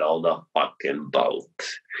rattled the fucking boat.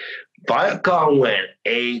 Viacom went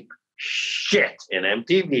ape shit in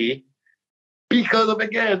MTV because of,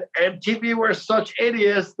 again, MTV were such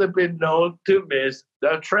idiots they've been known to miss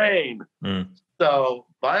the train. So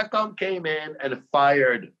Viacom came in and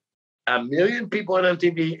fired 1 million people on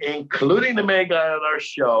MTV, including the main guy on our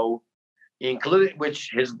show, which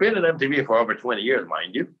has been at MTV for over 20 years,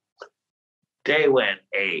 mind you. They went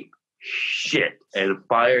ape shit and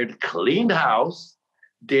fired, cleaned house,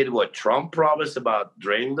 did what Trump promised about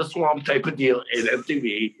draining the swamp type of deal in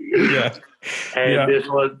MTV. This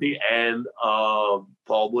was the end of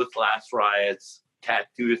Paul Booth's last riots,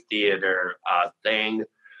 tattoo theater thing.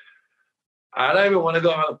 I don't even want to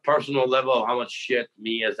go on a personal level of how much shit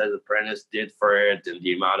me as an apprentice did for it and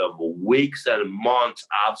the amount of weeks and months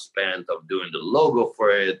I've spent of doing the logo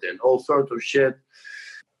for it and all sorts of shit.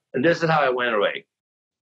 And this is how it went away.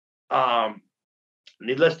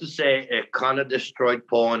 Needless to say, it kind of destroyed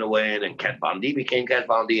Paul in a way, and then Cat Von D became Cat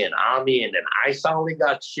Von D and Ami, and then I suddenly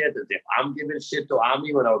got shit as if I'm giving shit to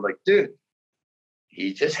Ami when I was like, dude,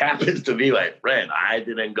 he just happens to be my friend. I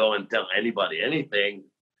didn't go and tell anybody anything.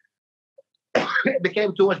 It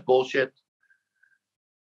became too much bullshit.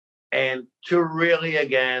 And to really,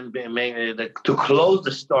 again, to close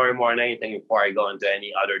the story more than anything before I go into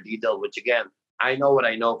any other detail, which, again, I know what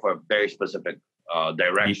I know for a very specific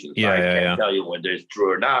direction. So I can't tell you whether it's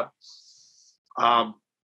true or not.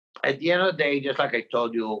 At the end of the day, just like I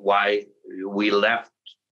told you why we left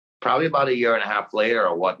probably about 1.5 years later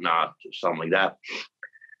or whatnot, or something like that,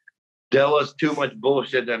 there was too much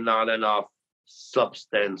bullshit and not enough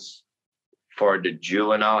substance for the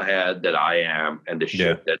juvenile head that I am and the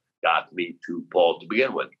shit that got me to Paul to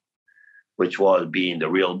begin with, which was being the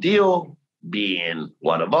real deal, being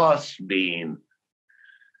one of us, being,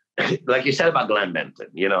 like you said about Glenn Benton,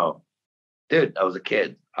 you know, dude, I was a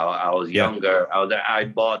kid. I was younger. I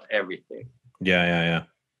bought everything. Yeah.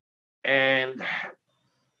 And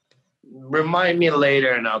remind me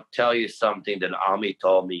later, and I'll tell you something that Ami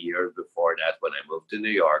told me years before that when I moved to New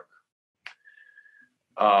York.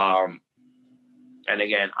 And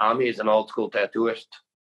again, Ami is an old school tattooist.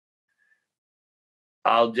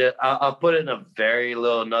 I'll put it in a very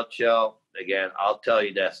little nutshell. Again, I'll tell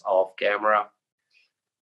you this off camera.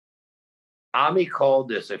 Ami called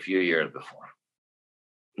this a few years before.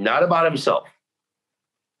 Not about himself,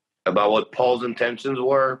 about what Paul's intentions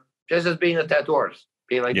were, just as being a tattoo artist.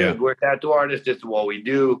 Being like, dude, we're tattoo artists, this is what we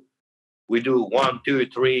do. We do 1, 2,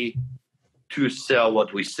 3 to sell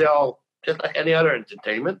what we sell, just like any other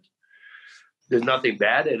entertainment. There's nothing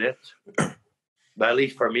bad in it. But at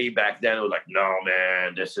least for me back then, it was like, no,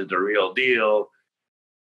 man, this is the real deal.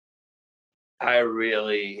 I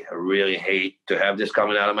really, really hate to have this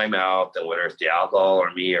coming out of my mouth, and whether it's the alcohol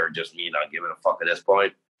or me or just me not giving a fuck at this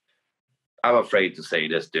point. I'm afraid to say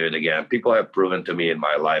this, dude. Again, people have proven to me in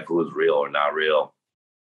my life who's real or not real.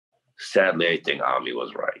 Sadly, I think Ami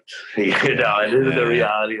was right. You know, and this is the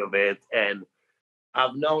reality of it. And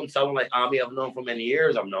I've known someone like Ami, I've known for many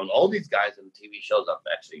years. I've known all these guys in TV shows I've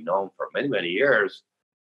actually known for many, many years.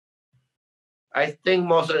 I think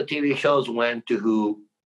most of the TV shows went to who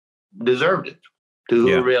deserved it. To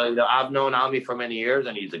who really, you know, I've known Ami for many years,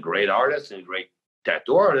 and he's a great artist and a great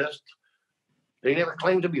tattoo artist. They never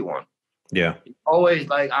claimed to be one. Yeah. Always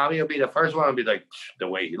like Ami will be the first one to be like, the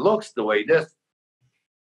way he looks, the way this.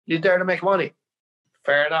 He's there to make money.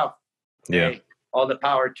 Fair enough. Yeah. Hey, all the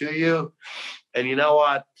power to you. And you know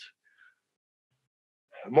what?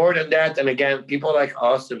 More than that, and again, people like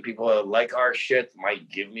us and people that like our shit might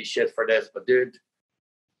give me shit for this, but dude,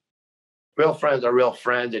 real friends are real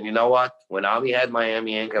friends. And you know what? When Ami had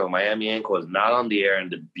Miami Ink, and Miami Ink was not on the air,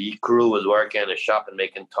 and the B crew was working in a shop and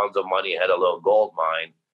making tons of money, had a little gold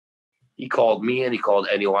mine, he called me and he called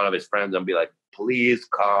any one of his friends and be like, please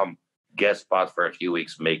come guest spot for a few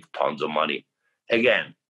weeks, make tons of money.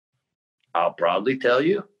 Again, I'll probably tell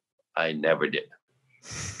you, I never did.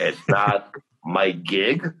 It's not my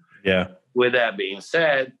gig. Yeah. With that being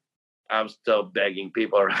said, I'm still begging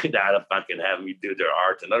people right now to fucking have me do their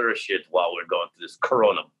art and other shit while we're going through this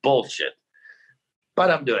Corona bullshit.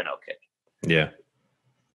 But I'm doing okay. Yeah.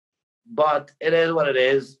 But it is what it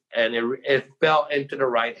is. And it fell into the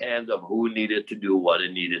right hands of who needed to do what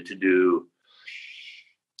it needed to do.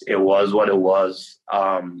 It was what it was.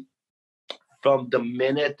 From the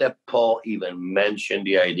minute that Paul even mentioned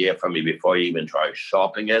the idea for me before he even tried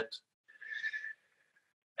shopping it,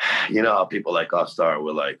 you know how people like us are,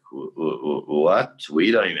 we're like, what?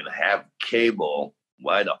 We don't even have cable.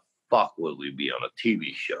 Why the fuck would we be on a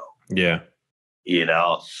TV show? Yeah. You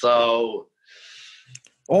know, so...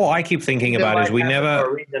 All I keep thinking about is we never... For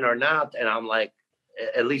a reason or not, and I'm like,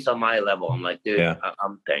 at least on my level, I'm like, dude,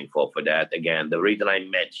 I'm thankful for that. Again, the reason I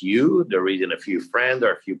met you, the reason a few friends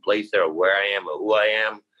or a few places or where I am or who I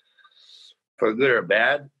am, for good or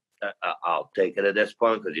bad, I'll take it at this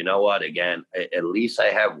point, because you know what? Again, at least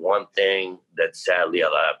I have one thing that sadly a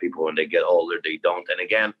lot of people, when they get older, they don't. And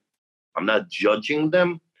again, I'm not judging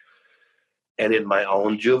them. And in my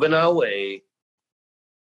own juvenile way,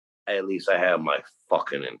 at least I have my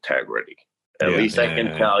fucking integrity. At least I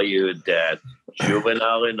can tell you that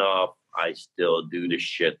juvenile enough, I still do the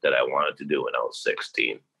shit that I wanted to do when I was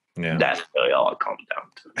 16. Yeah. That's really all it comes down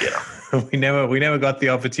to. You know? we never got the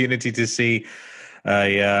opportunity to see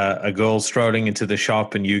a girl strolling into the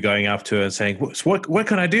shop and you going up to her and saying, what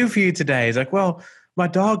can I do for you today? It's like, well, my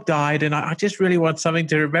dog died and I just really want something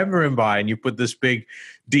to remember him by. And you put this big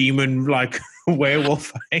demon like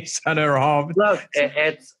werewolf face on her arm. Look,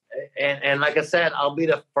 it's... And like I said, I'll be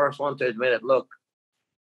the first one to admit it. Look,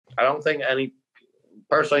 I don't think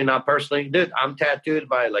not personally, dude, I'm tattooed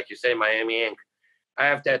by, like you say, Miami Ink. I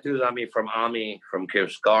have tattoos on me from Ami, from Kim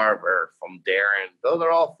Scarver, from Darren. Those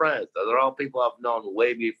are all friends. Those are all people I've known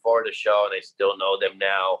way before the show, and I still know them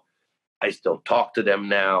now. I still talk to them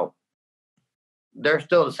now. They're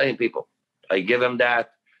still the same people. I give them that.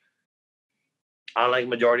 Unlike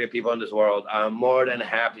majority of people in this world, I'm more than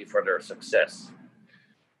happy for their success.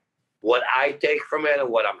 What I take from it and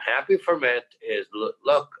what I'm happy from it is,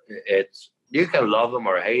 look, it's, you can love them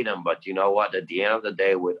or hate them, but you know what? At the end of the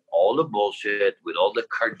day, with all the bullshit, with all the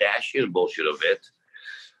Kardashian bullshit of it,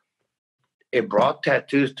 it brought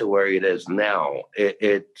tattoos to where it is now.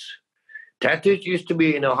 Tattoos used to be,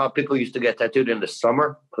 you know, how people used to get tattooed in the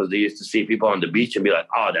summer because they used to see people on the beach and be like,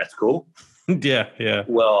 oh, that's cool. Yeah.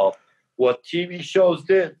 Well, what TV shows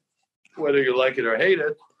did, whether you like it or hate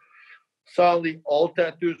it, suddenly all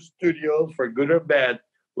tattoo studios, for good or bad,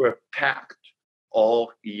 were packed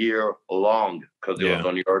all year long because it was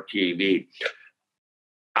on your TV.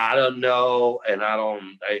 I don't know, and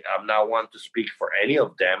I'm not one to speak for any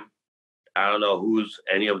of them. I don't know who's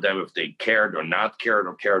any of them, if they cared or not cared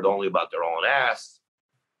or cared only about their own ass.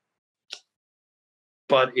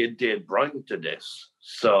 But it did bring to this.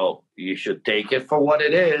 So you should take it for what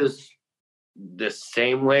it is. The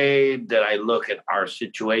same way that I look at our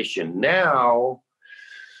situation now,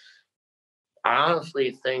 I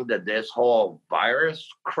honestly think that this whole virus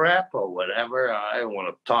crap or whatever, I don't want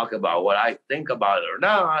to talk about what I think about it or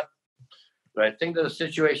not, but I think that the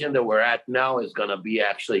situation that we're at now is going to be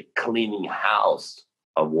actually cleaning house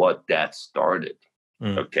of what that started.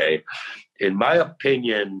 Okay. In my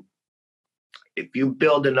opinion, if you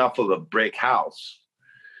build enough of a brick house,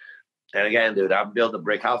 and again, dude, I build a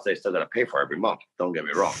brick house they still got to pay for every month. Don't get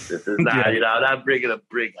me wrong. This is not, I'm not bringing a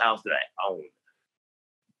brick house that I own.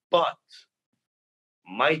 But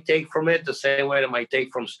my take from it, the same way that my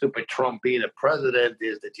take from stupid Trump being a president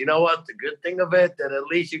is that, you know what, the good thing of it, that at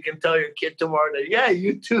least you can tell your kid tomorrow that, yeah,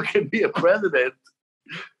 you too can be a president.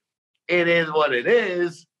 It is what it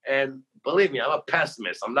is. And believe me, I'm a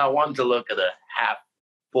pessimist. I'm not one to look at a half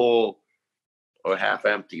full or half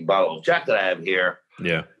empty bottle of Jack that I have here.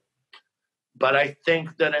 Yeah. But I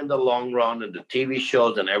think that in the long run, and the TV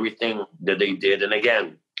shows and everything that they did, and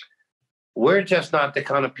again, we're just not the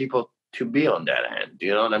kind of people to be on that end.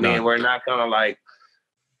 You know what I mean? No. We're not kind of like,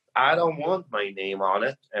 I don't want my name on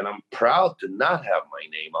it, and I'm proud to not have my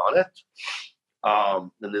name on it.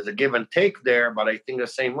 And there's a give and take there, but I think the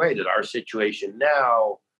same way that our situation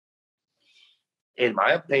now, in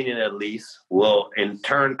my opinion at least, will in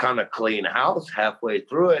turn kind of clean house halfway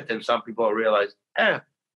through it, and some people realize,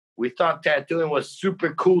 we thought tattooing was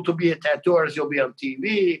super cool to be a tattoo artist. You'll be on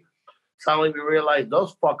TV. Suddenly we realize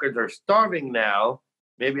those fuckers are starving now.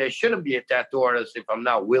 Maybe I shouldn't be a tattoo artist if I'm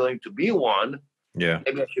not willing to be one. Yeah.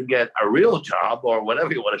 Maybe I should get a real job or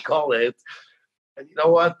whatever you want to call it. And you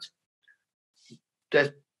know what?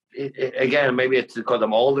 Again, maybe it's because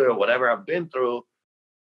I'm older or whatever I've been through.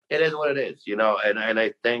 It is what it is, you know, and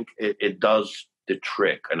I think it does the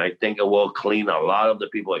trick. And I think it will clean a lot of the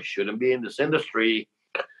people that shouldn't be in this industry.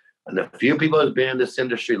 And the few people that's been in this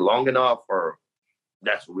industry long enough, or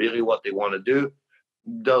that's really what they want to do,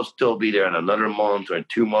 they'll still be there in another month or in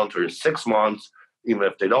 2 months or in 6 months, even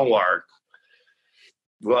if they don't work.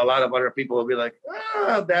 Well, a lot of other people will be like,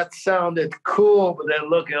 that sounded cool, but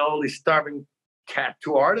then look at all these starving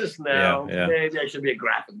tattoo artists now. Yeah. Maybe I should be a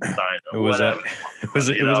graphic designer. It was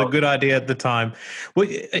a good idea at the time. Well,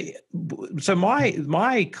 so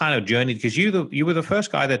my kind of journey, because you were the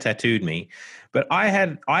first guy that tattooed me, but I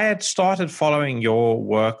had started following your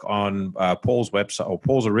work on Paul's website, or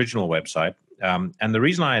Paul's original website. And the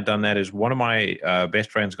reason I had done that is one of my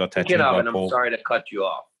best friends got tattooed by Paul. I'm sorry to cut you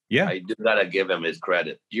off. Yeah. I do got to give him his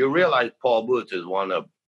credit. You realize Paul Boots is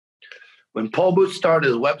when Paul Boots started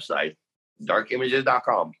his website,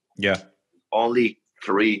 darkimages.com. Yeah. Only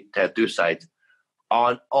 3 tattoo sites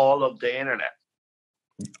on all of the internet.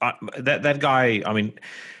 That guy, I mean,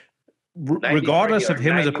 regardless of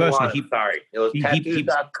him as a person, it was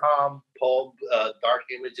tattoos.com, Paul,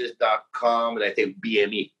 darkimages.com, and I think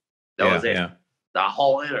BME. That was it. Yeah. The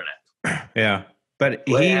whole internet. Yeah. But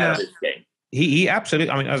he absolutely,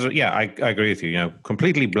 I mean, I agree with you, you know,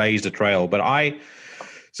 completely blazed a trail. But I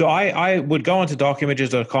would go onto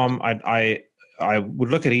darkimages.com. I would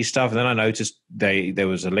look at his stuff, and then I noticed there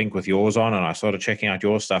was a link with yours on, and I started checking out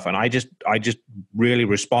your stuff, and I just really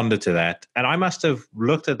responded to that. And I must have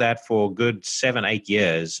looked at that for a good 7-8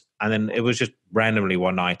 years, and then it was just randomly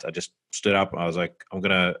one night I just stood up and I was like, I'm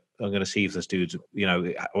gonna see if this dude's, you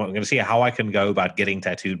know, I'm gonna see how I can go about getting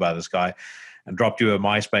tattooed by this guy, and dropped you a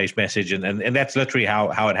MySpace message, and that's literally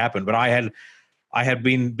how it happened. But I had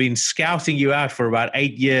been scouting you out for about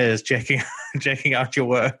 8 years, checking out your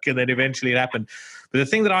work, and then eventually it happened. But the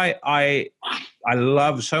thing that I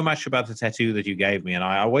love so much about the tattoo that you gave me, and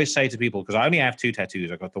I always say to people, because I only have 2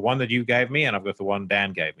 tattoos. I've got the one that you gave me, and I've got the one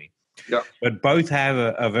Dan gave me. Yeah. But both have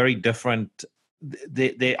a very different.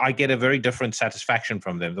 I get a very different satisfaction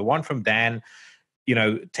from them. The one from Dan, you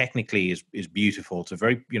know, technically is beautiful. It's a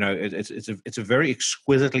very, you know, it's a very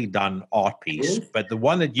exquisitely done art piece. Mm-hmm. But the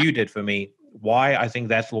one that you did for me, why I think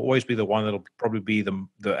that will always be the one that'll probably be the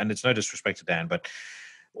and it's no disrespect to Dan, but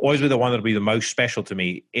always be the one that'll be the most special to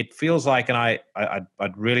me. It feels like, and I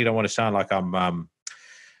really don't want to sound like I'm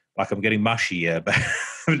getting mushy here, but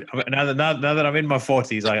now that I'm in my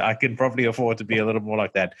 40s, I can probably afford to be a little more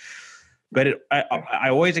like that. But I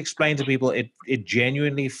always explain to people, it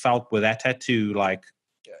genuinely felt with that tattoo like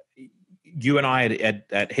you and I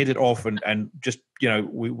had hit it off, and just, you know,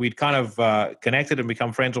 we'd kind of connected and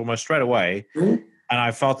become friends almost straight away. Mm-hmm. And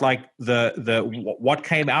I felt like the what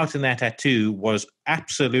came out in that tattoo was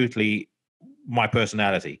absolutely my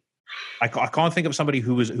personality. I can't think of somebody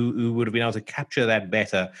who would have been able to capture that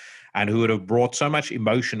better, and who would have brought so much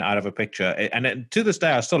emotion out of a picture. And to this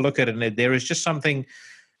day, I still look at it, and there is just something.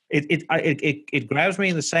 It grabs me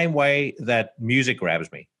in the same way that music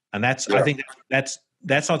grabs me, and that's, yeah. I think that's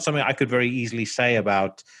not something I could very easily say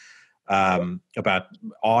about about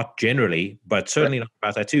art generally, but certainly not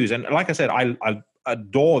about tattoos. And like I said, I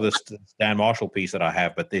adore this Dan Marshall piece that I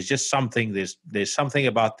have, but there's just something there's something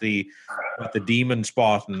about the demon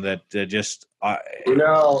Spartan that just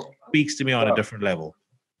speaks to me on a different level.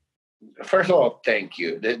 First of all, thank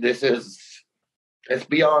you. It's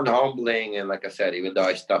beyond humbling, and like I said, even though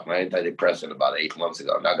I stopped my antidepressant about 8 months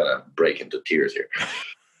ago, I'm not gonna break into tears here.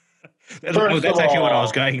 That's actually what I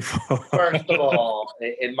was going for. First of all,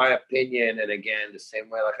 in my opinion, and again, the same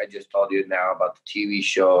way like I just told you now about the TV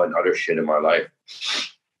show and other shit in my life,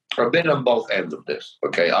 I've been on both ends of this.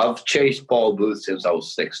 Okay, I've chased Paul Booth since I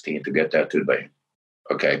was 16 to get tattooed by him.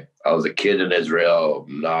 Okay, I was a kid in Israel,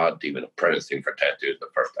 not even apprenticing for tattoos the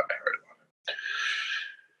first time I heard about it.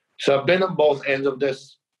 So I've been on both ends of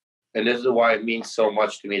this, and this is why it means so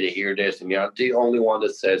much to me to hear this. And you're not the only one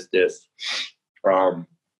that says this.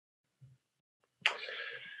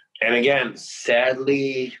 And again,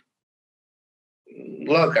 sadly,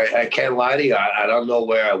 look, I can't lie to you. I don't know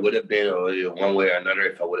where I would have been one way or another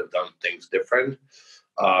if I would have done things different.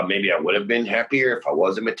 Maybe I would have been happier if I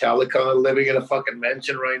wasn't Metallica living in a fucking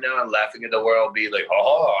mansion right now and laughing at the world, being like,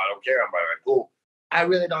 oh, I don't care. I'm like, cool. I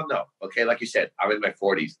really don't know. Okay, like you said, I'm in my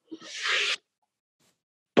 40s.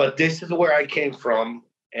 But this is where I came from.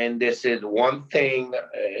 And this is one thing,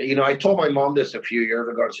 I told my mom this a few years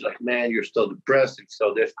ago. And she's like, man, you're still depressed. And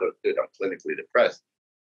so this goes, dude, I'm clinically depressed.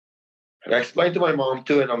 And I explained to my mom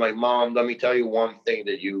too. And I'm like, Mom, let me tell you one thing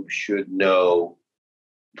that you should know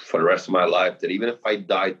for the rest of my life, that even if I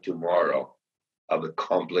died tomorrow, I've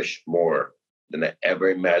accomplished more than I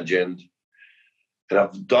ever imagined. And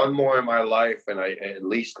I've done more in my life. And I, at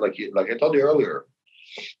least like I told you earlier,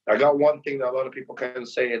 I got one thing that a lot of people can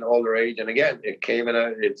say in older age, and again,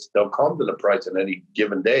 it still comes to the price on any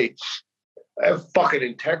given day. I have fucking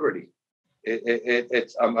integrity.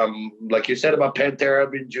 I'm like you said about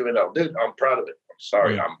Pantera being juvenile, dude. I'm proud of it. I'm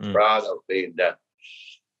sorry, I'm proud of being that.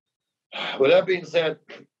 With that being said,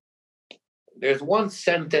 there's one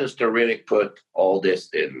sentence to really put all this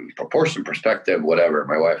in proportion, perspective, whatever.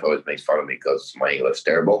 My wife always makes fun of me because my English is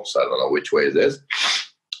terrible, so I don't know which way it is.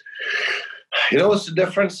 You know what's the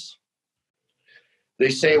difference? They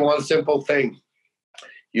say one simple thing.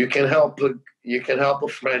 You can help a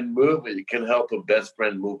friend move, and you can help a best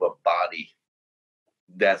friend move a body.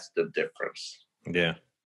 That's the difference. Yeah.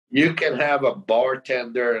 You can have a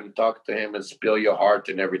bartender and talk to him and spill your heart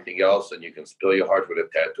and everything else, and you can spill your heart with a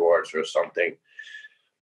tattoo artist or something.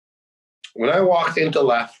 When I walked into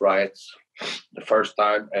Laugh Riots the first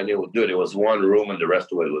time, and it was one room and the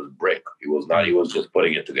rest of it was brick. He was just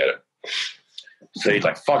putting it together. So he's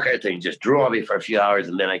like, fuck it. And he just drew on me for a few hours.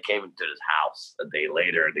 And then I came into his house a day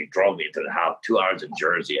later. They drove me into the house, 2 hours in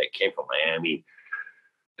Jersey. I came from Miami.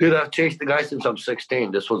 Dude, I've chased the guy since I'm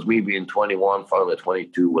 16. This was me being 21, finally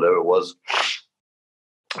 22, whatever it was.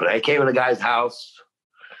 And I came in the guy's house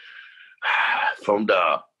from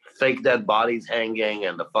the fake dead bodies hanging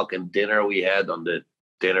and the fucking dinner we had on the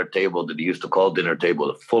dinner table that he used to call dinner table,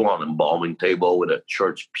 the full-on embalming table with a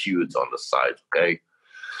church pews on the side, okay?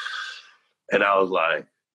 And I was like,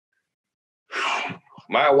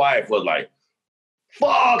 my wife was like,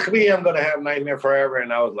 fuck me, I'm going to have nightmare forever.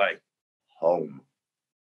 And I was like, home.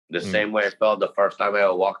 The same way I felt the first time I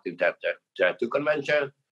ever walked into tattoo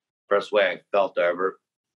convention, first way I felt I ever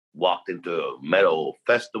walked into a metal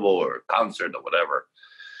festival or concert or whatever.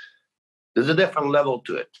 There's a different level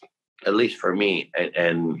to it, at least for me.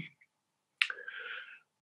 And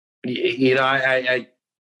I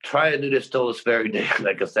try to do this till this very day.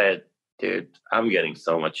 Like I said, dude, I'm getting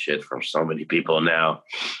so much shit from so many people now.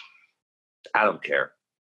 I don't care.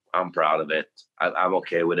 I'm proud of it. I'm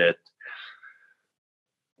okay with it.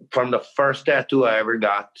 From the first tattoo I ever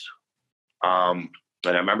got, and I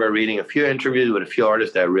remember reading a few interviews with a few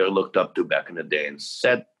artists that I really looked up to back in the day and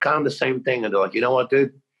said kind of the same thing. And they're like, you know what,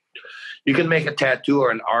 dude? You can make a tattoo or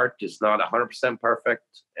an art. It's not 100% perfect.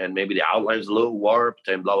 And maybe the outline's a little warped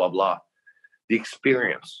and blah, blah, blah. The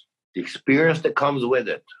experience that comes with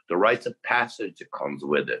it, the rites of passage that comes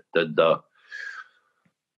with it, the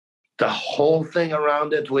whole thing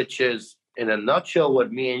around it, which is, in a nutshell, what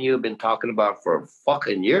me and you have been talking about for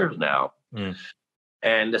fucking years now.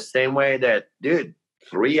 And the same way that, dude,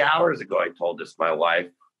 3 hours ago, I told this to my wife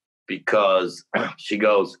because she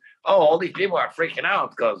goes, oh, all these people are freaking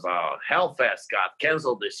out because Hellfest got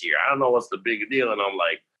canceled this year. I don't know what's the big deal. And I'm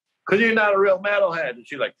like, because you're not a real metalhead. And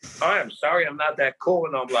she's like, oh, I'm sorry, I'm not that cool.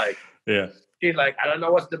 And I'm like, yeah. She's like, I don't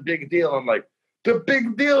know what's the big deal. I'm like, the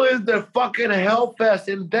big deal is the fucking Hellfest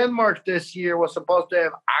in Denmark this year was supposed to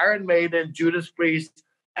have Iron Maiden, Judas Priest,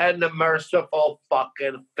 and the Merciful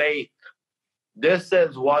fucking Fate. This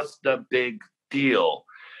is what's the big deal.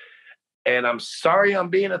 And I'm sorry I'm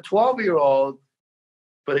being a 12-year-old,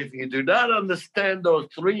 but if you do not understand those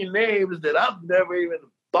 3 names that I've never even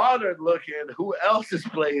bothered looking at who else is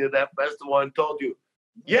playing at that festival and told you,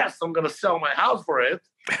 yes, I'm going to sell my house for it,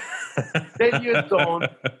 then you don't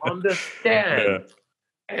understand.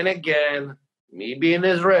 Yeah. And again, me being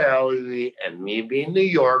Israeli and me being New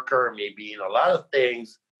Yorker, me being a lot of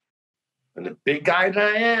things, and the big guy that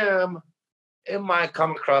I am, it might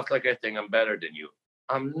come across like I think I'm better than you.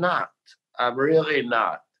 I'm not. I'm really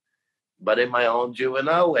not. But in my own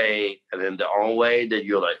juvenile way, and in the own way that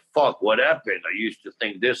you're like, fuck, what happened? I used to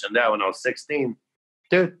think this and that when I was 16.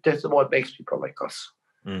 Dude, this is what makes people like us.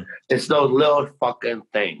 It's those little fucking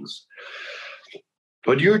things.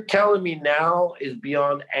 What you're telling me now is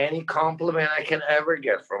beyond any compliment I can ever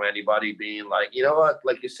get from anybody being like, you know what?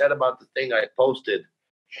 Like you said about the thing I posted.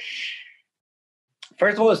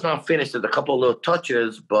 First of all, it's not finished. There's a couple of little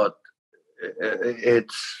touches, but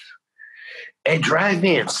it drives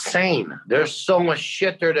me insane. There's so much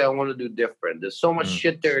shit there that I want to do different. There's so much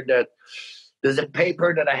shit there that there's a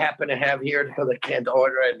paper that I happen to have here because I can't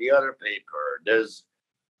order any other paper. There's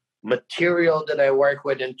material that I work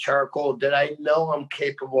with in charcoal that I know I'm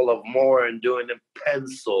capable of more and doing in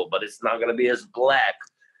pencil, but it's not going to be as black.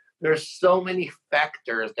 There's so many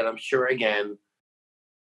factors that I'm sure, again,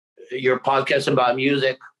 your podcast about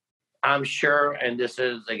music, I'm sure, and this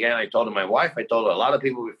is, again, I told my wife, I told a lot of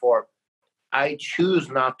people before, I choose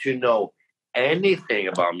not to know anything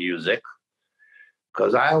about music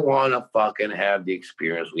because I want to fucking have the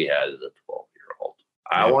experience we had as a 12-year-old.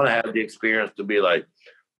 I want to have the experience to be like,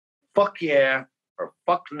 fuck yeah, or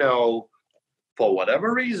fuck no, for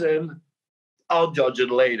whatever reason, I'll judge it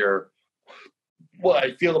later, what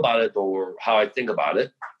I feel about it or how I think about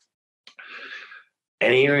it.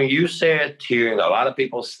 And hearing you say it, hearing a lot of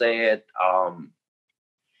people say it,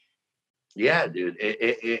 yeah, dude,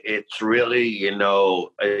 it's really, you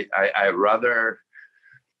know, I rather,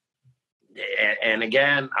 and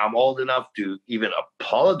again, I'm old enough to even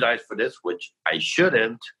apologize for this, which I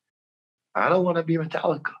shouldn't. I don't want to be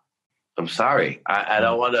Metallica. I'm sorry. I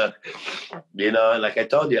don't want to, you know, like I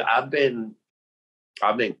told you, I've been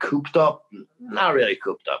cooped up, not really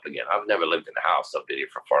cooped up again. I've never lived in a house. I've been here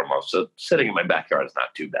for 4 months. So sitting in my backyard is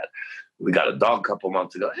not too bad. We got a dog a couple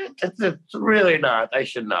months ago. It's really not. I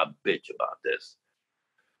should not bitch about this.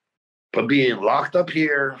 But being locked up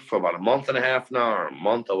here for about a month and a half now, or a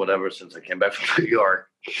month or whatever, since I came back from New York,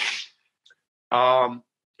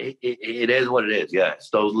 it is what it is. Yeah,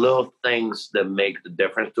 it's those little things that make the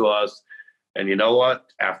difference to us. And you know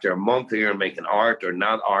what? After a month here making art or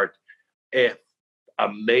not art, it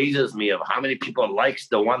amazes me of how many people likes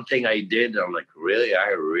the one thing I did. I'm like, really? I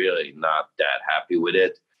really not that happy with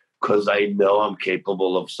it because I know I'm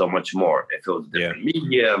capable of so much more. If it was a different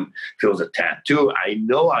medium, if it was a tattoo, I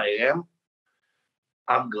know I am.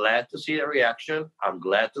 I'm glad to see the reaction. I'm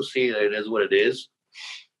glad to see that it is what it is.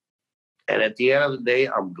 And at the end of the day,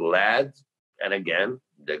 I'm glad. And again,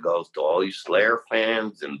 that goes to all you Slayer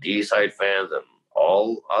fans and D-side fans and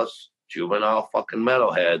all us juvenile fucking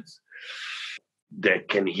metalheads that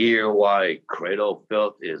can hear why Cradle of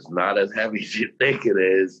Filth is not as heavy as you think it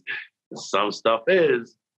is. Some stuff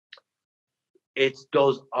is. It's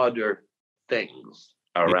those other things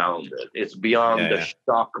around it. It's beyond the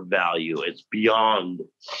shock value. It's beyond.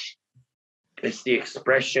 It's the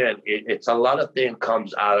expression. It's a lot of things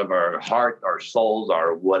comes out of our heart, our souls,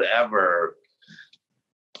 our whatever.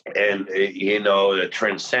 And, you know, the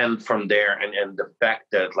transcend from there. And the fact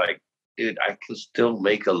that, like, dude, I can still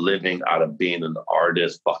make a living out of being an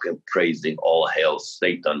artist, fucking praising all hail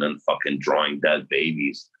Satan and fucking drawing dead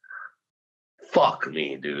babies. Fuck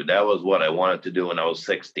me, dude. That was what I wanted to do when I was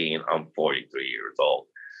 16. I'm 43 years old.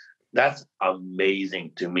 That's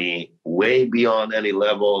amazing to me. Way beyond any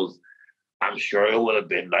levels. I'm sure it would have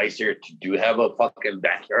been nicer to have a fucking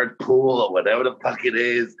backyard pool or whatever the fuck it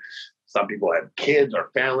is. Some people have kids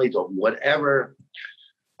or families or whatever.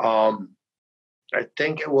 I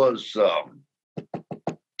think it was,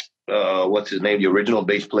 what's his name? The original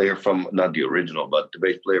bass player from, not the original, but the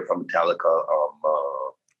bass player from Metallica.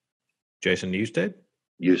 Jason Newsted?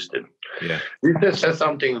 Houston. Yeah. He just said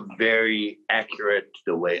something very accurate to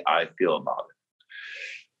the way I feel about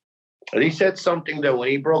it. And he said something that when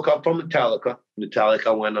he broke up from Metallica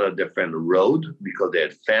went on a different road because they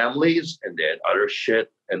had families and they had other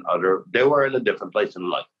shit and they were in a different place in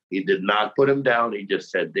life. He did not put him down. He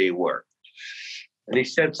just said they were. And he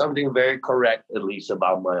said something very correct, at least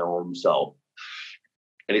about my own self.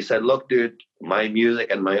 And he said, look, dude, my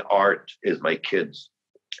music and my art is my kids.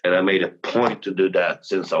 And I made a point to do that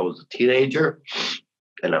since I was a teenager.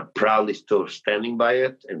 And I'm proudly still standing by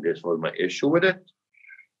it. And this was my issue with it.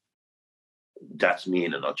 That's me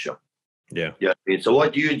in a nutshell. Yeah. Yeah. So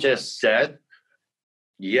what you just said,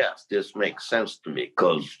 yes, this makes sense to me,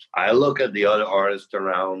 because I look at the other artists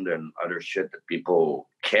around and other shit that people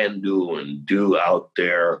can do and do out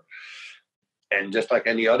there. And just like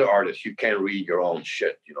any other artist, you can't read your own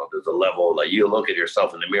shit. You know, there's a level, like, you look at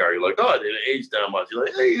yourself in the mirror, you're like, oh, I didn't age that much. You're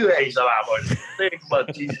like, hey, you aged a lot more than you think,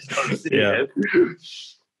 but you just don't see it.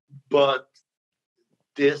 But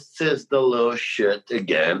this is the little shit,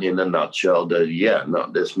 again, in a nutshell,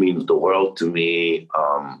 that, this means the world to me.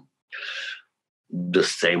 The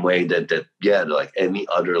same way that like any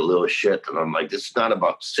other little shit. And I'm like, it's not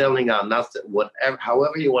about selling out nothing, whatever,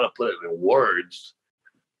 however you want to put it in words.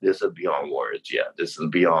 This is beyond words. Yeah, this is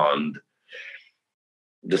beyond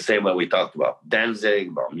the same way we talked about dancing,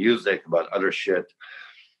 about music, about other shit.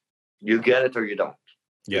 You get it or you don't.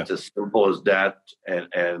 Yeah. It's as simple as that.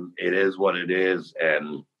 And it is what it is.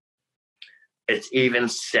 And it's even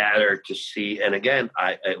sadder to see. And again,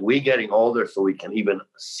 we getting older, so we can even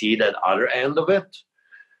see that other end of it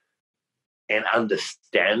and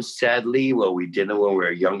understand, sadly, what we didn't when we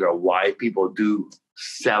were younger, why people do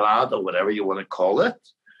sell out or whatever you want to call it.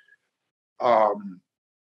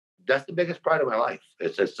 That's the biggest part of my life.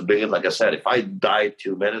 It's the biggest, like I said, if I die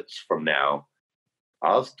 2 minutes from now,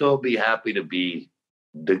 I'll still be happy to be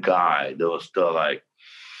the guy that was still like,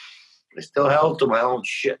 I still held to my own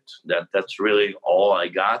shit. That's really all I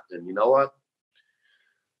got. And you know what?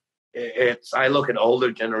 I look at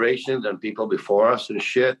older generations and people before us and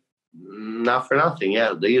shit, not for nothing.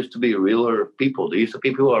 Yeah, they used to be realer people. They used to be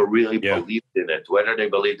people who are really believed in it, whether they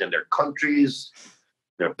believed in their countries,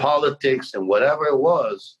 their politics, and whatever it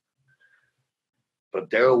was. But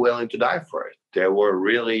they were willing to die for it. They were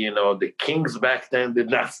really, the kings back then did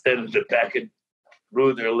not stand in the back and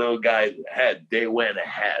through their little guy's head. They went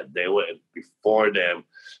ahead. They went before them.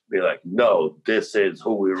 Be like, no, this is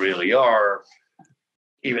who we really are.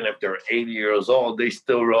 Even if they're 80 years old, they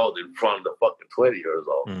still rode in front of the fucking 20 years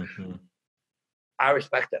old. Mm-hmm. I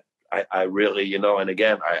respect that. I really, and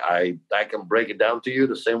again, I can break it down to you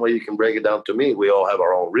the same way you can break it down to me. We all have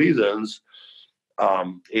our own reasons.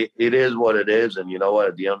 It is what it is. And you know what?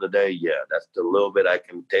 At the end of the day, yeah, that's the little bit I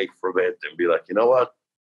can take from it and be like, you know what?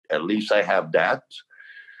 At least I have that.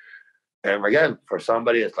 And again, for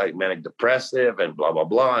somebody it's like manic depressive and blah, blah,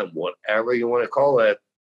 blah, and whatever you want to call it,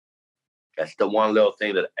 that's the one little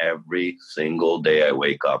thing that every single day I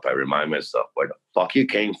wake up, I remind myself where the fuck you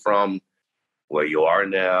came from, where you are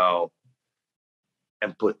now,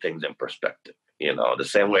 and put things in perspective. The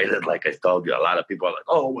same way that, like I told you, a lot of people are like,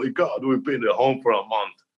 oh my God, we've been at home for a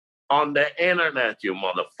month. On the internet, you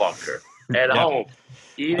motherfucker. At home,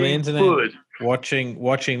 eating food. Watching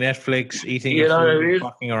Netflix, eating your food,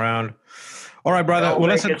 fucking around. All right, brother. Well,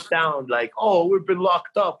 listen. It sound like, oh, we've been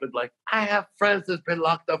locked up. And like, I have friends that's been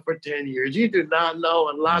locked up for 10 years. You do not know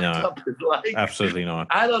what locked up is like. Absolutely not.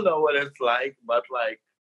 I don't know what it's like, but like,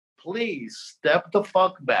 please step the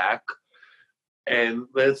fuck back. And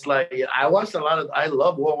it's like, I watched I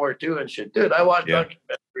love World War II and shit. Dude, I watch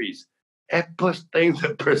documentaries and push things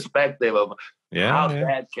in perspective of how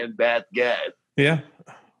bad can bad get. Yeah.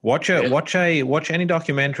 Watch any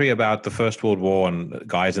documentary about the First World War and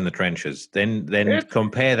guys in the trenches. Then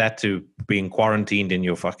compare that to being quarantined in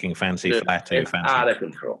your fucking fancy flat. It's out of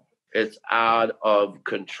control. It's out of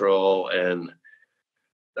control. And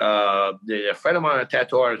a friend of mine, a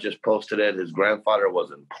tattoo artist, just posted it. His grandfather was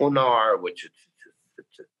in Punar, which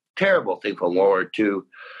it's a terrible thing from World War II.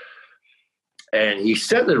 And he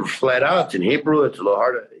said it flat out in Hebrew. It's a little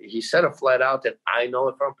harder. He said it flat out, and I know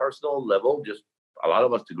it from a personal level. Just a lot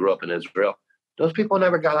of us that grew up in Israel, those people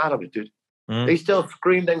never got out of it, dude. They still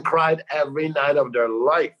screamed and cried every night of their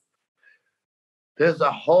life. There's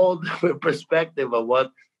a whole different perspective of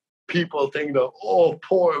what people think of, oh,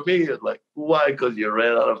 poor me. It's like, why? Because you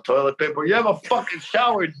ran out of toilet paper. You have a fucking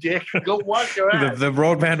shower, dick. Go wash your ass. The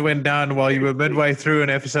broadband went down while you were midway through an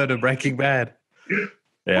episode of Breaking Bad.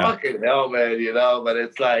 Yeah. Fucking hell, man, but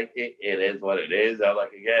it's like, it is what it is. I'm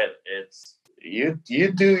like, again, it's, you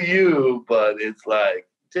do you, but it's like,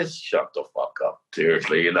 just shut the fuck up.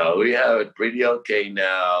 Seriously, we have it pretty okay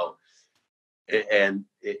now. And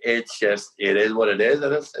it's just, it is what it is.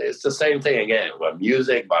 And it's the same thing again, about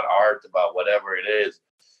music, about art, about whatever it is.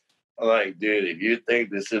 I'm like, dude, if you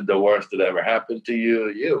think this is the worst that ever happened to you,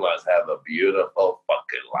 you must have a beautiful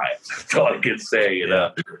fucking life. That's all I can say,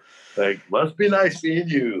 Like, must be nice being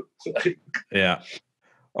you. Yeah.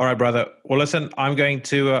 All right, brother. Well, listen, I'm going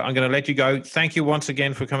to let you go. Thank you once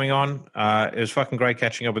again for coming on. It was fucking great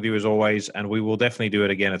catching up with you as always, and we will definitely do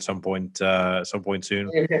it again at some point soon.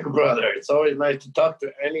 Yeah, brother, it's always nice to talk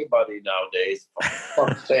to anybody nowadays. For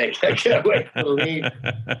fuck's sake, I can't wait to leave.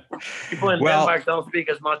 People in Denmark don't speak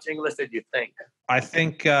as much English as you think. I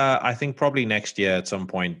think probably next year at some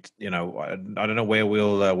point. You know, I don't know where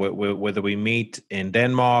whether we meet in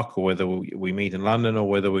Denmark or whether we meet in London or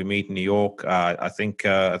whether we meet in New York. I think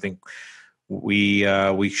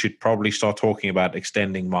we should probably start talking about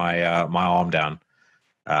extending my my arm down.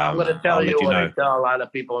 I'm going to tell you what I tell a lot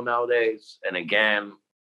of people nowadays. And again,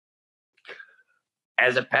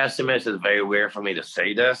 as a pessimist, it's very weird for me to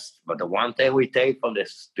say this, but the one thing we take from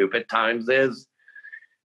this stupid times is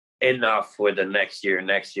enough with the next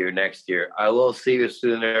year. I will see you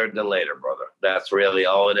sooner than later, brother. That's really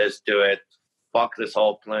all it is to it. Fuck this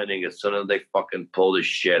whole planning. As soon as they fucking pull this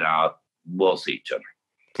shit out, we'll see each other.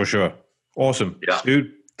 For sure. Awesome. Yeah.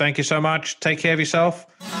 Dude, thank you so much. Take care of yourself.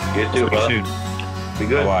 You too, brother. Be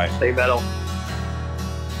good. Bye. Stay metal.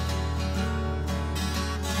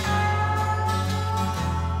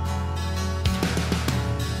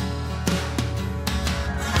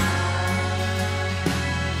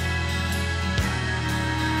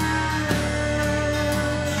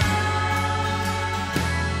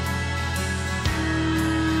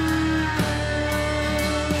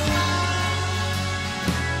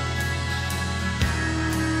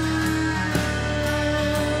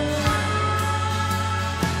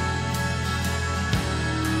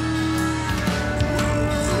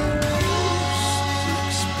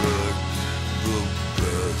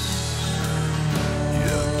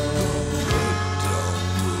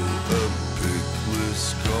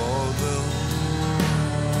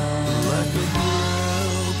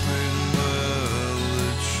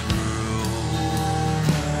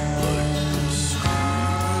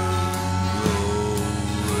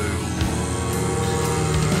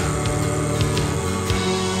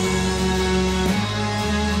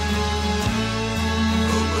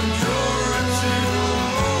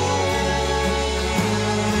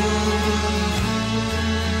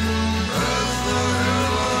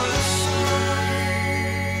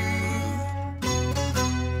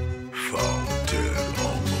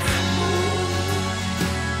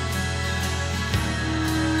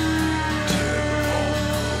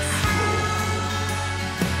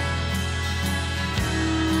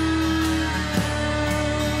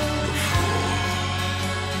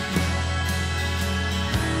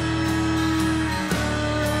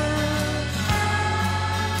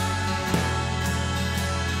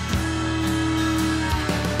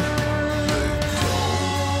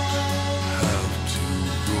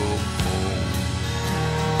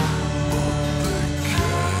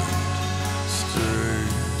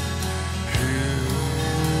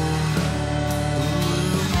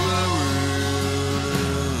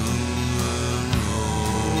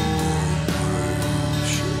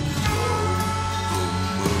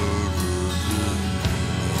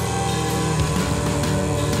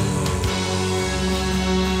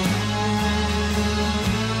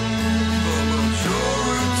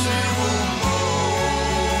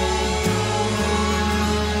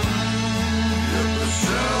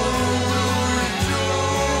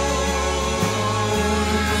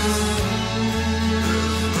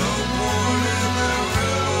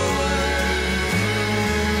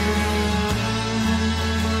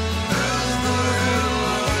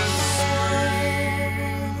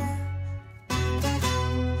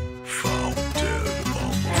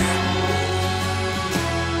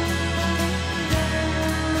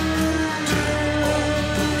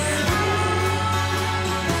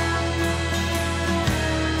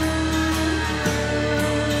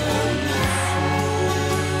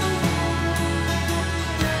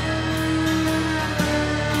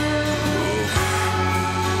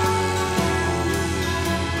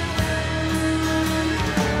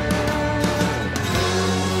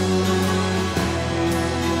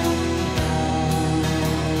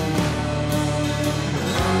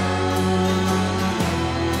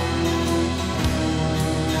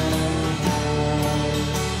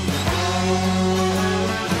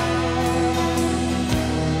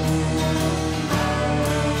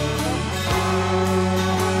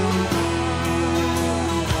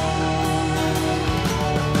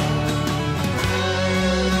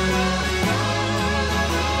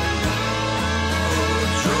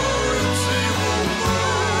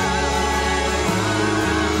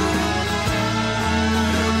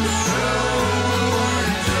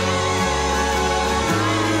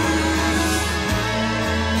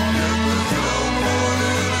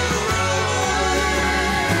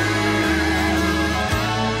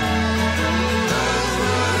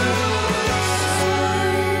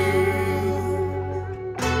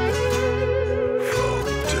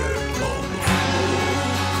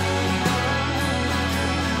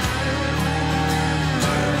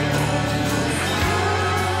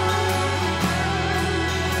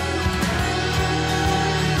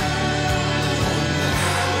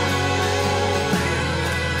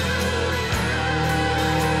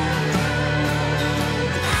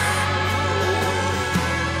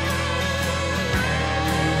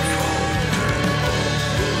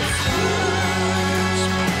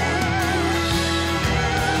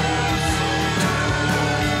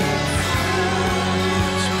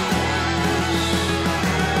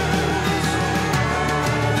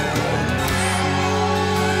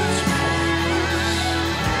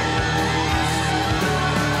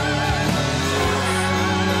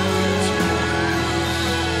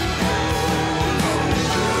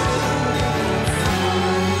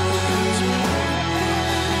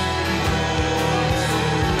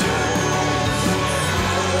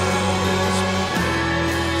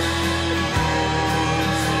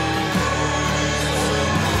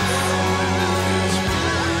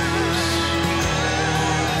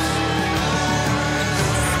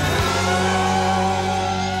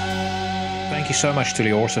 you so much to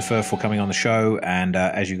Liorcifer for coming on the show. And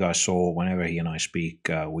as you guys saw, whenever he and I speak,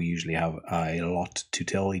 we usually have a lot to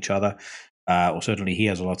tell each other. Or certainly he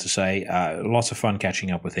has a lot to say. Lots of fun catching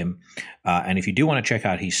up with him. And if you do want to check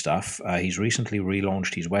out his stuff, he's recently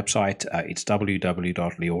relaunched his website. It's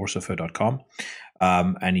www.liorcifer.com.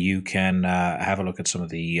 And you can have a look at some of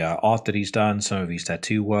the art that he's done, some of his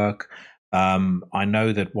tattoo work. I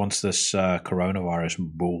know that once this coronavirus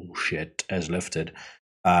bullshit has lifted,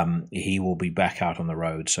 he will be back out on the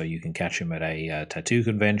road, so you can catch him at a tattoo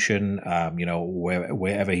convention,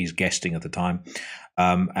 wherever he's guesting at the time.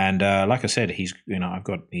 And like I said, I've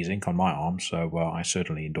got his ink on my arm, so I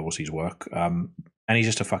certainly endorse his work. And he's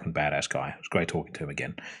just a fucking badass guy. It was great talking to him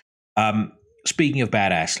again. Speaking of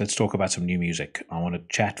badass, let's talk about some new music. I want to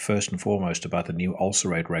chat first and foremost about the new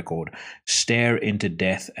Ulcerate record, Stare into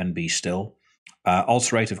Death and Be Still.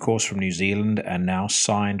 Ulcerate, of course, from New Zealand, and now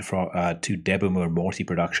signed to Debumer Morty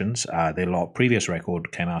Productions. Their previous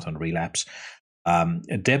record came out on Relapse.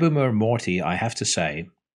 Debumer Morty, I have to say,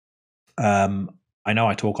 I know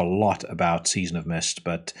I talk a lot about Season of Mist,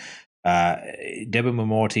 but Debumer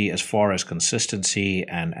Morty, as far as consistency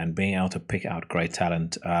and being able to pick out great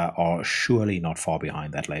talent, are surely not far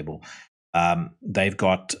behind that label. They've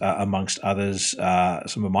got, amongst others,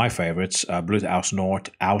 some of my favorites, Bloed aus Noord,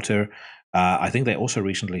 Outer. I think they also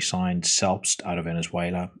recently signed Selbst out of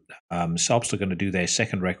Venezuela. Selbst are going to do their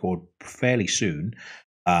second record fairly soon,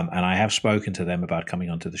 and I have spoken to them about coming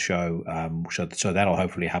onto the show, so that'll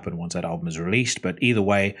hopefully happen once that album is released. But either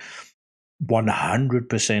way,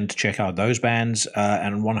 100% check out those bands,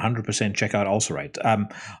 and 100% check out Ulcerate. I'm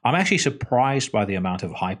actually surprised by the amount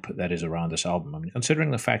of hype that is around this album. I mean,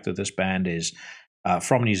 considering the fact that this band is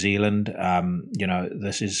from New Zealand,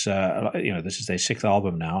 this is their sixth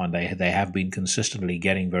album now, and they have been consistently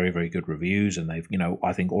getting very, very good reviews, and they've,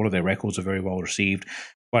 I think all of their records are very well received.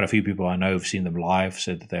 Quite a few people I know have seen them live,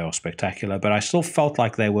 said that they are spectacular, but I still felt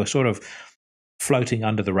like they were sort of floating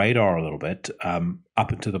under the radar a little bit,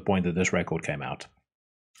 up until the point that this record came out.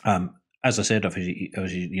 As I said, obviously,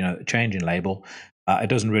 change in label. It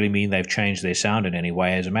doesn't really mean they've changed their sound in any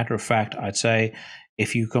way. As a matter of fact, I'd say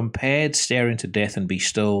if you compared Stare into Death and Be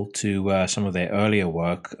Still to some of their earlier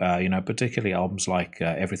work, particularly albums like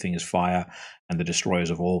Everything is Fire and The Destroyers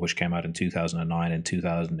of All, which came out in 2009 and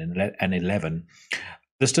 2011,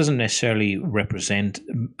 this doesn't necessarily represent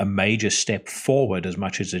a major step forward as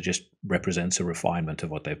much as it just represents a refinement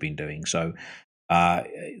of what they've been doing. So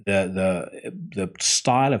the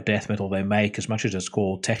style of death metal they make, as much as it's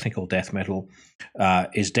called technical death metal,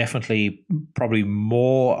 is definitely probably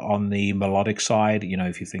more on the melodic side.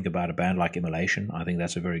 If you think about a band like Immolation, I think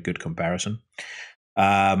that's a very good comparison.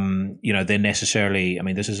 They're necessarily, I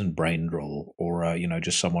mean, this isn't brain drill or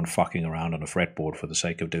just someone fucking around on a fretboard for the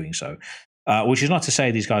sake of doing so. Which is not to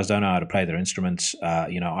say these guys don't know how to play their instruments.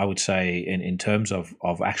 I would say in terms of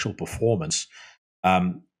actual performance,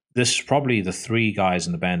 this is probably the three guys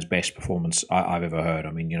in the band's best performance I've ever heard.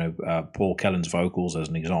 I mean, Paul Kellen's vocals, as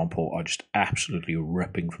an example, are just absolutely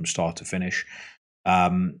ripping from start to finish.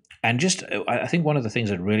 And just, I think one of the things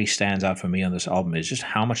that really stands out for me on this album is just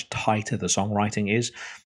how much tighter the songwriting is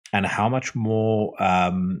and how much more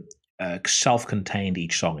self-contained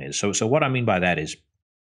each song is. So what I mean by that is,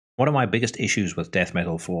 one of my biggest issues with death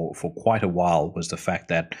metal for quite a while was the fact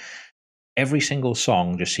that every single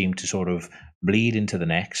song just seemed to sort of bleed into the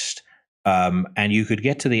next. And you could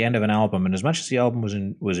get to the end of an album, and as much as the album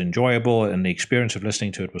was enjoyable and the experience of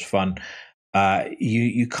listening to it was fun,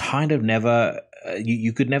 you kind of never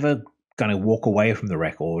you could never kind of walk away from the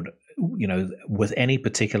record, with any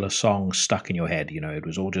particular song stuck in your head. It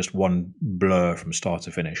was all just one blur from start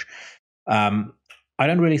to finish. I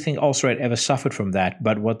don't really think Ulcerate ever suffered from that,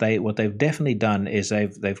 but what they've definitely done is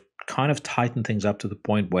they've kind of tightened things up to the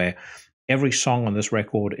point where every song on this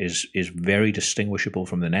record is very distinguishable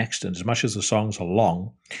from the next. And as much as the songs are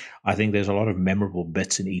long, I think there's a lot of memorable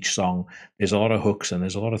bits in each song. There's a lot of hooks, and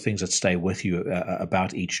there's a lot of things that stay with you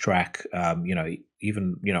about each track.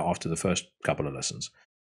 Even after the first couple of listens.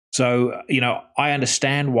 So, I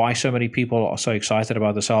understand why so many people are so excited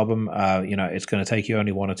about this album. It's going to take you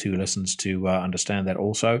only one or two listens to understand that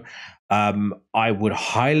also. I would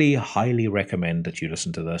highly, highly recommend that you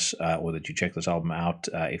listen to this or that you check this album out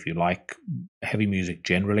if you like heavy music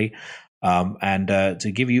generally. And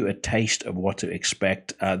to give you a taste of what to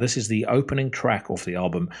expect, this is the opening track off the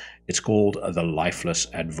album. It's called The Lifeless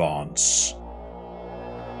Advance.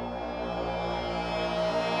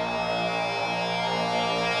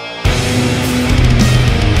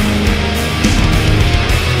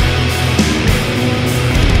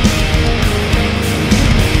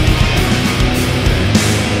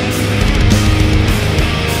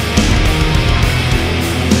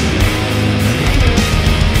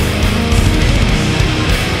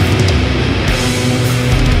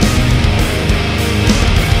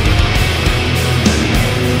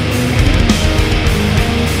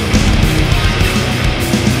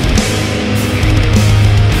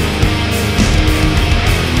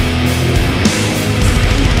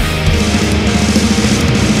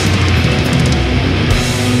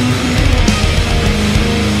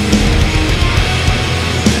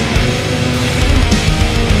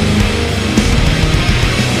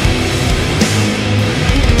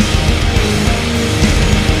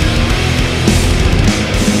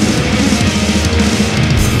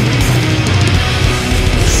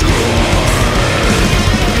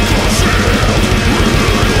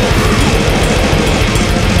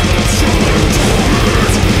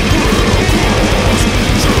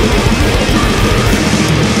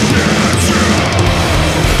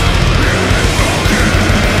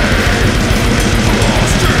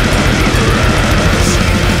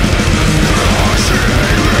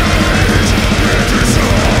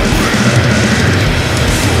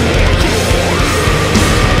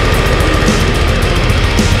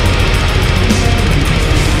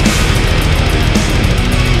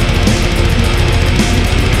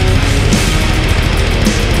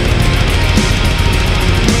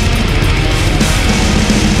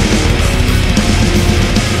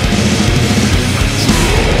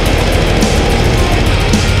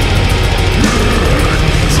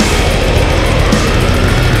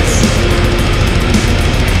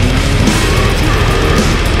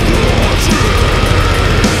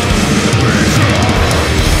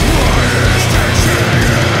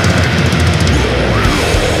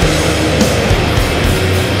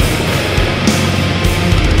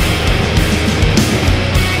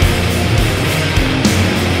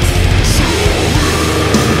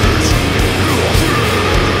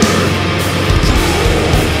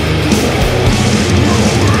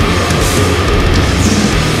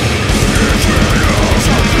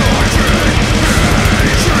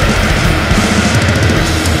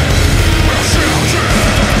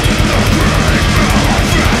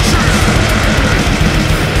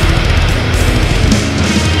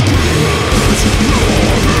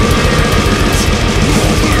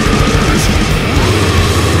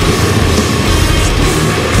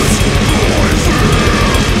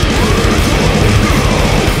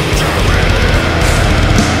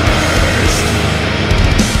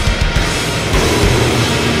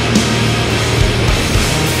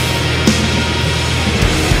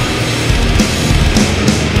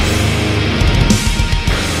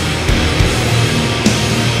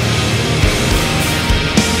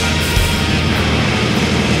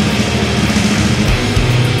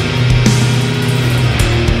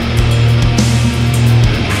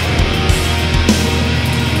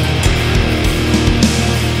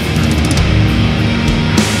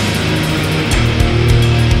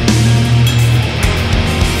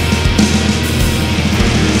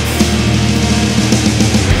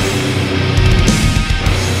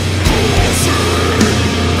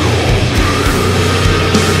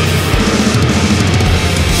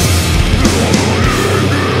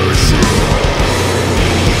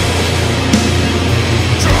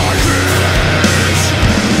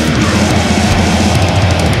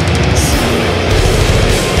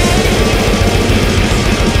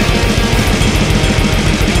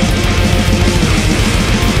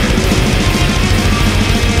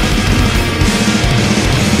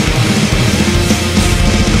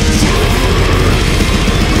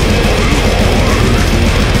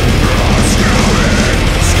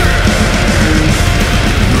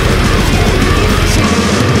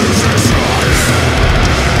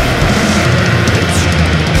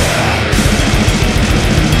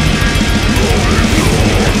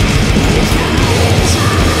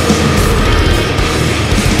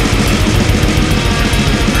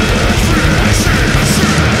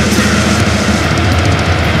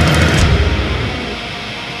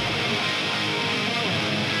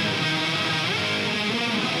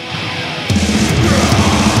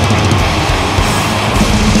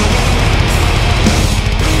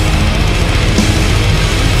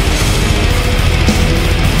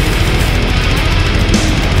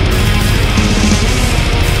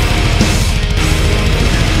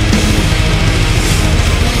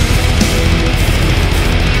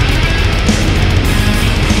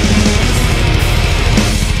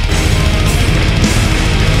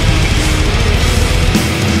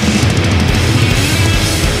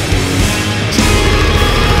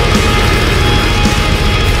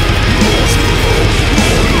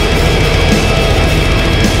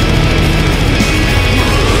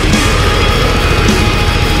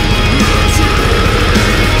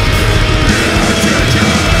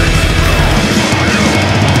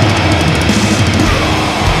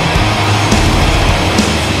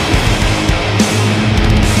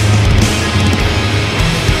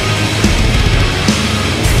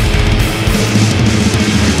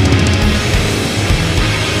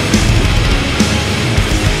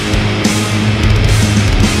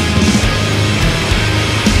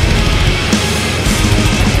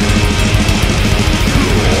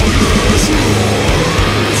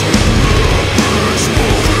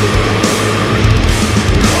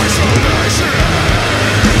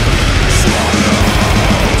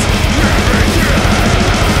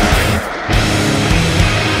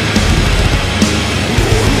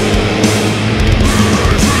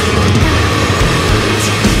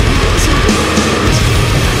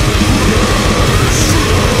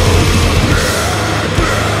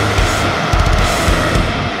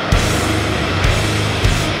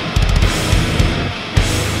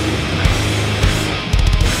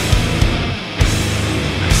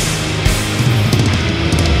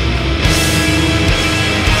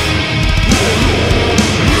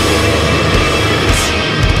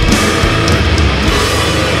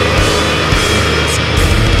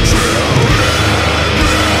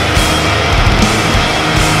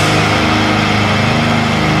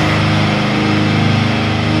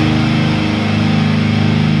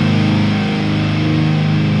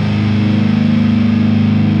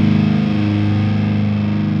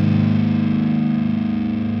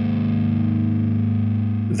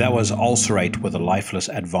 That was Ulcerate with a Lifeless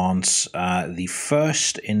Advance, the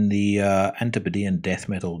first in the Antipodean death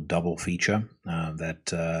metal double feature that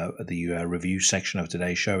the review section of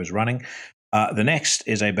today's show is running. The next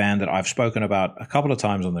is a band that I've spoken about a couple of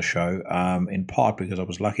times on the show, in part because I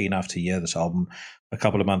was lucky enough to hear this album a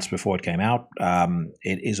couple of months before it came out.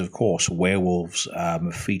 It is, of course, Werewolves,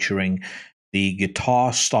 featuring the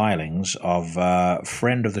guitar stylings of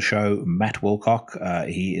friend of the show, Matt Wilcock.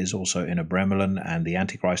 He is also in a Bremelin and the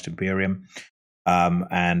Antichrist Imperium.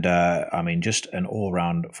 I mean, just an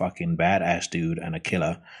all-round fucking badass dude and a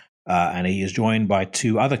killer. And he is joined by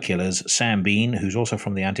two other killers, Sam Bean, who's also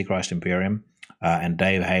from the Antichrist Imperium, and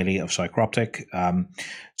Dave Haley of Psychroptic.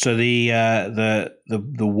 So the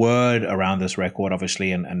word around this record,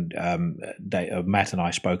 obviously, and Matt and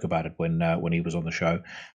I spoke about it when he was on the show,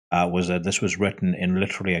 was that this was written in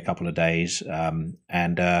literally a couple of days, I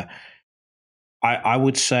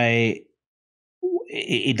would say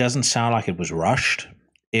it doesn't sound like it was rushed.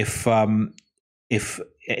 If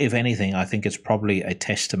anything, I think it's probably a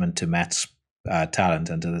testament to Matt's talent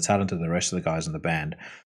and to the talent of the rest of the guys in the band,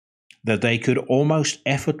 that they could almost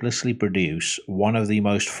effortlessly produce one of the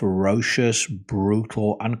most ferocious,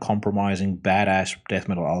 brutal, uncompromising, badass death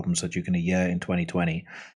metal albums that you can hear in 2020.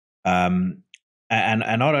 And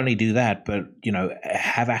not only do that, but,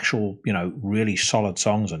 have actual, really solid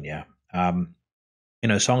songs on here.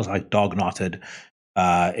 Songs like Dog Knotted,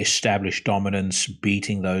 Established Dominance,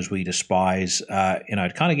 Beating Those We Despise.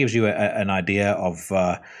 It kind of gives you an idea of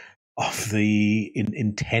the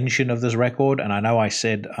intention of this record. And I know I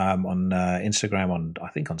said on Instagram I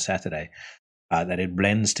think on Saturday, that it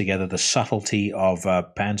blends together the subtlety of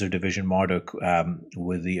Panzer Division Marduk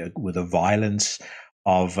with the violence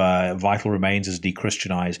of Vital Remains as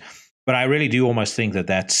Dechristianize. But I really do almost think that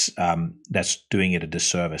that's doing it a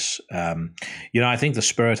disservice. I think the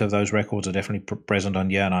spirit of those records are definitely present on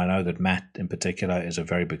here, and I know that Matt in particular is a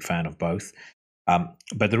very big fan of both.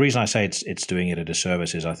 But the reason I say it's doing it a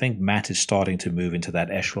disservice is I think Matt is starting to move into that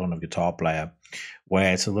echelon of guitar player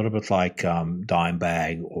where it's a little bit like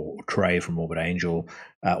Dimebag or Trey from Morbid Angel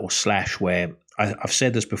or Slash, where I've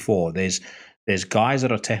said this before, there's guys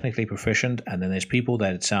that are technically proficient, and then there's people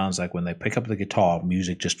that it sounds like when they pick up the guitar,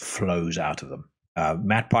 music just flows out of them.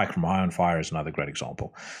 Matt Pike from High on Fire is another great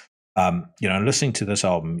example. Listening to this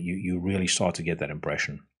album, you really start to get that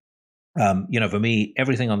impression. For me,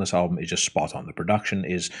 everything on this album is just spot on. The production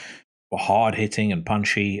is hard hitting and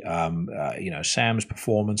punchy. Sam's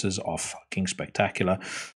performances are fucking spectacular.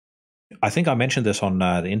 I think I mentioned this on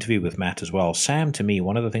the interview with Matt as well. Sam, to me,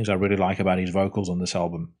 one of the things I really like about his vocals on this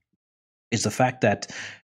album is the fact that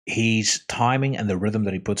his timing and the rhythm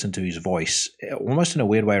that he puts into his voice, almost in a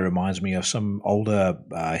weird way, reminds me of some older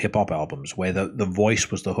hip-hop albums where the voice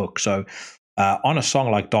was the hook. So on a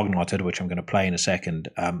song like Dog Knotted, which I'm going to play in a second,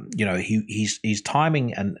 his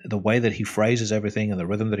timing and the way that he phrases everything and the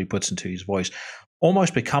rhythm that he puts into his voice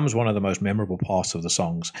almost becomes one of the most memorable parts of the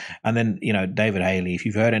songs. And then, David Haley, if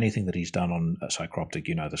you've heard anything that he's done on Psychroptic,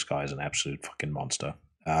 this guy is an absolute fucking monster.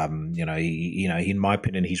 He, in my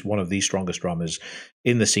opinion, he's one of the strongest drummers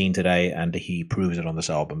in the scene today, and he proves it on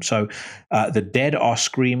this album. So, The Dead Are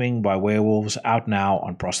Screaming by Werewolves, out now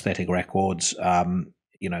on Prosthetic Records.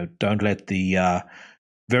 Don't let the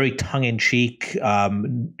very tongue-in-cheek,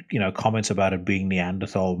 comments about it being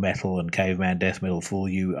Neanderthal metal and caveman death metal fool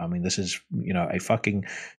you. I mean, this is, a fucking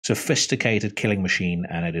sophisticated killing machine,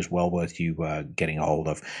 and it is well worth you getting a hold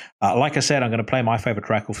of. Like I said, I'm going to play my favorite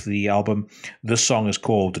track off the album. This song is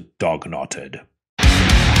called Dog Knotted.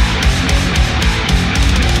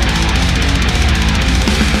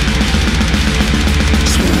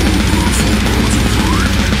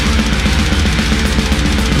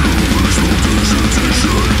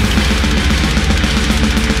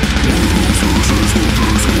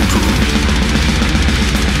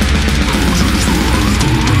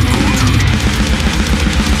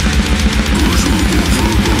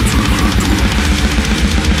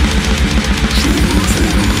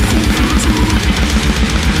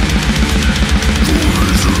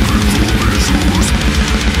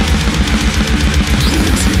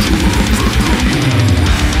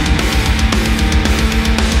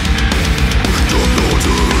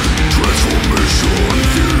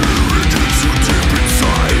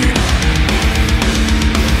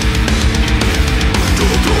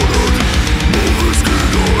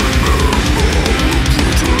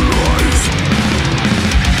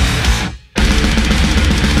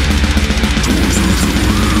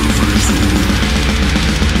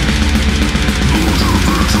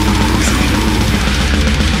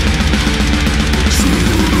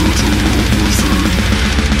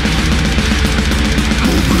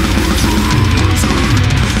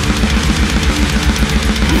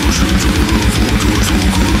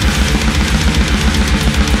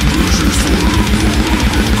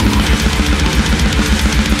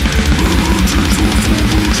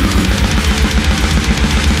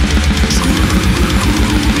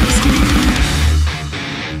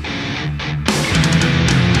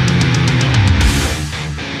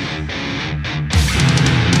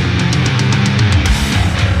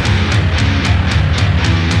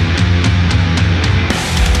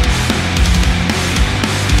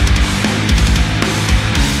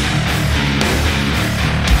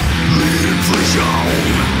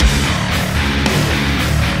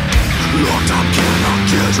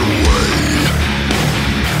 get away.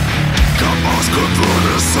 Capaz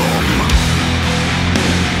controversum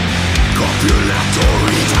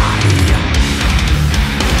copulatory.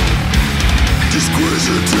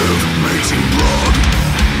 Disquisitive mating blood,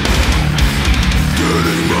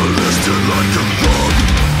 getting molested like a thug.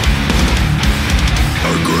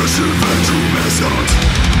 Aggressive and tumescent,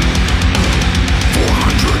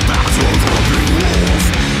 400 pounds of hopping wolf.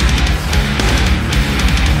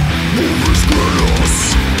 Wolvers grados,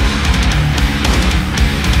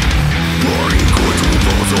 burning quantum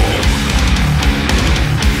bottom.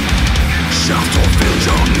 Shaft of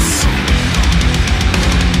vengeance,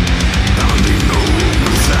 pounding no room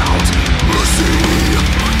without mercy.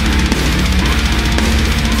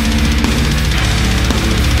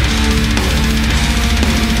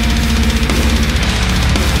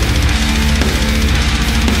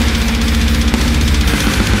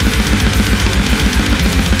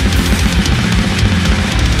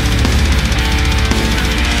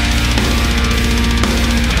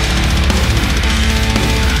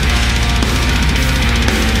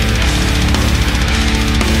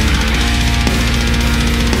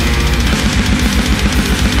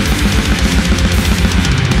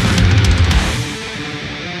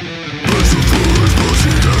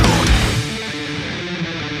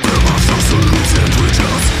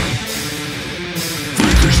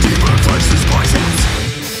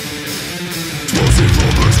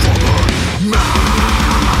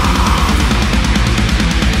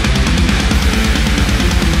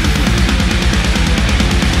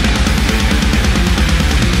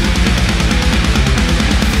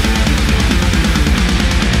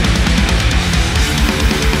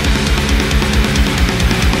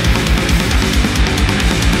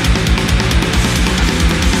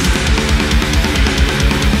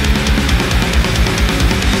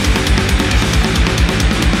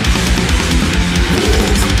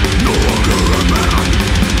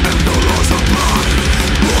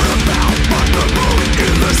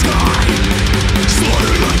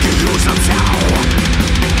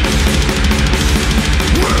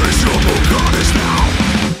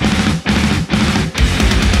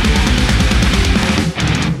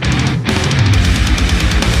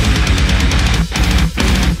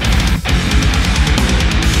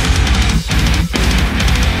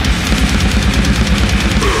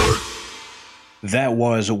 That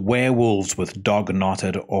was Werewolves with Dog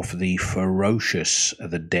Knotted off the Ferocious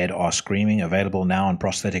The Dead Are Screaming, available now on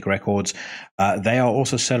Prosthetic Records. They are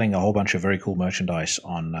also selling a whole bunch of very cool merchandise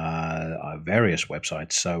on various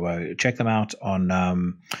websites, so check them out on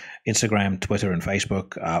Instagram, Twitter, and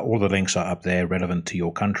Facebook. All the links are up there relevant to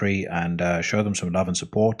your country, and show them some love and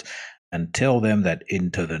support and tell them that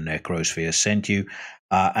Into the Necrosphere sent you.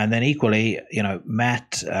 And then equally,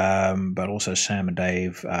 Matt, but also Sam and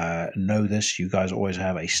Dave know this. You guys always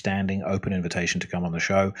have a standing open invitation to come on the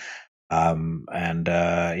show. I'm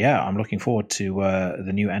looking forward to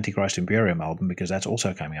the new Antichrist Imperium album, because that's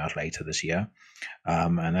also coming out later this year.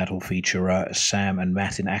 And that will feature Sam and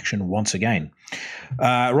Matt in action once again.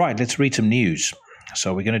 Right, let's read some news.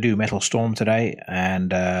 So we're going to do Metal Storm today,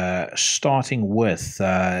 and starting with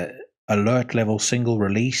Alert Level single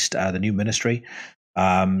released, the new Ministry.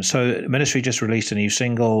 So Ministry just released a new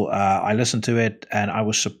single. I listened to it, and I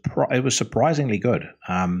was it was surprisingly good.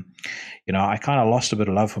 I kind of lost a bit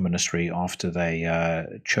of love for Ministry after they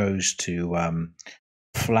chose to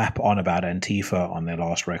flap on about Antifa on their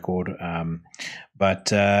last record. But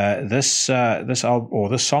this album, or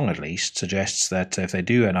this song at least, suggests that if they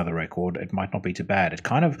do another record, it might not be too bad. It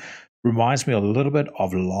kind of reminds me a little bit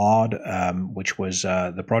of Lard, which was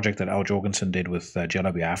the project that Al Jorgensen did with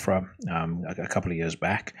Jello Biafra a couple of years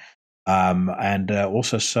back, and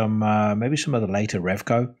also maybe some of the later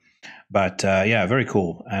Revco. But very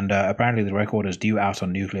cool. And apparently the record is due out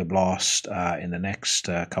on Nuclear Blast in the next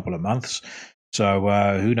couple of months. So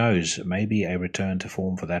who knows? Maybe a return to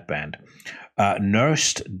form for that band.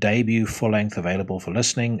 Nursed debut full length available for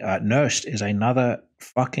listening. Nursed is another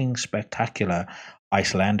fucking spectacular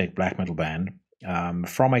Icelandic black metal band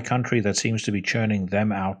from a country that seems to be churning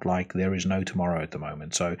them out like there is no tomorrow at the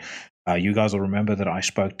moment. So you guys will remember that I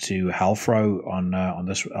spoke to Halfro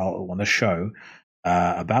on this show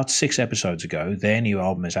about 6 episodes ago. Their new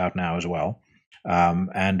album is out now as well.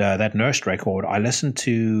 And that Nursed record, I listened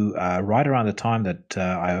to right around the time that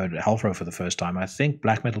I heard Halfro for the first time. I think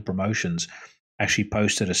Black Metal Promotions actually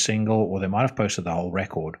posted a single, or they might have posted the whole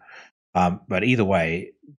record. But either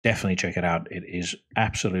way, definitely check it out. It is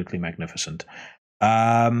absolutely magnificent.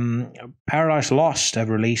 Paradise Lost have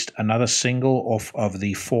released another single off of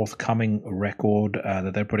the forthcoming record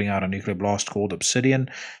that they're putting out on Nuclear Blast called Obsidian.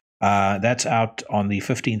 That's out on the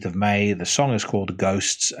 15th of May. The song is called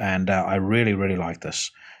Ghosts, and I really, really like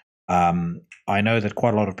this. I know that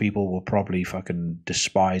quite a lot of people will probably fucking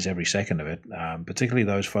despise every second of it, particularly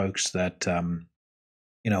those folks that,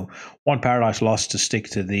 want Paradise Lost to stick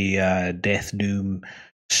to the death doom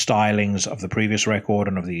stylings of the previous record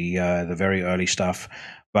and of the very early stuff.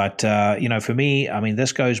 But, for me, I mean,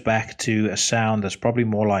 this goes back to a sound that's probably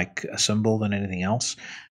more like a cymbal than anything else.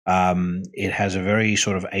 It has a very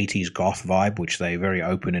sort of 80s goth vibe, which they're very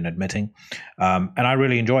open in admitting. And I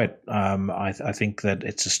really enjoy it. I think that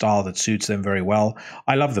it's a style that suits them very well.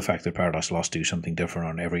 I love the fact that Paradise Lost do something different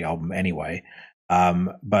on every album anyway.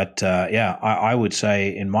 I would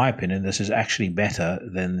say, in my opinion, this is actually better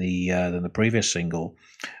than the previous single.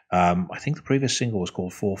 I think the previous single was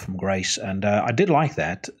called Fall from Grace, and I did like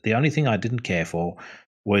that. The only thing I didn't care for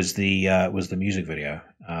was the music video.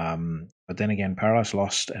 But then again, Paradise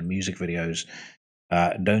Lost and music videos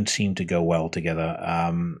don't seem to go well together.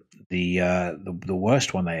 The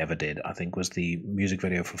worst one they ever did, I think, was the music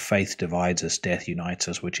video for Faith Divides Us, Death Unites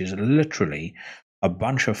Us, which is literally a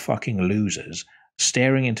bunch of fucking losers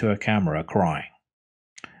staring into a camera crying.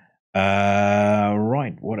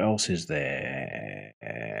 Right, what else is there?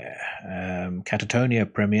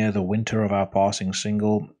 Catatonia premiere, The Winter of Our Passing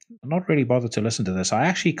single. I'm not really bothered to listen to this. I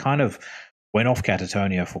actually kind of went off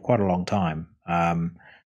Catatonia for quite a long time.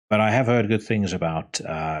 But I have heard good things about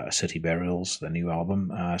City Burials, the new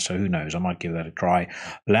album, so who knows, I might give that a try.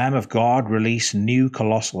 Lamb of God release new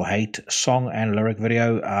Colossal Hate song and lyric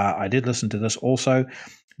video. I did listen to this also.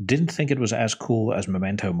 Didn't think it was as cool as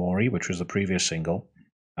Memento Mori, which was the previous single.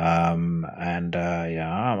 I'm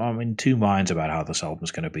in two minds about how this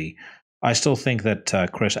album's going to be. I still think that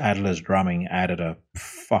Chris Adler's drumming added a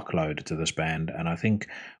fuckload to this band, and I think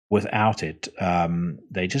without it,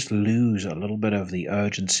 they just lose a little bit of the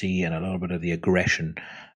urgency and a little bit of the aggression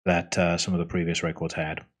that some of the previous records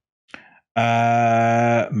had.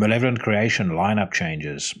 Malevolent Creation lineup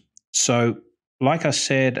changes. So, like I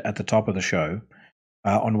said at the top of the show,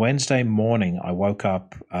 on Wednesday morning, I woke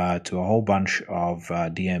up to a whole bunch of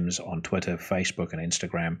DMs on Twitter, Facebook, and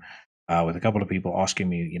Instagram, with a couple of people asking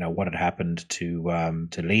me, what had happened to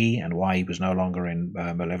Lee and why he was no longer in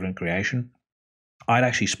Malevolent Creation. I'd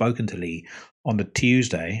actually spoken to Lee on the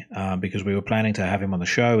Tuesday because we were planning to have him on the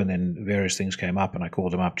show, and then various things came up, and I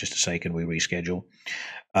called him up just to say, can we reschedule?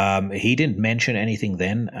 He didn't mention anything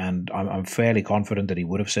then, and I'm fairly confident that he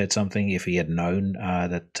would have said something if he had known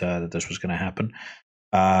that this was going to happen.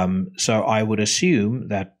 So I would assume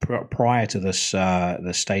that prior to this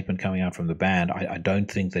statement coming out from the band, I don't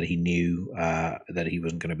think that he knew that he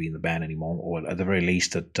wasn't going to be in the band anymore, or at the very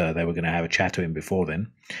least that they were going to have a chat to him before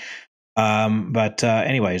then.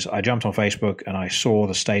 Anyways, I jumped on Facebook and I saw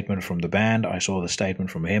the statement from the band. I saw the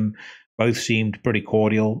statement from him. Both seemed pretty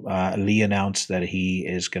cordial. Lee announced that he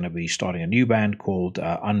is going to be starting a new band called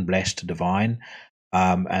Unblessed Divine.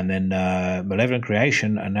 And then Malevolent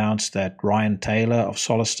Creation announced that Ryan Taylor of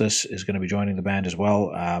Solstice is going to be joining the band as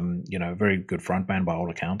well. Very good frontman by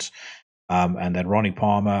all accounts. And then Ronnie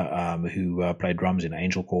Palmer, who played drums in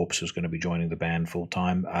Angel Corpse, is going to be joining the band full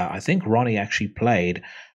time. I think Ronnie actually played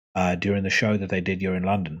during the show that they did here in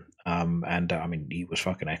London. He was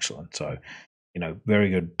fucking excellent. So, very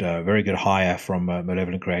good hire from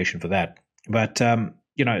Malevolent Creation for that. But,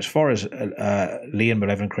 as far as Lee and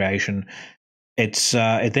Malevolent Creation, it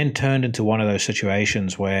then turned into one of those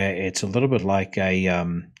situations where it's a little bit like a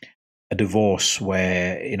divorce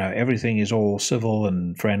where, everything is all civil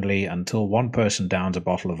and friendly until one person downs a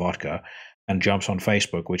bottle of vodka and jumps on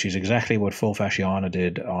Facebook, which is exactly what Phil Fasciana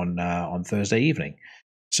did on Thursday evening.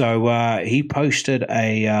 So he posted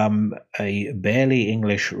a barely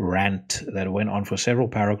English rant that went on for several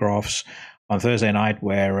paragraphs on Thursday night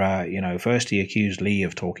where, first he accused Lee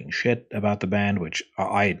of talking shit about the band, which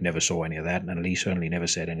I never saw any of that, and Lee certainly never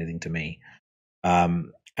said anything to me.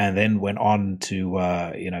 And then went on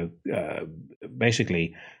to,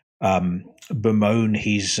 basically bemoan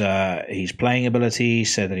his playing ability,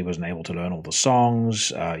 said that he wasn't able to learn all the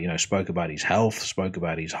songs, spoke about his health, spoke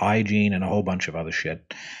about his hygiene, and a whole bunch of other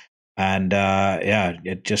shit. And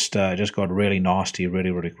it just got really nasty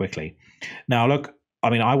really, really quickly. Now, look,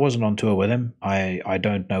 I wasn't on tour with him. I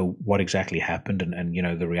don't know what exactly happened,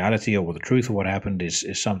 and the reality or the truth of what happened is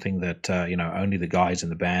something that only the guys in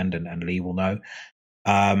the band and Lee will know.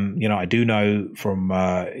 I do know from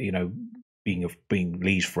being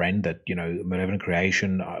Lee's friend that Malevolent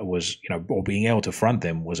Creation was or being able to front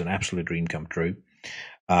them was an absolute dream come true.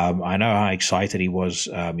 I know how excited he was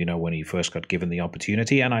when he first got given the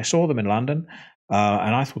opportunity, and I saw them in London.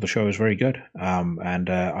 And I thought the show was very good. And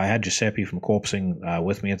I had Giuseppe from Corpsing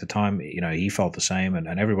with me at the time. He felt the same,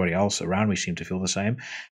 and everybody else around me seemed to feel the same.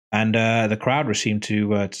 And the crowd seemed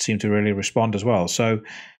to really respond as well. So,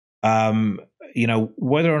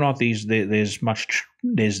 whether or not there's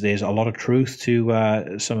a lot of truth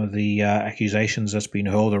to some of the accusations that's been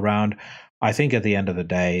hurled around, I think at the end of the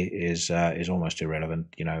day is almost irrelevant.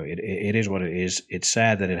 It is what it is. It's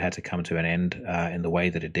sad that it had to come to an end in the way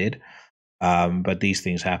that it did. But these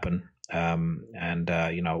things happen.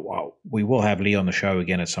 We will have Lee on the show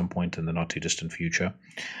again at some point in the not too distant future.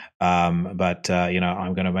 But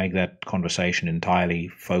I'm going to make that conversation entirely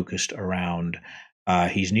focused around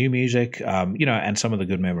his new music, and some of the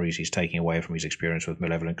good memories he's taking away from his experience with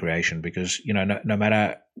Malevolent Creation, because, no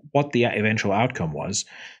matter what the eventual outcome was,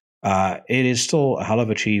 it is still a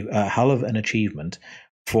hell of an achievement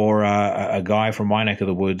for a guy from my neck of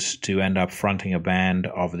the woods to end up fronting a band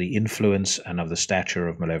of the influence and of the stature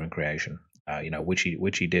of Malevolent Creation,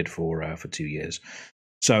 which he did for 2 years.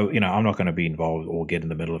 So, I'm not going to be involved or get in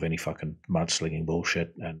the middle of any fucking mudslinging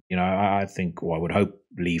bullshit. And, I think, I would hope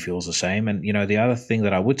Lee feels the same. And, the other thing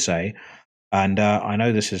that I would say, and I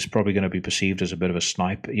know this is probably going to be perceived as a bit of a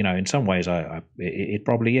snipe, in some ways it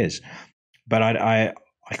probably is. But I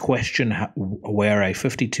question where a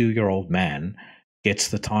 52-year-old man gets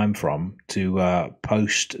the time from to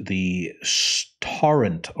post the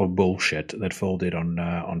torrent of bullshit that Phil did on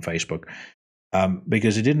Facebook,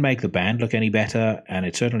 because it didn't make the band look any better, and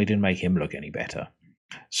it certainly didn't make him look any better.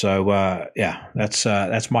 So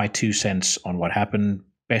that's my 2 cents on what happened.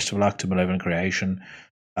 Best of luck to Malevolent Creation,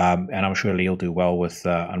 and I'm sure Lee will do well with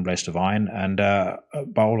Unblessed Divine. And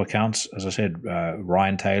by all accounts, as I said,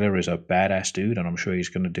 Ryan Taylor is a badass dude, and I'm sure he's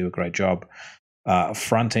going to do a great job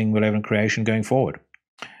fronting Malevolent Creation going forward.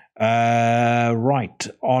 Right,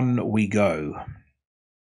 on we go.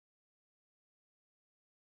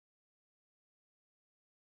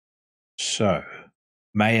 So,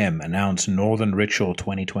 Mayhem announced Northern Ritual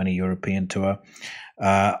 2020 European Tour.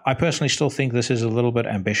 I personally still think this is a little bit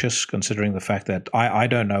ambitious, considering the fact that I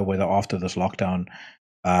don't know whether after this lockdown,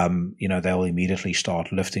 they'll immediately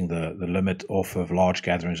start lifting the limit off of large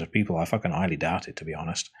gatherings of people. I fucking highly doubt it, to be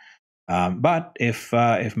honest. But if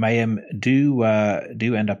Mayhem do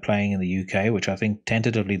end up playing in the UK, which I think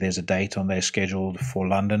tentatively there's a date on there scheduled for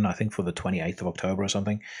London, I think for the 28th of October or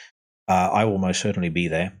something, I will most certainly be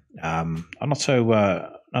there. I'm not so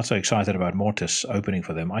excited about Mortis opening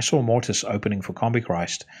for them. I saw Mortis opening for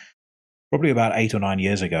Combichrist probably about 8 or 9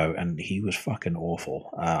 years ago, and he was fucking awful.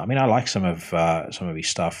 I like some of his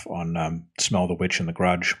stuff on Smell the Witch and The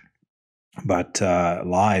Grudge, but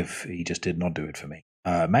live he just did not do it for me.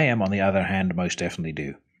 Mayhem, on the other hand, most definitely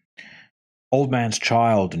do. Old Man's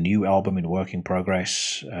Child, new album in work in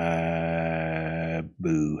progress. Boo.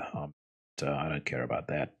 I don't care about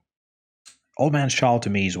that. Old Man's Child to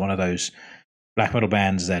me is one of those black metal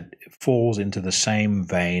bands that falls into the same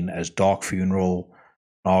vein as Dark Funeral,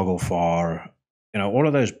 Nagelfar, all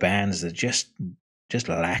of those bands that just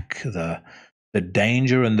lack the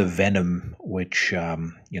danger and the venom which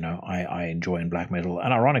I enjoy in black metal.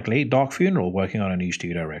 And ironically, Dark Funeral working on a new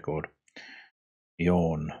studio record.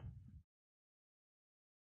 Yawn.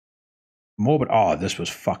 Morbid. Oh, this was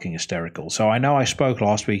fucking hysterical. So I know I spoke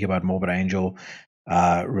last week about Morbid Angel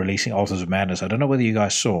releasing Altars of Madness. I don't know whether you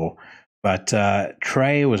guys saw, but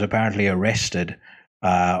Trey was apparently arrested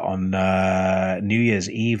on New Year's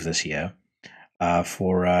Eve this year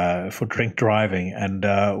for drink driving, and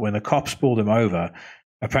when the cops pulled him over,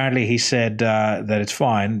 apparently he said that it's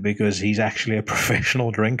fine because he's actually a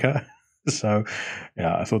professional drinker. So,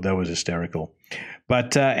 yeah, I thought that was hysterical.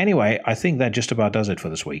 But anyway, I think that just about does it for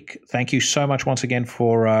this week. Thank you so much once again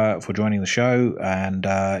for joining the show, and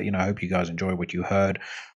I hope you guys enjoy what you heard.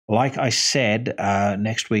 Like I said,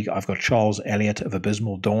 next week I've got Charles Elliott of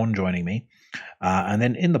Abysmal Dawn joining me. And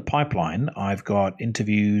then in the pipeline, I've got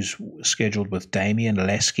interviews scheduled with Damien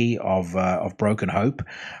Lesky of Broken Hope,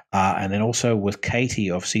 and then also with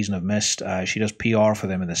Katie of Season of Mist. She does PR for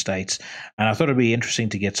them in the States, and I thought it'd be interesting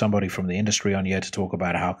to get somebody from the industry on here to talk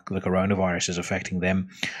about how the coronavirus is affecting them,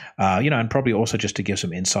 and probably also just to give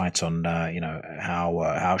some insights on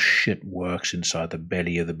how shit works inside the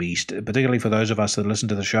belly of the beast, particularly for those of us that listen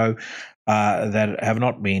to the show that have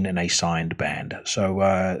not been in a signed band. So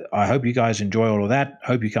I hope you guys enjoy all of that.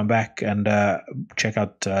 Hope you come back and check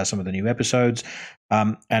out some of the new episodes.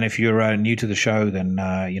 And if you're new to the show, then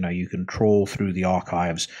you can trawl through the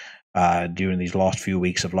archives during these last few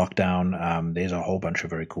weeks of lockdown. There's a whole bunch of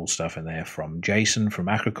very cool stuff in there, from Jason from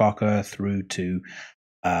Acrococker through to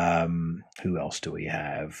Who else do we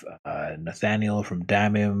have? Nathaniel from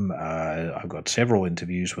Damn Him. I've got several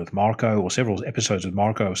interviews with Marco, or several episodes with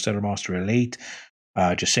Marco of Stellar Master Elite.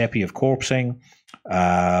 Giuseppe of Corpsing.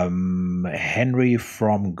 Henry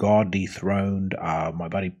from God Dethroned. My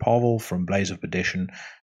buddy Pavel from Blaze of Perdition.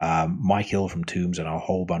 Mike Hill from Tombs, and a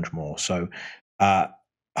whole bunch more. So,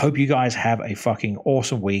 hope you guys have a fucking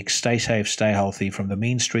awesome week. Stay safe, stay healthy. From the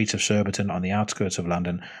mean streets of Surbiton on the outskirts of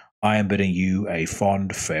London, I am bidding you a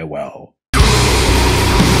fond farewell.